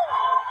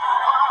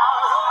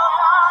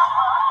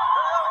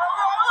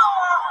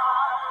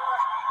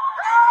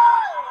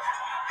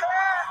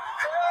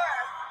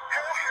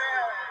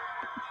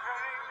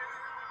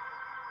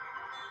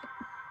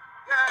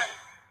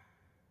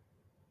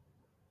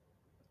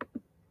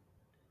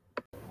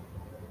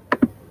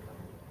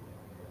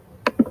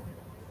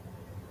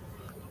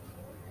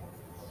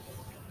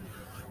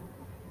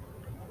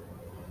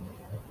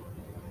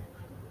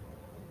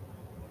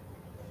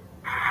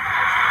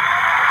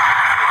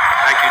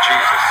 Thank you,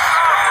 Jesus.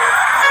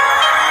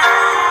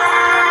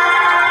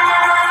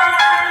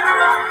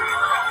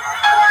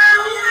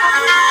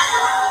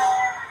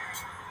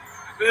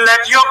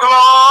 Let your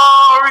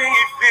glory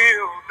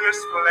fill this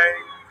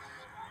place.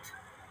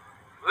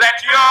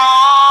 Let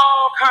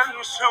your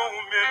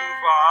consuming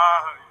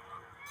fire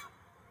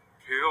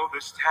fill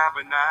this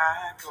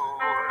tabernacle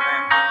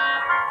and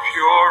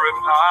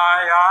purify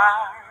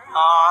our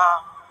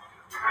hearts.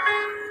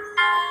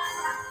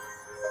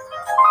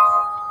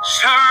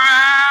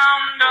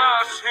 Surround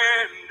us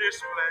in this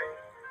place.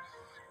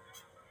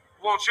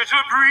 Want you to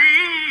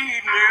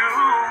breathe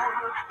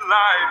new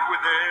life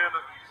within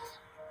us.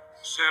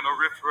 Send a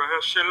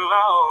refreshing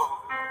love.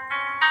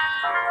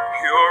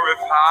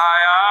 Purify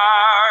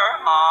our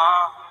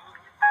hearts.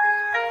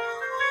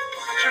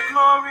 Let your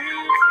glory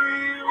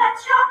fill. Let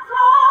your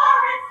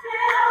glory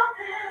fill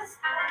this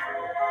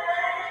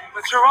place.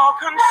 Let your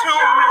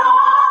all-consuming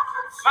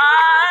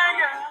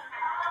fire.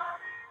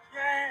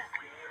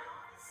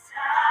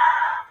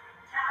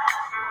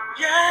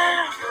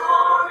 Yeah.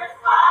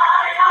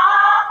 Purify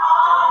our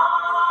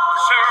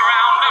hearts.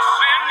 Surround us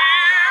in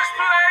this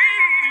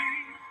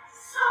place.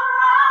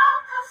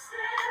 Surround us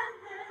in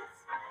this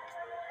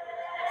place.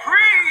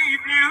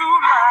 Breathe new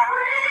life.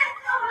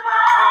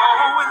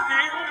 Oh,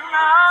 within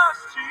us,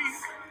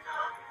 Jesus.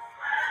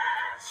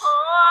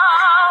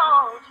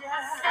 Oh,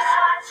 yes.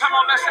 Come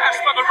on, let's ask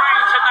for the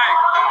rain tonight.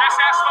 Let's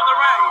ask for the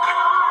rain.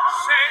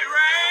 Say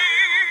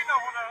rain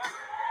on us.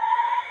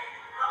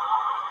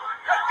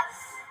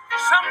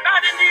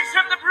 Somebody needs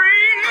him to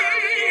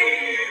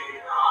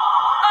breathe.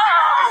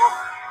 Oh,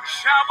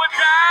 shower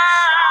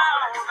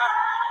down.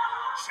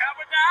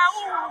 Shower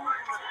down.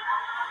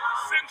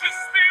 Send your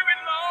spirit,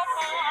 Lord.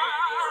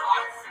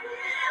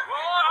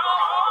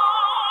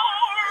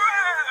 Oh,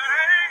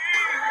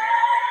 rain.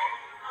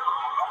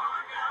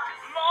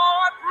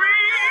 Lord,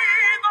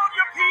 breathe on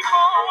your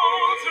people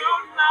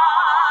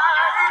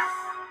tonight.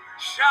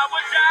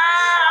 Shower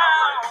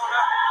down.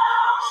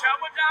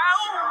 Shower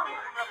down.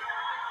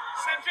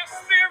 Send your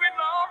spirit,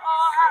 Lord.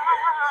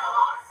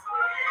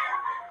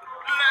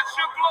 Let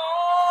your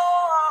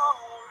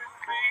glory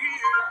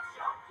fill.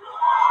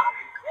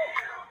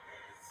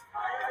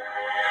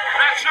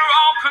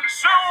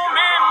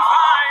 Consuming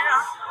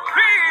fire,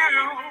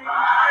 feel,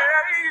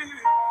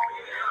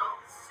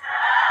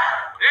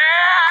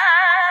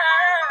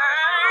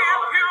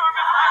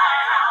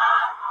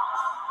 purify.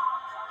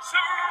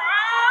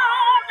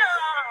 Surround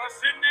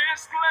us in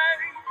this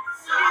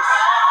place.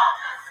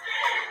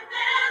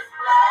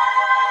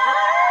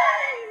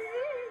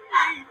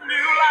 Breathe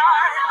new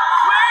life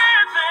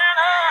within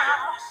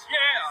us.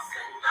 Yeah.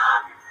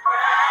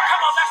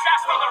 Come on, let's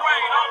ask for the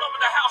rain all over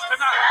the house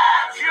tonight.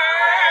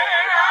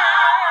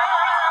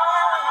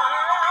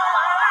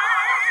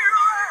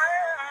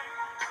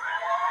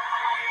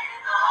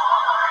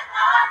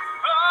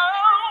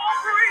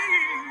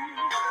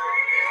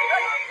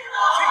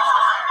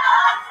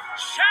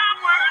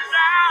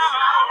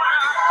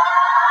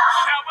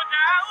 Shower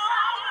down,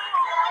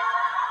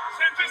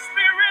 send your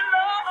spirit,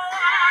 Lord.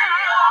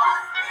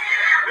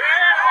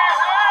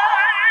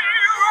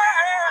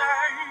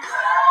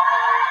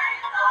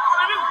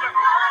 Hallelujah.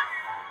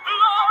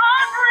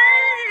 Lord,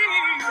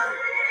 breathe.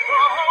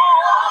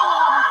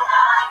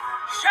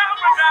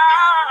 Shower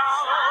down.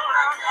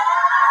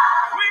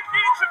 We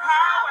need your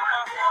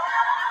power.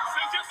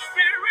 Send your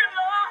spirit,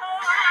 Lord.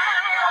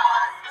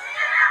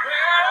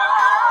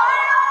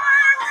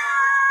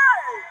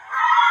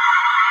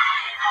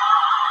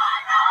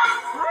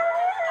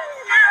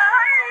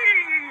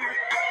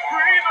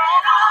 Breathe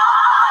on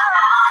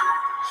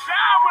us.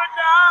 Shower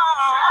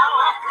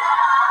down.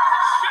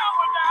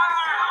 Shower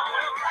down.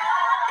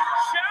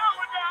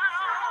 Shower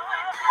down.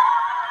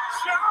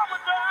 Shower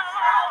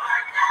down.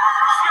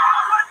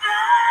 Shower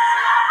down.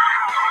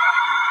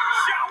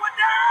 Shower down. Shower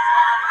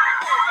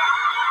down.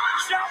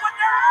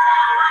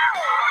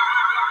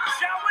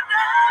 Shower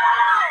down.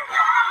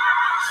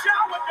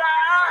 Shower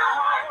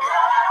down.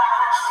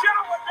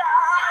 Shower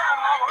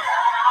down.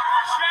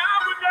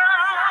 Shower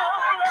down.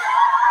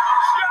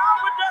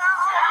 Shower down.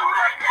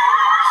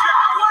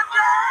 Shower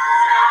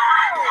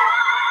down.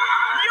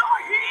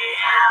 You're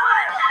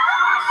healing.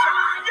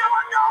 You're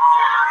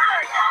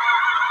anointing.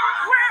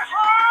 We're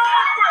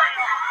hungry.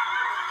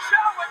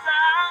 Shower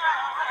down.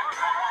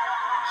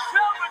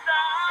 Shower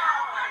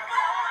down.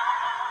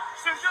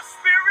 Send your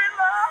spirit,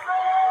 Lord.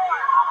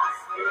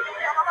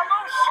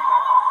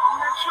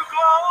 Let your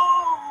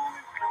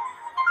glory.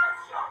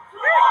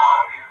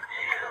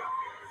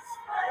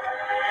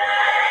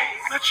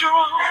 Let your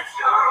own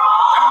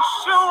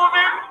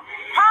consuming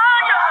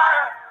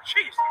fire,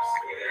 Jesus,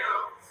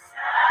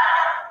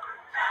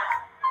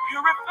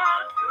 purify.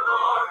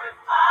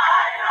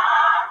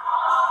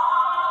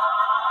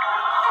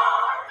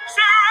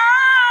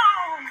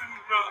 Surround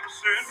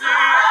us in this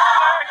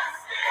place.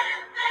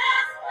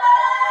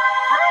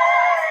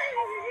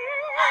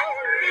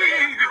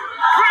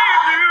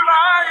 Breathe new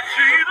life,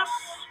 Jesus.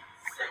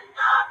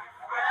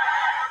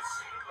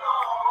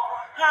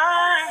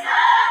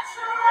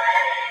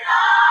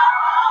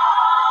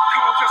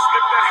 Come on, just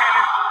lift that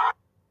hand.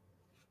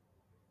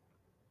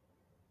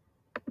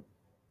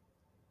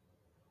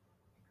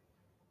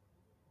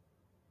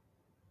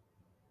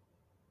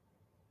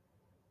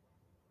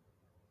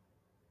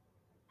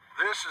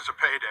 This is a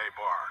payday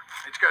bar.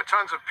 It's got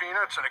tons of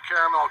peanuts and a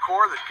caramel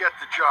core that get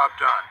the job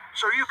done.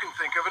 So you can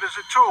think of it as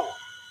a tool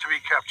to be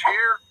kept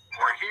here,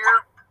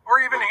 or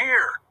even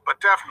here.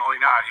 But definitely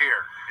not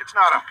here. It's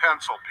not a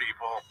pencil,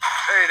 people.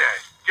 Payday.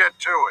 Get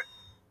to it.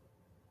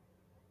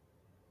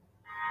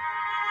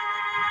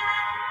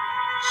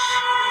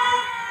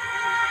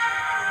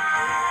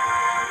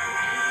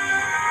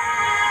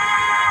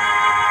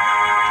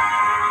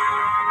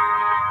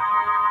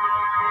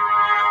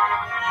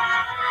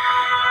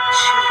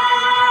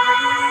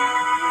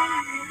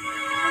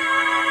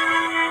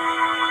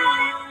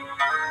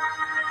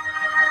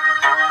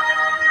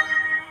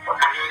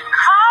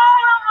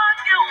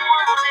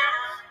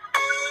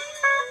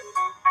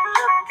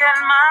 Look at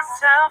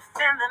myself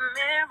in the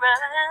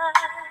mirror.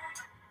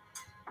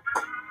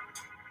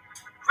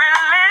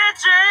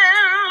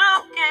 Religion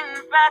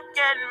looking back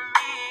at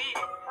me.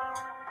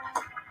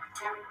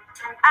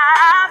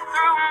 I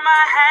threw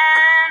my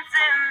hands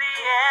in the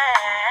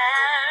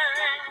air,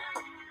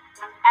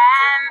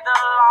 and the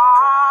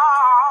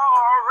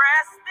law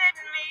arrested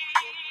me.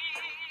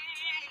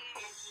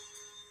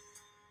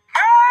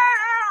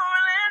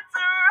 Girl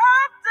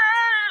interrupted.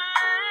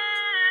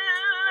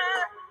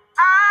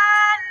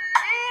 I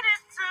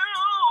needed to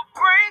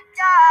break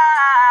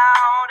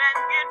out and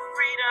get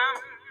freedom.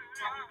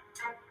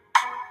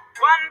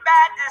 One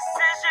bad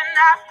decision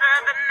after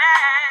the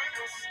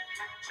next,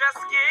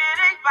 just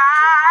getting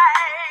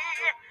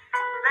by,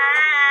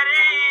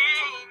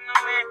 letting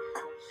me.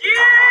 You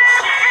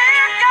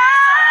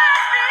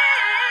got me.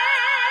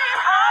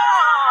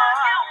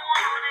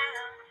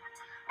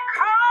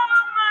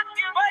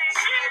 But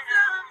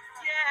Jesus,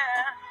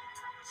 yeah.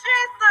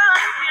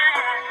 Jesus,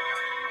 yeah.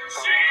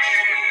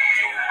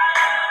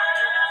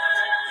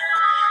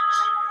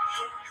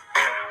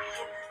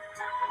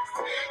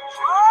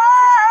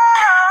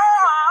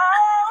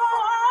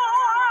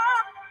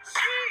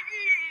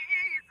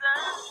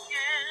 Jesus.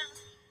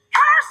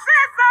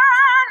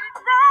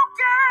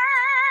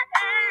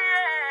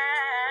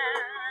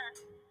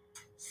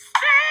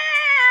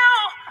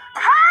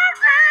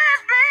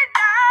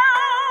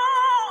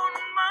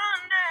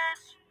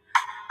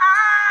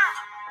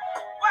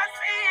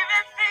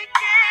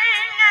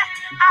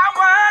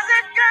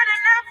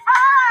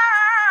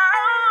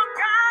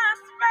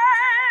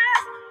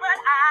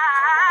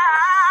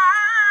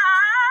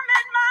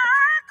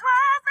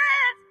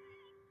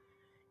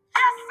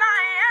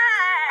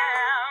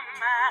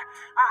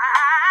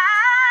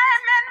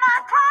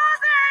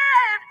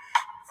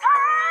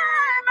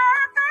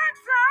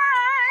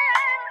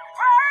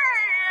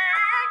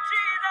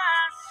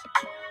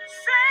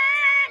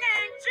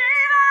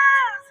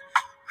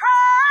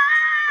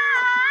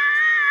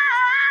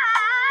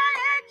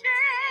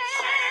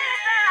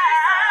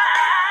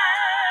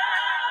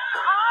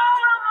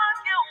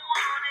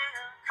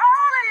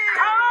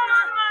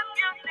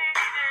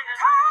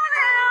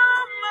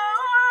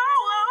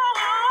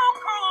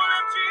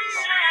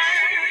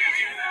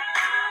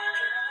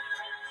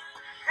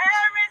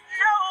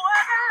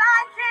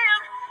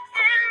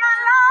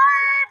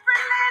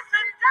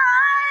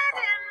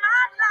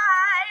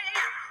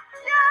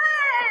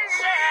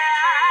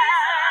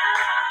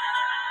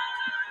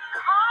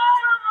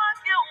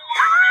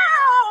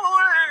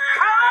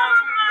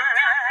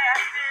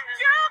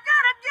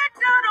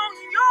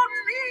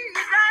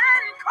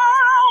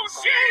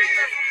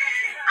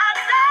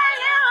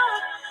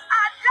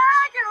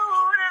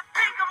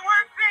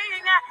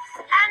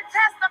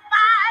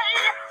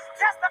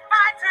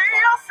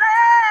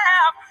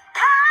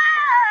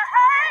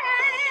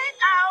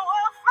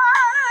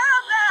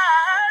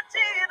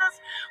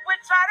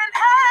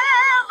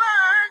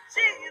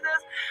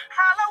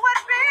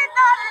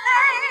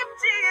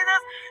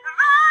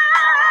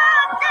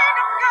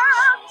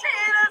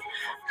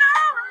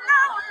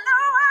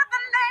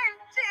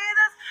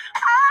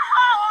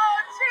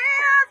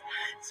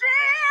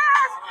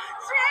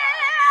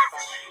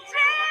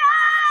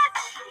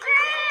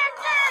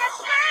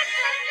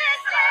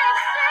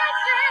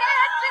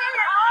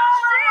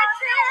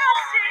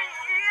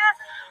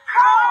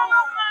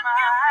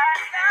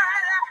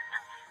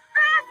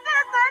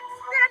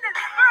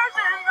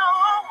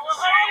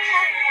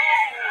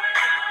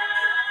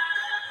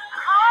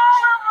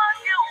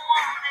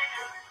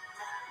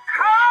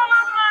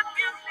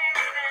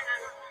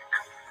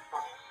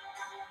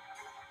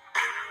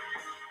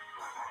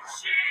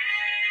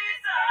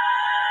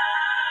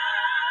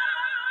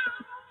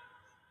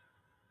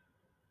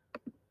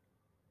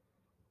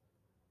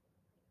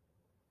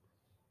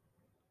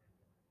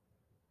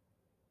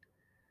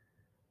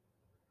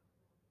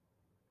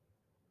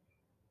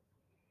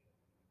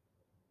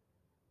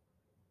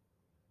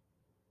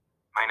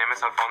 My name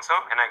is Alfonso,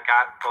 and I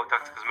got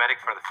Botox Cosmetic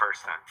for the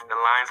first time. The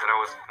lines that I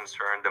was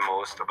concerned the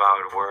most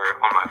about were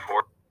on my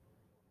forehead.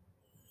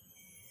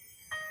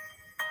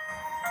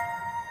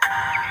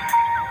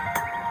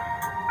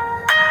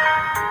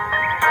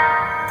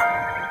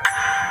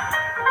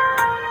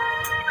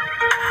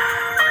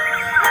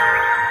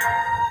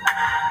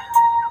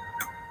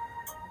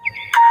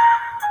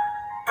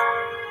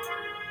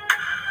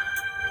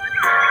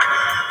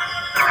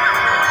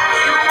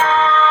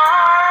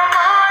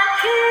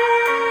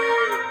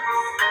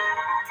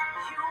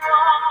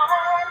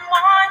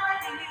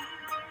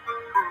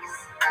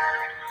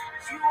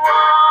 You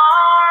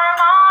are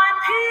my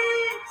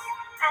peace,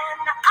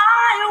 and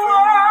I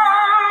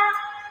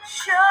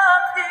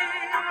worship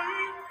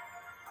thee.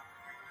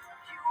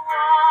 You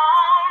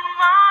are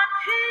my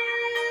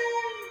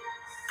peace.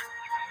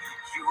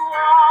 You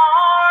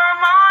are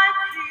my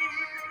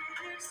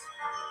peace.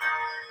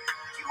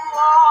 You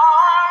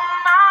are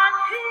my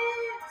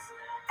peace,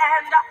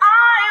 and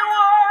I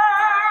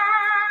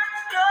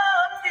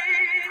worship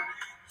thee.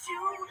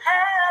 You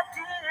have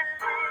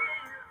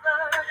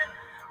delivered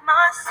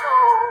my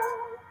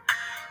soul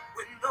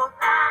when the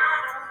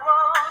battle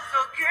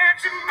was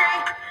against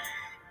me,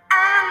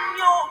 and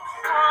your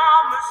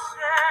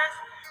promises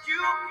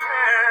you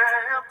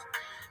kept.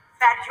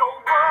 That your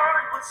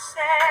word would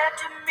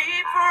set me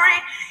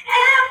free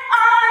if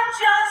I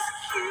just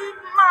keep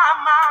my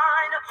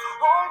mind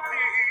on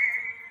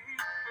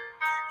thee.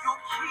 You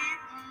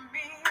keep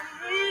me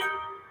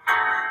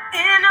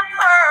in a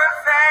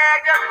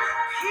perfect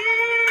peace.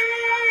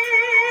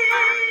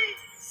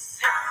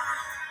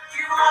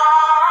 You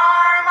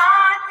are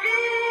my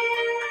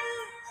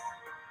peace.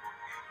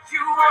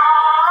 You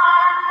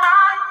are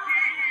my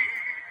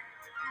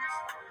peace.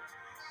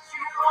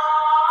 You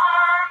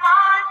are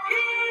my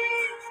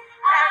peace,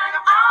 and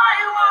I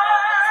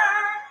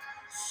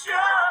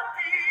worship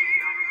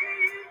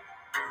thee.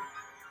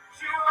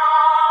 You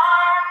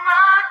are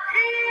my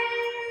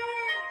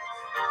peace.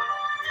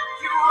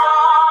 You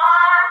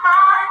are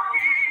my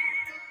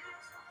peace.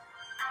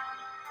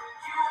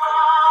 You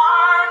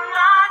are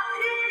my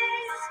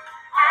peace,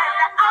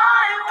 and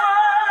I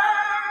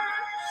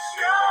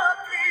worship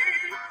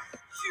thee.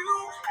 You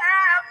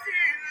have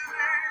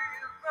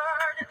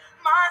delivered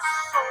my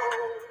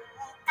soul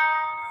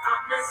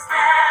from the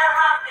snare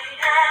of the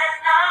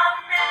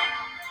enemy.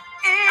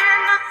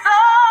 In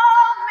the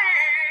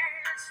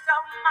midst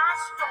of my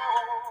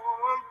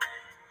storm,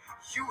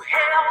 you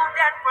held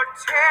and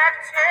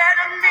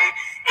protected me.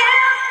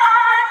 If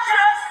I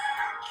just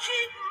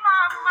keep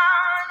my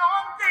mind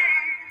on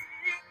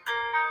thee,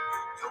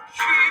 you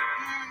keep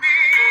me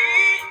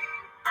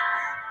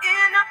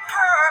in a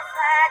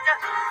perfect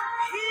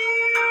peace.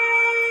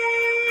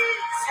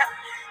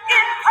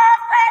 In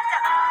perfect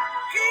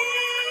peace.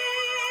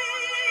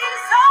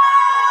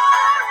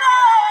 Oh,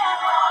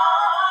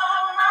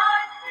 Lord, my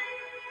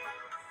peace.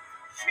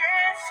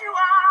 Yes, you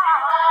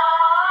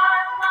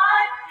are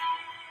my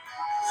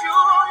peace. You're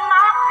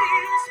my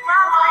peace,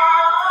 my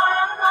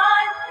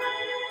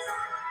peace.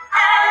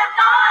 And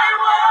I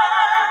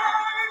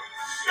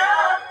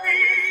worship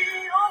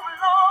thee, oh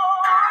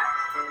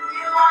Lord.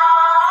 You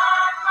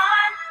are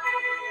my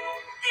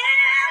peace.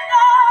 In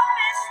the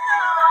midst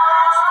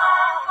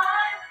of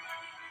my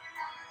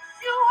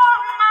peace. You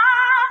are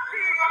my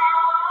peace.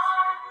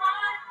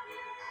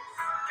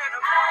 And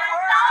I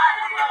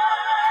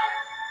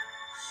worship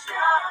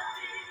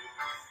thee.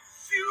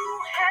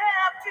 You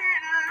have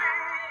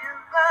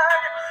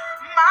delivered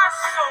my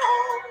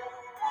soul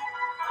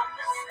from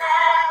the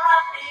snare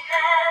of the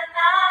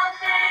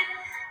enemy.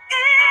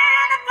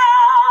 In the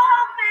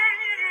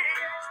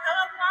midst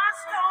of my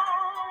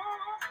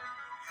storm,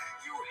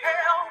 you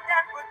held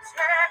and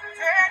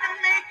protected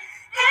me.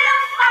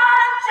 If I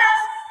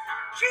just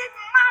keep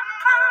my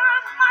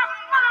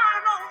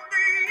mind on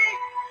thee,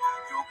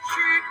 you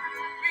keep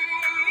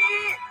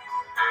me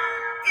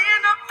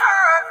in a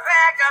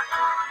perfect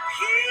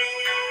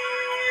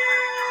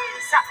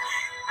peace.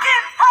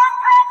 In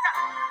perfect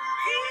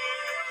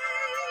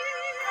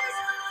peace.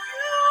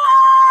 You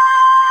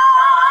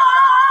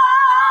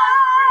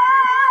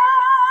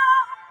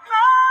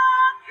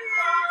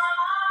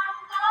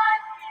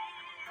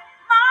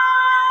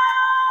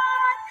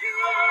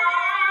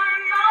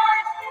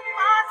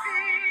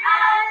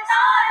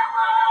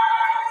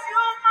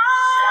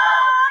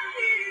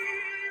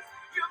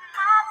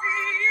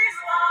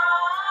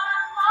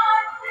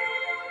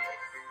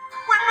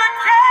when the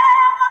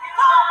devil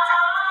thought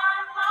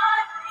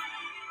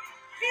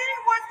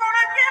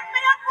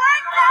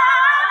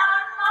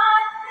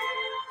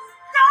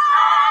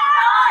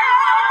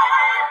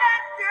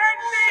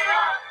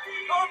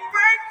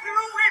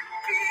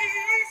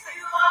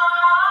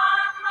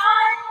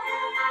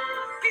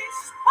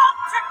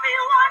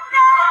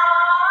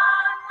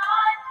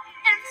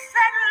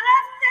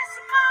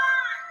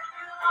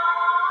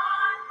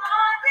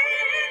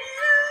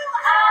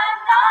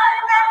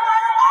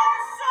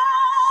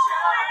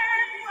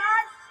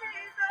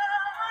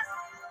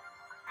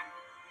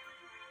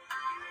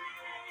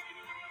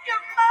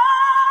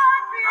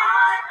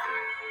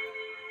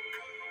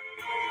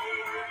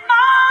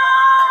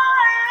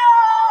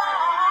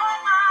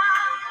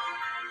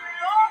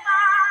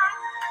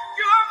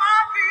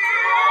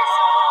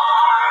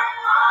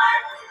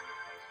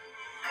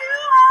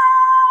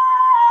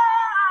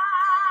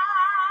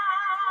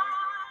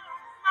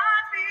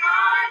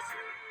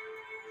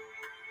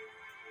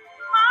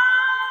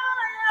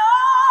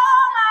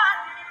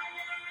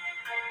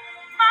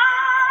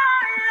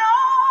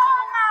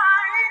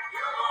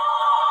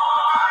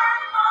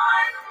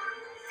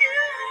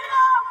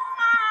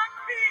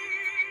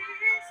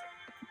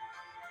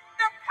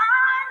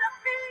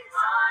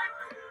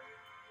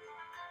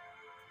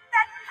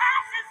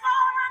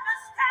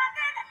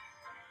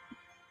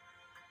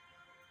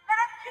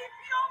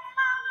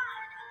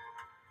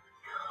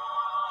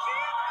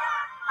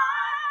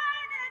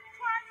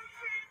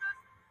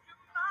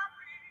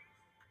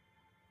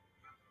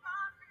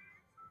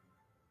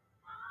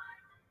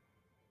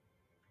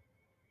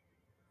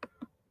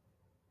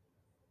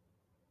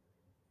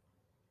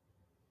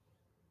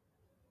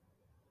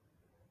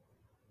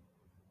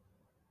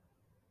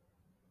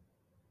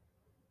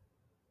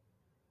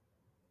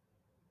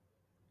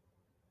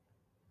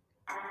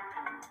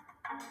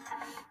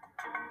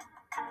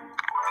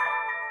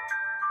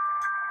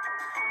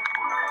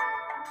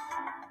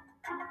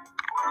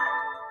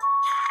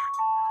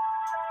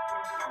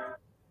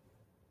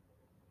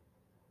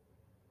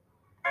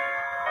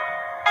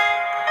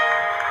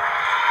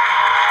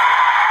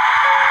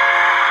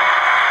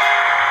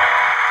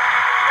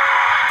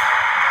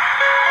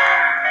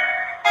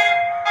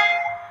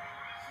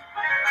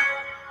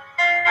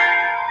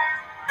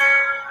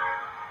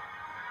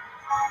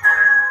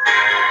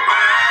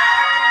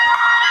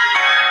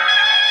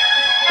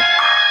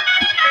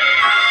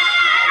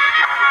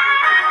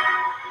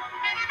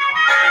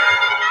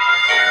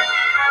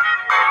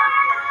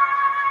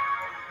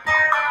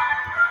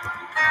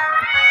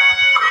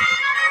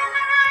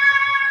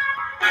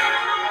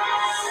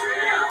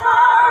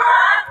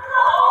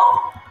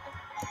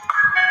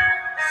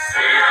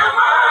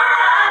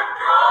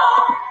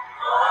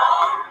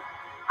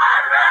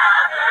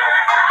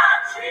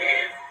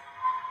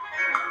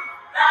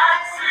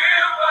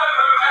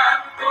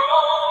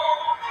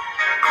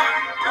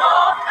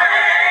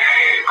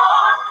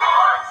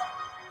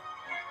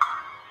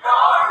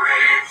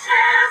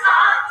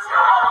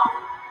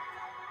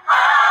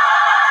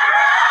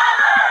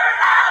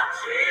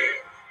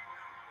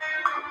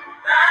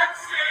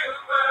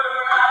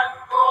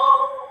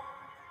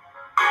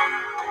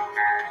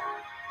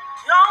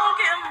Don't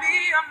give me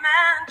a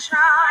mansion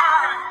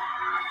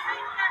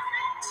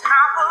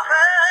top of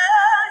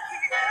the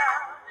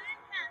hill.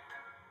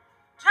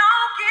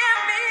 Don't give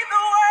me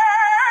the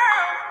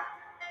world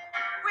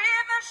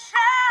with a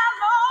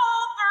shallow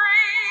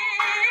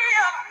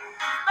thrill,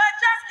 but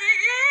just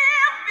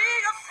give me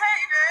a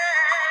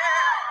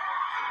savior.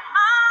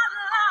 My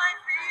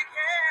life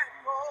began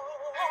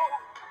more.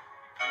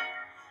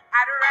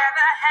 I'd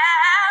rather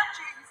have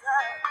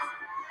Jesus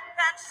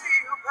than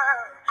silver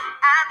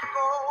and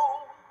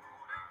gold.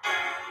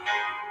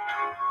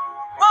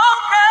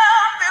 Woke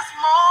up this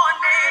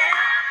morning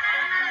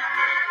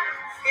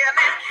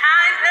feeling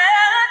kinda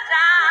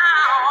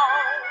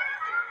down.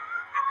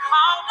 I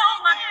called on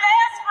my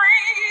best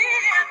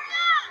friend.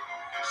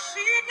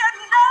 She could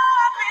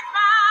not be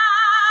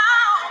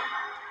found,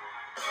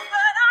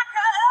 but I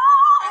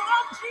called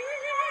on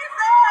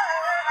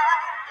Jesus.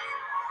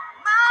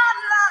 My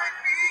life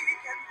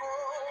began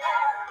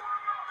whole.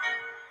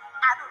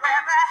 I'd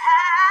rather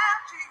have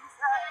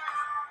Jesus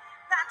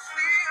than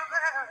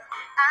silver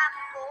and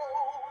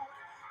gold.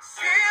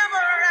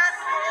 Silver and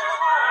gold.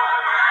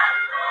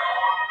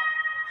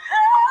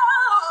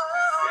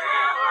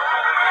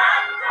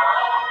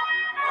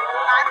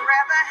 I'd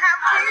rather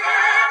have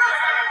Jesus,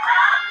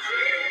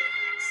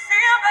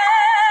 silver,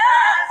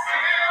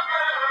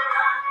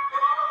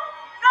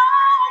 no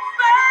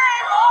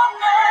fame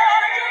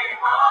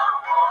or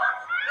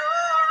fortune, no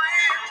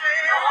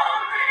riches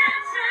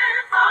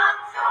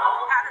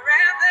untold. I'd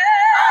rather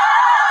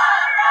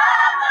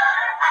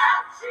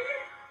have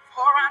Jesus.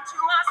 For unto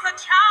us a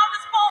child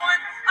is born,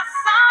 a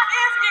son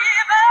is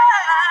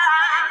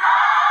given.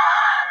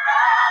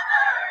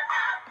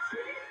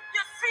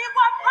 You see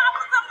what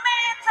profits a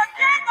man to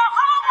gain the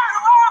whole wide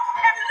world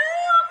and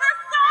lose his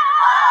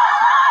soul.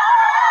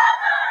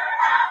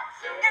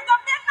 In the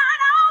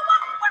midnight hour,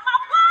 when my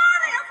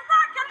body is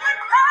rocking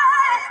with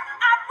pain,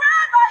 I'd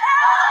rather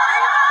have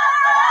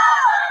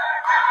Jesus.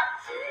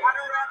 I'd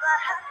rather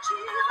have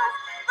Jesus,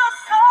 the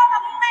Son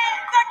of Man,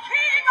 the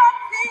King of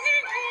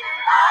Kings.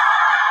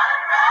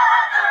 I'd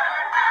rather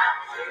have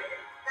Jesus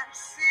than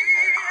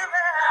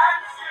silver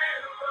and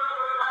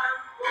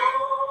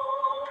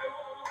gold.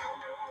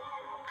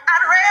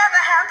 I'd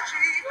rather have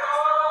Jesus.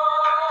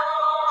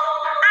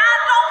 I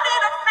don't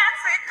need a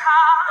fancy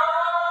car.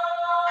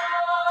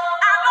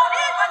 I don't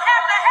even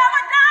have to have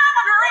a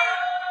diamond ring.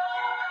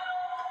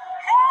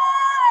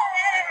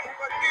 Hey,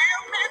 but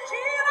give me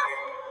Jesus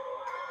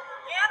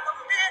in the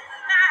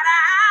midnight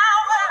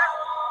hour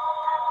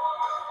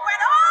when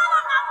all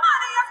of my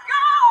money is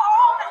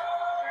gone.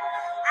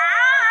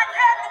 I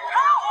can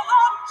call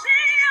on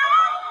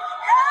Jesus.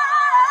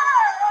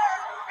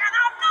 Hey, and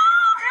I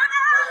know He'll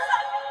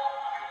answer.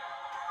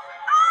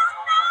 Oh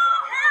no,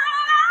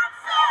 He'll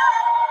answer.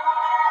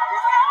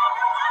 He's the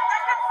only one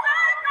that can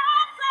save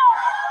your soul.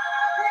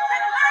 He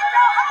can make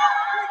you whole.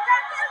 He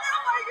can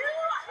deliver you.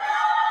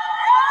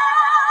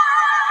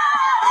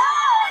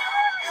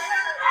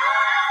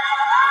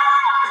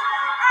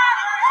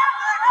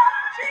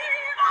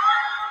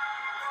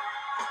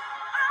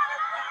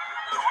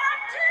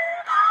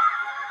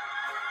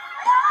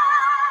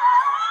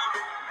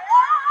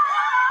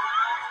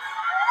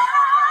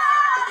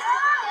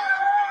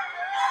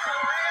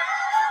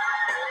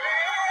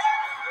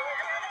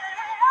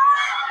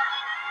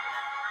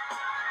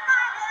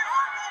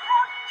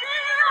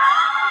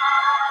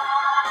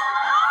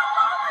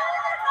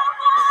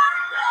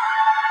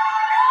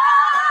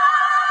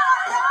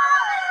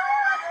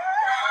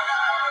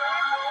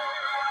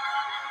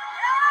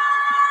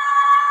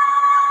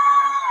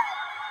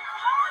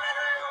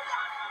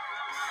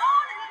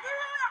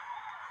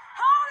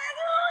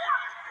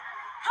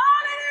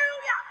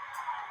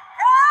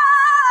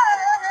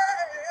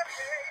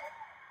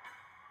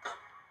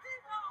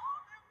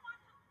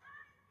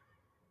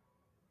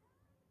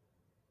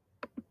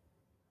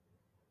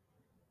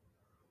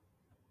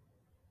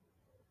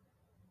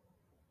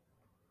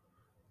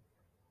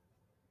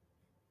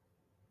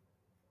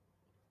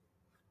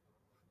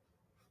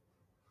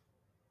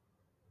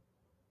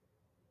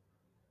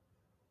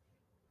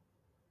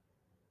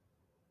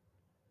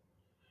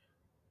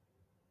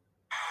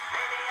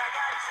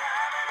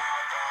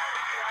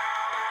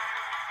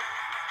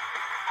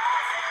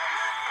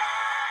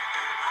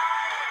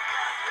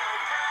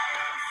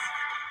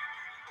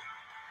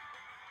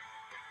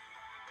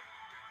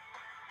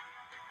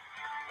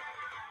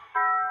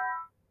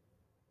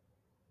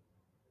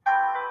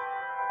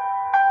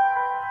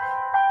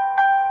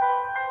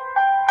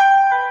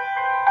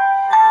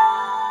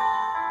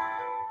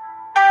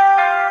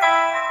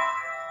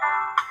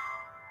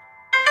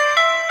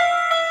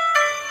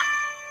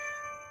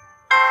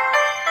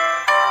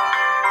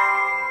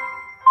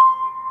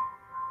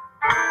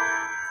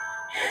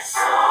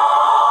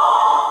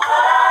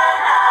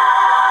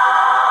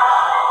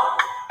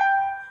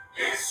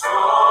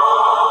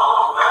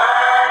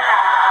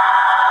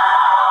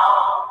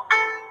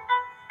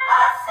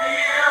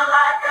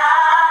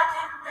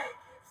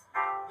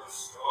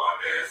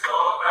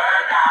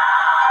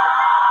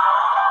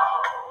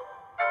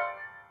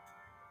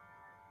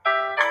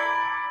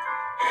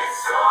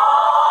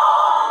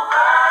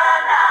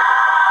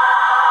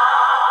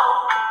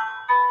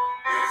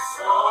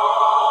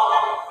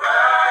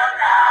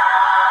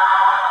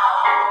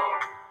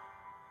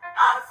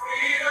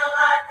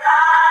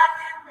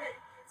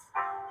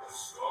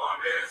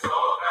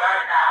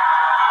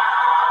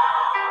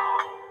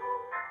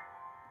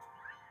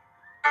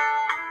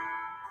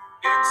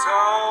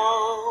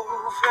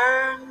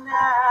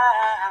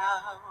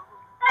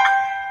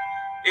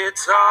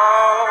 It's over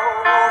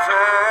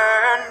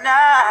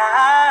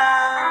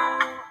now.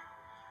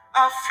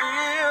 I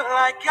feel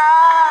like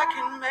I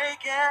can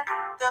make it.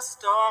 The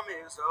storm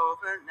is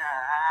over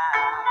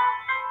now.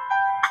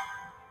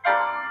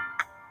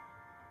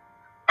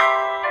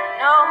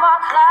 No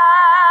more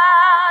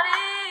cloudy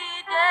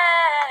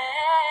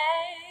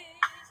days.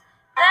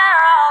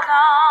 They're all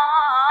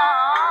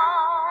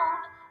gone,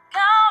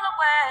 gone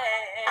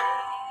away.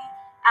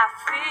 I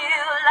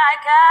feel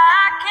like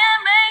I can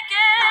make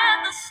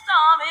it. The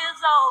storm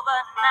is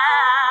over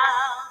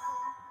now.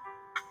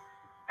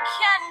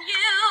 Can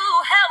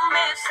you help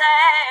me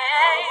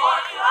say? No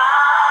more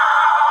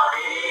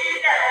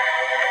cloudy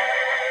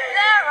days.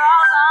 They're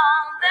all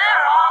gone.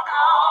 They're all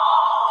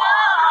gone.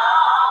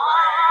 Gone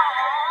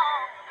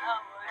away.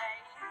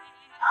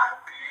 I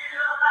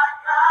feel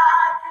like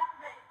I can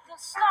make the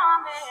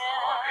storm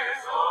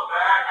is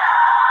over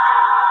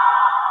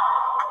now.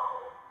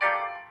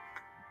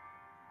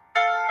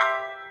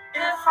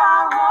 If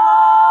I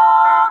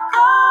walk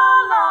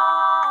alone,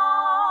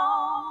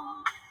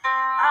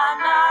 I'm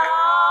not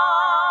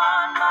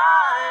on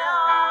my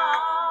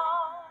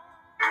own.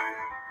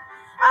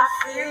 I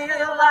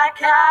feel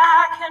like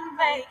I can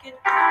make it.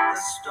 The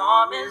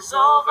storm is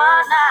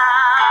over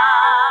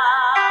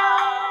now.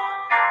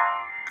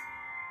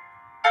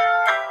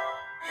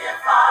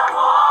 If I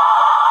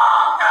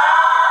walk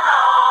alone,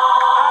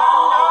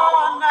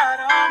 I'm not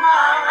on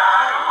my own.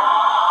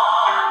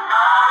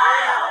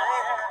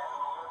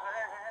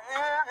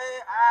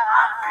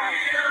 I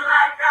feel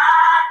like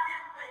I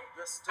can make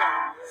the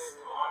storm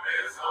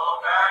is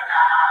over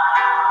now.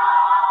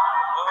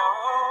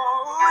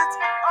 Oh, it's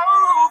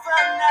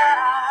over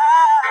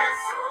now.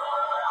 It's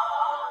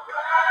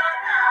over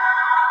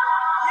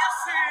now. Yes,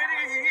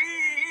 it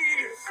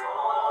is. It's over now.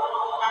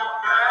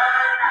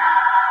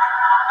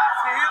 I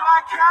feel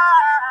like the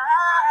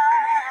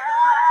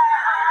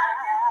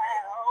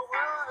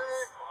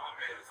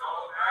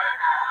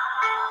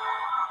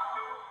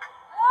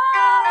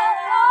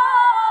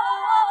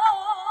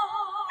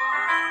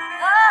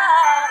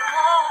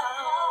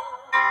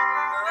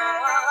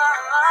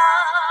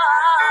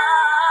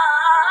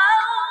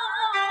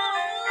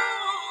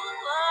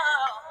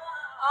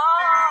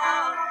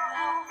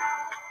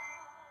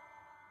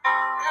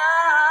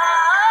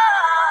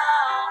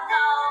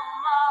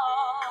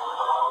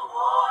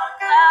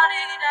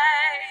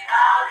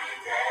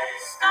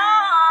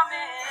storm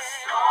is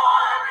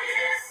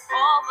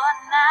over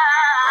now.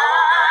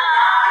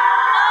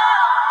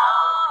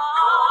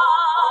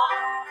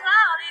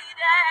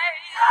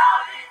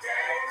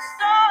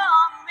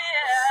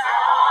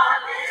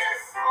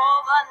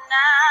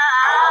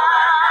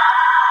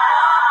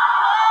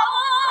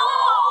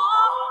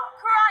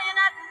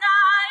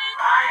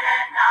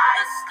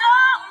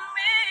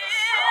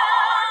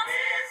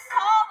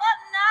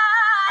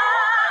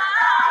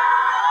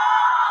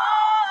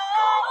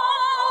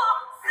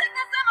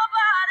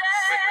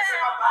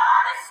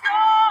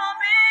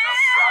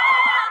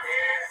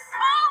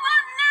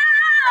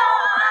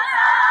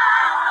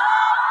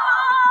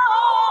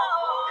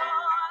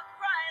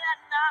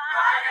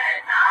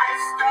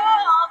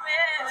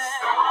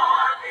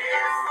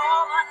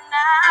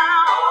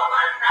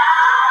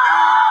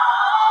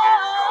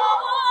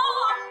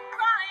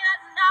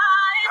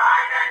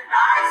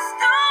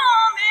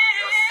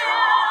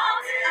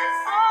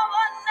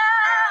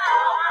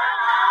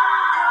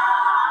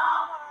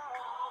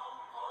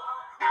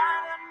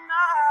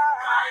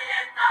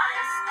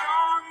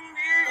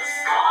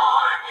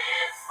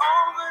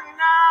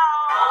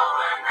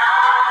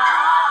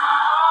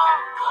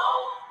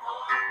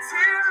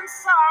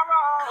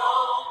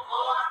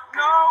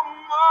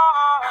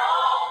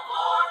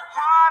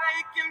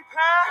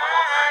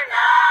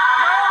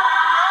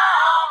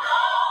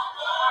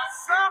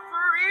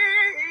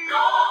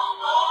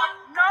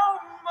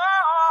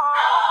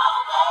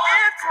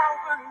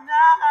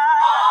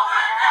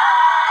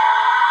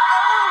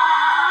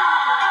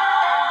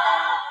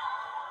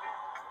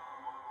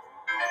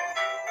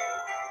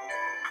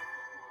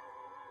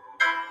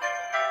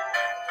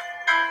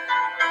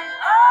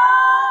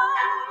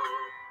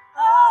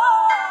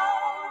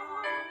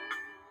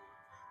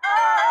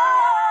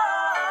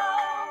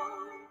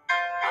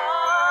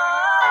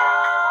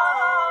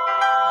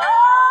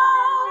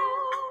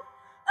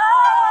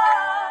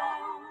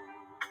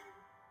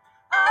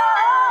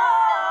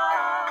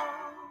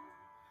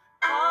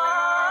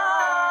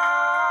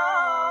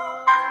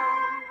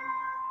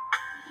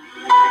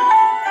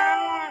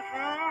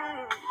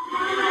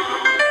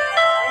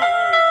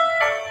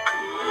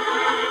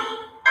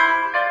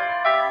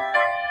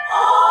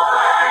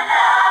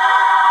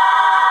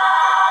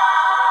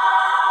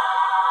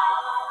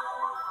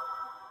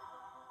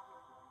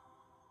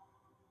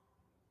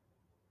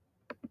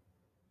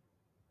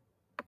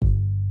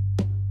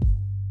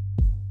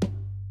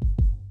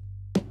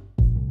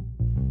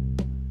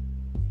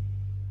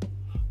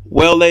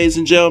 Well, ladies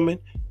and gentlemen,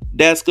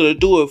 that's going to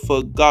do it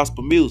for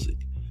gospel music.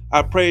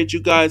 I pray that you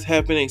guys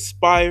have been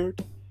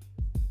inspired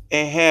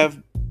and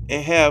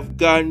have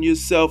gotten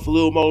yourself a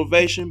little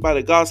motivation by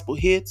the gospel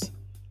hits.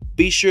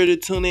 Be sure to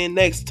tune in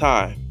next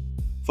time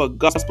for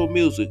gospel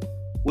music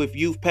with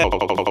Youth Pastor.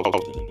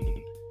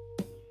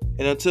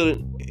 And until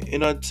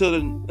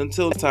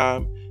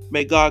time,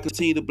 may God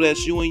continue to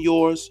bless you and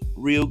yours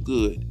real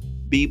good.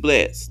 Be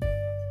blessed.